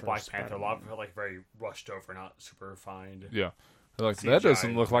line. I say for Black Panther. A lot of Spider-Man. it felt like very rushed over, not super refined. Yeah. Like CGI, that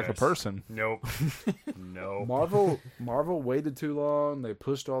doesn't look like a yes. person. Nope. Nope. Marvel waited too long. They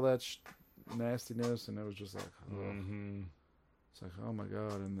pushed all that nastiness, and it was just like, ugh. Mm-hmm. It's like, oh my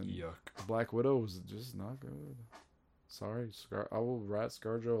god. And then Yuck. Black Widow was just not good. Sorry, I will write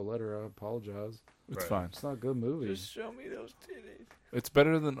ScarJo a letter. I apologize. It's Right. fine. It's not a good movie. Just show me those titties. It's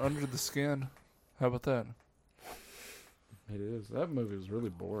better than Under the Skin. How about that? It is. That movie was really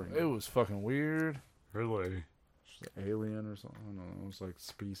boring. It was fucking weird. Really? It's like Alien or something. I don't know. It was like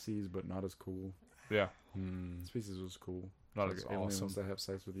Species, but not as cool. Yeah. Hmm. Species was cool. Not It's as like aliens awesome. that have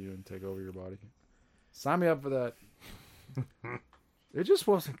sex with you and take over your body. Sign me up for that. It just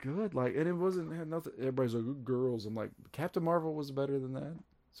wasn't good. Like, and it wasn't had nothing. Everybody's like, "Good girls." I'm like, Captain Marvel was better than that.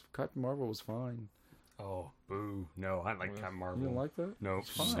 Captain Marvel was fine. Oh, boo. No, I don't like Captain Marvel. You don't like that? Nope.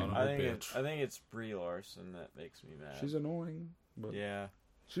 fine. Son of I a think bitch. I think it's Brie Larson that makes me mad. She's annoying, but yeah.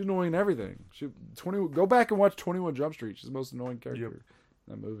 she's annoying in everything. Go back and watch 21 Jump Street. She's the most annoying character Yep. in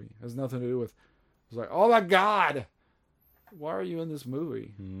that movie. Has nothing to do with. It's like, oh my god, why are you in this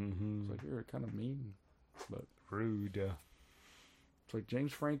movie? Mm-hmm. It's like you're kind of mean, but Rude. it's like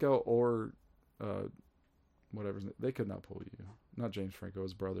James Franco or whatever. They could not pull you. Not James Franco,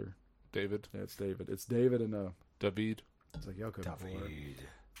 his brother. David. Yeah, it's David. It's David and David. it's like y'all couldn't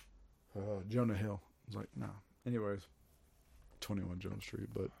pull it. Jonah Hill. It's like no. Anyways, 21 Jump Street,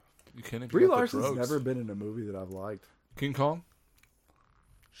 but You can't even Brie get the Larson's drugs. never been in a movie that I've liked. King Kong?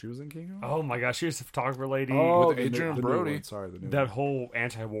 She was in King Kong. Oh my gosh, she was the photographer lady. with the Adrian new Brody. one. Sorry, the new That one. whole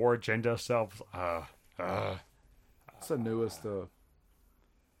anti-war agenda stuff. It's the newest. So,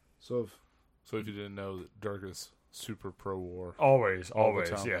 So if you didn't know that Dirk is super pro-war. Always, All the always,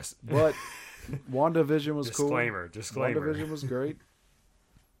 time. yes. but WandaVision was Disclaimer, cool. disclaimer. WandaVision was great.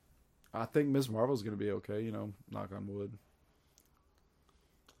 I think Miss Marvel's going to be okay. Knock on wood.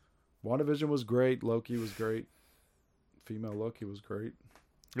 WandaVision was great. Loki was great. Female Loki was great.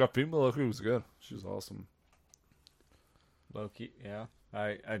 Yeah, female Loki was good. She was awesome. Loki, yeah.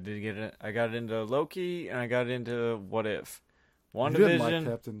 I did get it. I got into Loki and I got into What If. You didn't like WandaVision.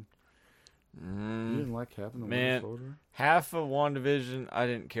 Captain. You didn't like Captain the Man. Winter Soldier? Half of WandaVision I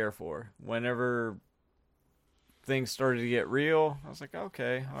didn't care for. Whenever things started to get real, I was like,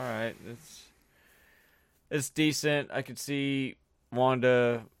 okay, all right, it's decent. I could see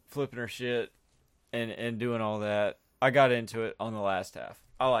Wanda flipping her shit and doing all that. I got into it on the last half.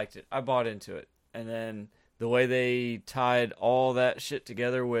 I liked it. I bought into it. And then the way they tied all that shit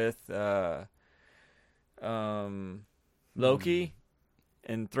together with Loki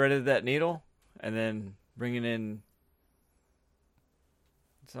and threaded that needle and then bringing in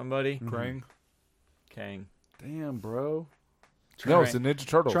somebody, Krang? Kang. Damn, bro. No, it's the Ninja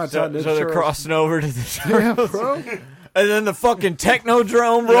Turtles. Trying to So, tell Ninja so they're Turtles. crossing over to the Damn, Turtles. bro. And then the fucking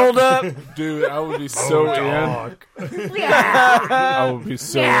Technodrome rolled up. Dude, I would be so in. dog. I would be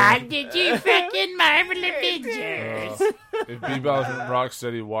so in. Did you fucking Marvel Avengers? If Bebop and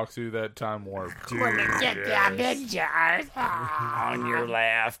Rocksteady walked through that time warp. Get the Avengers. On your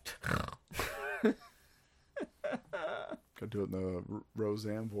left. do it in the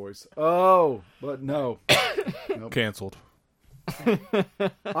Roseanne voice. Oh, but no. Canceled. Like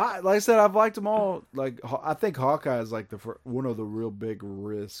I said, I've liked them all. Like I think Hawkeye is like one of the real big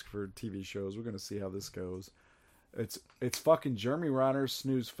risks for TV shows. We're gonna see how this goes. It's fucking Jeremy Renner's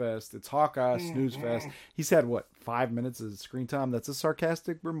snooze fest. It's Hawkeye snooze fest. He's had 5 minutes of screen time. That's a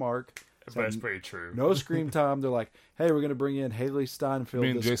sarcastic remark. But it's pretty true. No screen time. They're like, hey, we're gonna bring in Haley Steinfeld.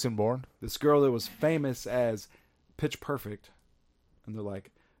 You mean Jason Bourne? This girl that was famous as Pitch Perfect, and they're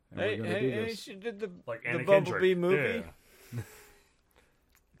like, Hey, we're gonna do hey, this. she did the Anna Bumblebee Kendrick. movie. Yeah.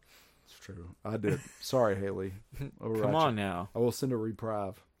 It's true. I did. Sorry, Haley. Come on now. I will send a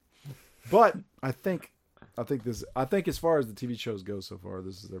reprieve. But I think as far as the TV shows go so far,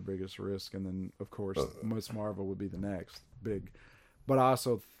 this is their biggest risk, and then of course Miss Marvel would be the next big. But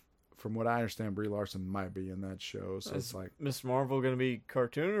also, from what I understand, Brie Larson might be in that show, so it's like Miss Marvel gonna be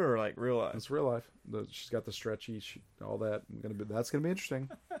cartoon or like real life? it's real life. She's got the stretchy, all that. That's gonna be interesting.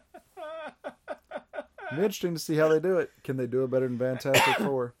 It'll be interesting to see how they do it. Can they do it better than Fantastic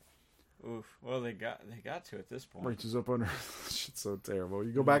Four? Oof. Well, they got to at this point. Reaches up under. Shit's so terrible.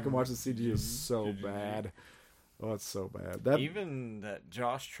 You go back and watch the CG. Is so bad. Oh, it's so bad. Even that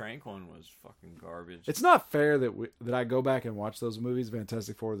Josh Trank one was fucking garbage. It's not fair that I go back and watch those movies,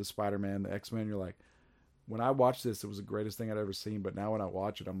 Fantastic Four, the Spider-Man, the X-Men. You're like, when I watched this, it was the greatest thing I'd ever seen. But now when I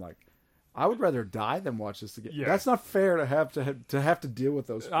watch it, I'm like, I would rather die than watch this again. Yeah. That's not fair to have to deal with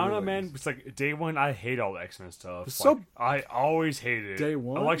those. I don't know, feelings. man. It's like day one, I hate all the X-Men stuff. It's Like, so- I always hated it. Day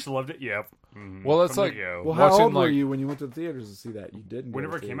one? Alexa loved it. Yep. Mhm. Well, that's From the like- go. Well, how watching, old were like- you when you went to the theaters to see that? You didn't. go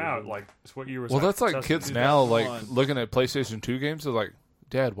whenever to it came theaters. out, like what year was Well, that? that's like 2000? kids now, like 2001. looking at PlayStation 2 games. They're like,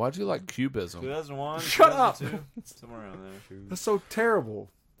 Dad, why'd you like Cubism? 2001. Shut up. 2002, somewhere around there. That's so terrible.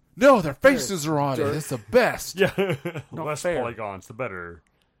 No, their faces are on it. Dirt. It's the best. Yeah, Not less fair. polygons, the better.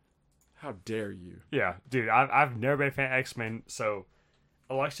 How dare you? Yeah, dude, I've never been a fan of X-Men, so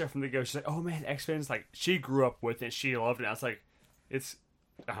Alexa from the go, she's like, oh man, X-Men's like, she grew up with it, she loved it. I was like, I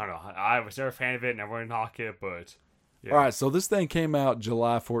don't know, I was never a fan of it, never wanted to knock it, but yeah. All right, so this thing came out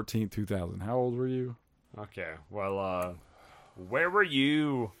July 14th, 2000. How old were you? Okay, well, where were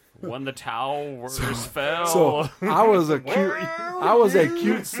you when the towers fell? So I was a cute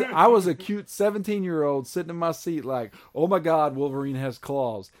 17-year-old sitting in my seat like, oh my God, Wolverine has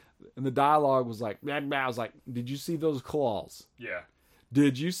claws. And the dialogue was like, I was like, did you see those claws? yeah.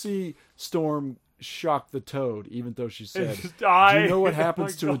 Did you see Storm shock the Toad, even though she said, do Die. you know what Oh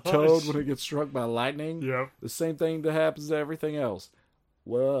happens my to a gosh. toad when it gets struck by lightning? Yep. The same thing that happens to everything else.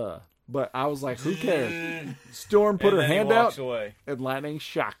 Well, but I was like, who cares? Storm put And her then he hand walks out away. and lightning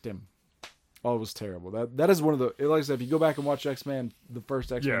shocked him. Oh, it was terrible. That is one of the, like I said, if you go back and watch X-Men, the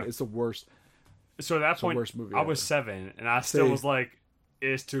first X-Men, Yeah. it's the worst. So at that the point, worst movie I was ever. 7, and I still See. was like,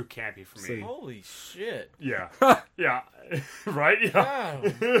 it's too campy for me. See. Holy shit. Yeah. Yeah. Right? Yeah.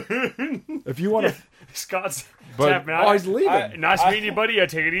 Wow. If you want to, Scott's But- tapping out. oh, he's leaving. Nice meeting you, buddy. I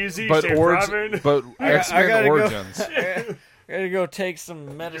take it easy. But Stay driving. but I X-Men gotta go. Origins. I gotta go take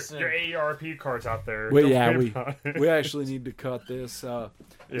some medicine. Your AARP cards out there. Well, Don't yeah, forget about it. we actually need to cut this.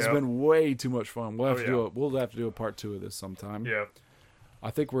 It's Yeah. been way too much fun. We'll have Oh, to do yeah. it. We'll have to do a part 2 of this sometime. Yeah.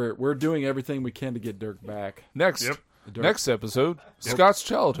 I think we're doing everything we can to get Dirk back. Next, Yep. Dirk, next episode, Scott's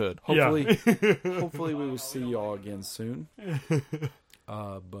childhood. hopefully, Yeah. hopefully we will see y'all again soon.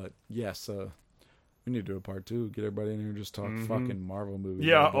 But yes, we need to do a part 2. Get everybody in here and just talk fucking Marvel movies.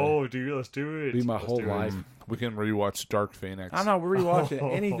 Yeah. all day. Oh, dude, let's do it. Be my Let's whole do it. life. We can rewatch Dark Phoenix I'm not rewatching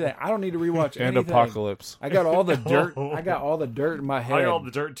anything. I don't need to rewatch and anything. Apocalypse I got all the dirt. I got all the dirt in my I head. got all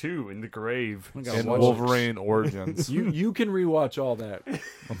the dirt too in the grave. I gotta and watch it. Wolverine Origins. You can rewatch all that.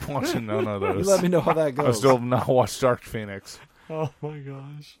 I'm watching none of You those. let me know how that I goes. still have not watched Dark Phoenix. Oh my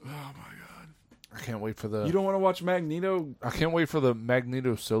gosh. I can't wait for the. You don't want to watch Magneto? I can't wait for the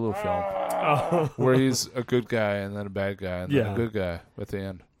Magneto solo film Oh. where he's a good guy and then a bad guy and then Yeah. a good guy at the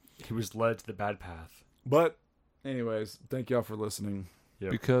end He was led to the bad path. But, anyways, thank y'all for listening. Yep.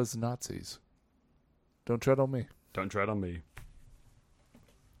 because Nazis. Don't tread on me. Don't tread on me.